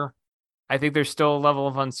where I think there's still a level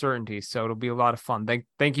of uncertainty. So it'll be a lot of fun.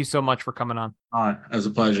 Thank you so much for coming on. All right. It was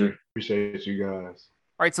a pleasure. Appreciate you guys.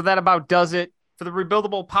 All right. So that about does it for the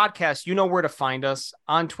Rebuildable Podcast. You know where to find us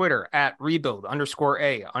on Twitter at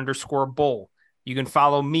rebuild_a_bull. You can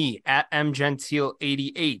follow me at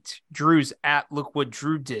mgentile88. Drew's at look what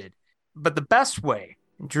Drew did. But the best way,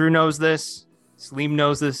 Drew knows this, Salim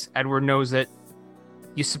knows this, Edward knows it,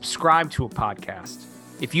 you subscribe to a podcast.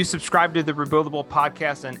 If you subscribe to the Rebuildable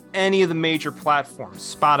Podcast on any of the major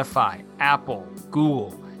platforms, Spotify, Apple,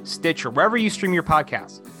 Google, Stitcher, wherever you stream your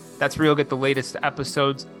podcasts, that's where you'll get the latest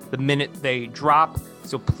episodes the minute they drop.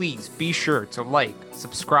 So please be sure to like,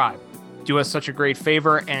 subscribe. Do us such a great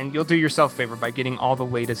favor, and you'll do yourself a favor by getting all the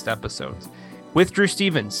latest episodes. With Drew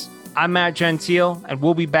Stevens, I'm Matt Gentile, and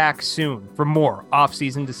we'll be back soon for more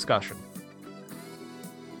off-season discussion.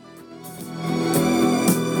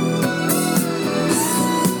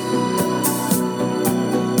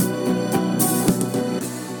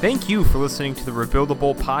 Thank you for listening to the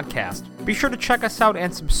Rebuildable Podcast. Be sure to check us out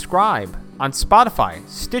and subscribe on Spotify,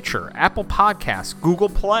 Stitcher, Apple Podcasts, Google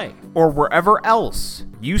Play, or wherever else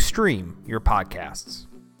you stream your podcasts.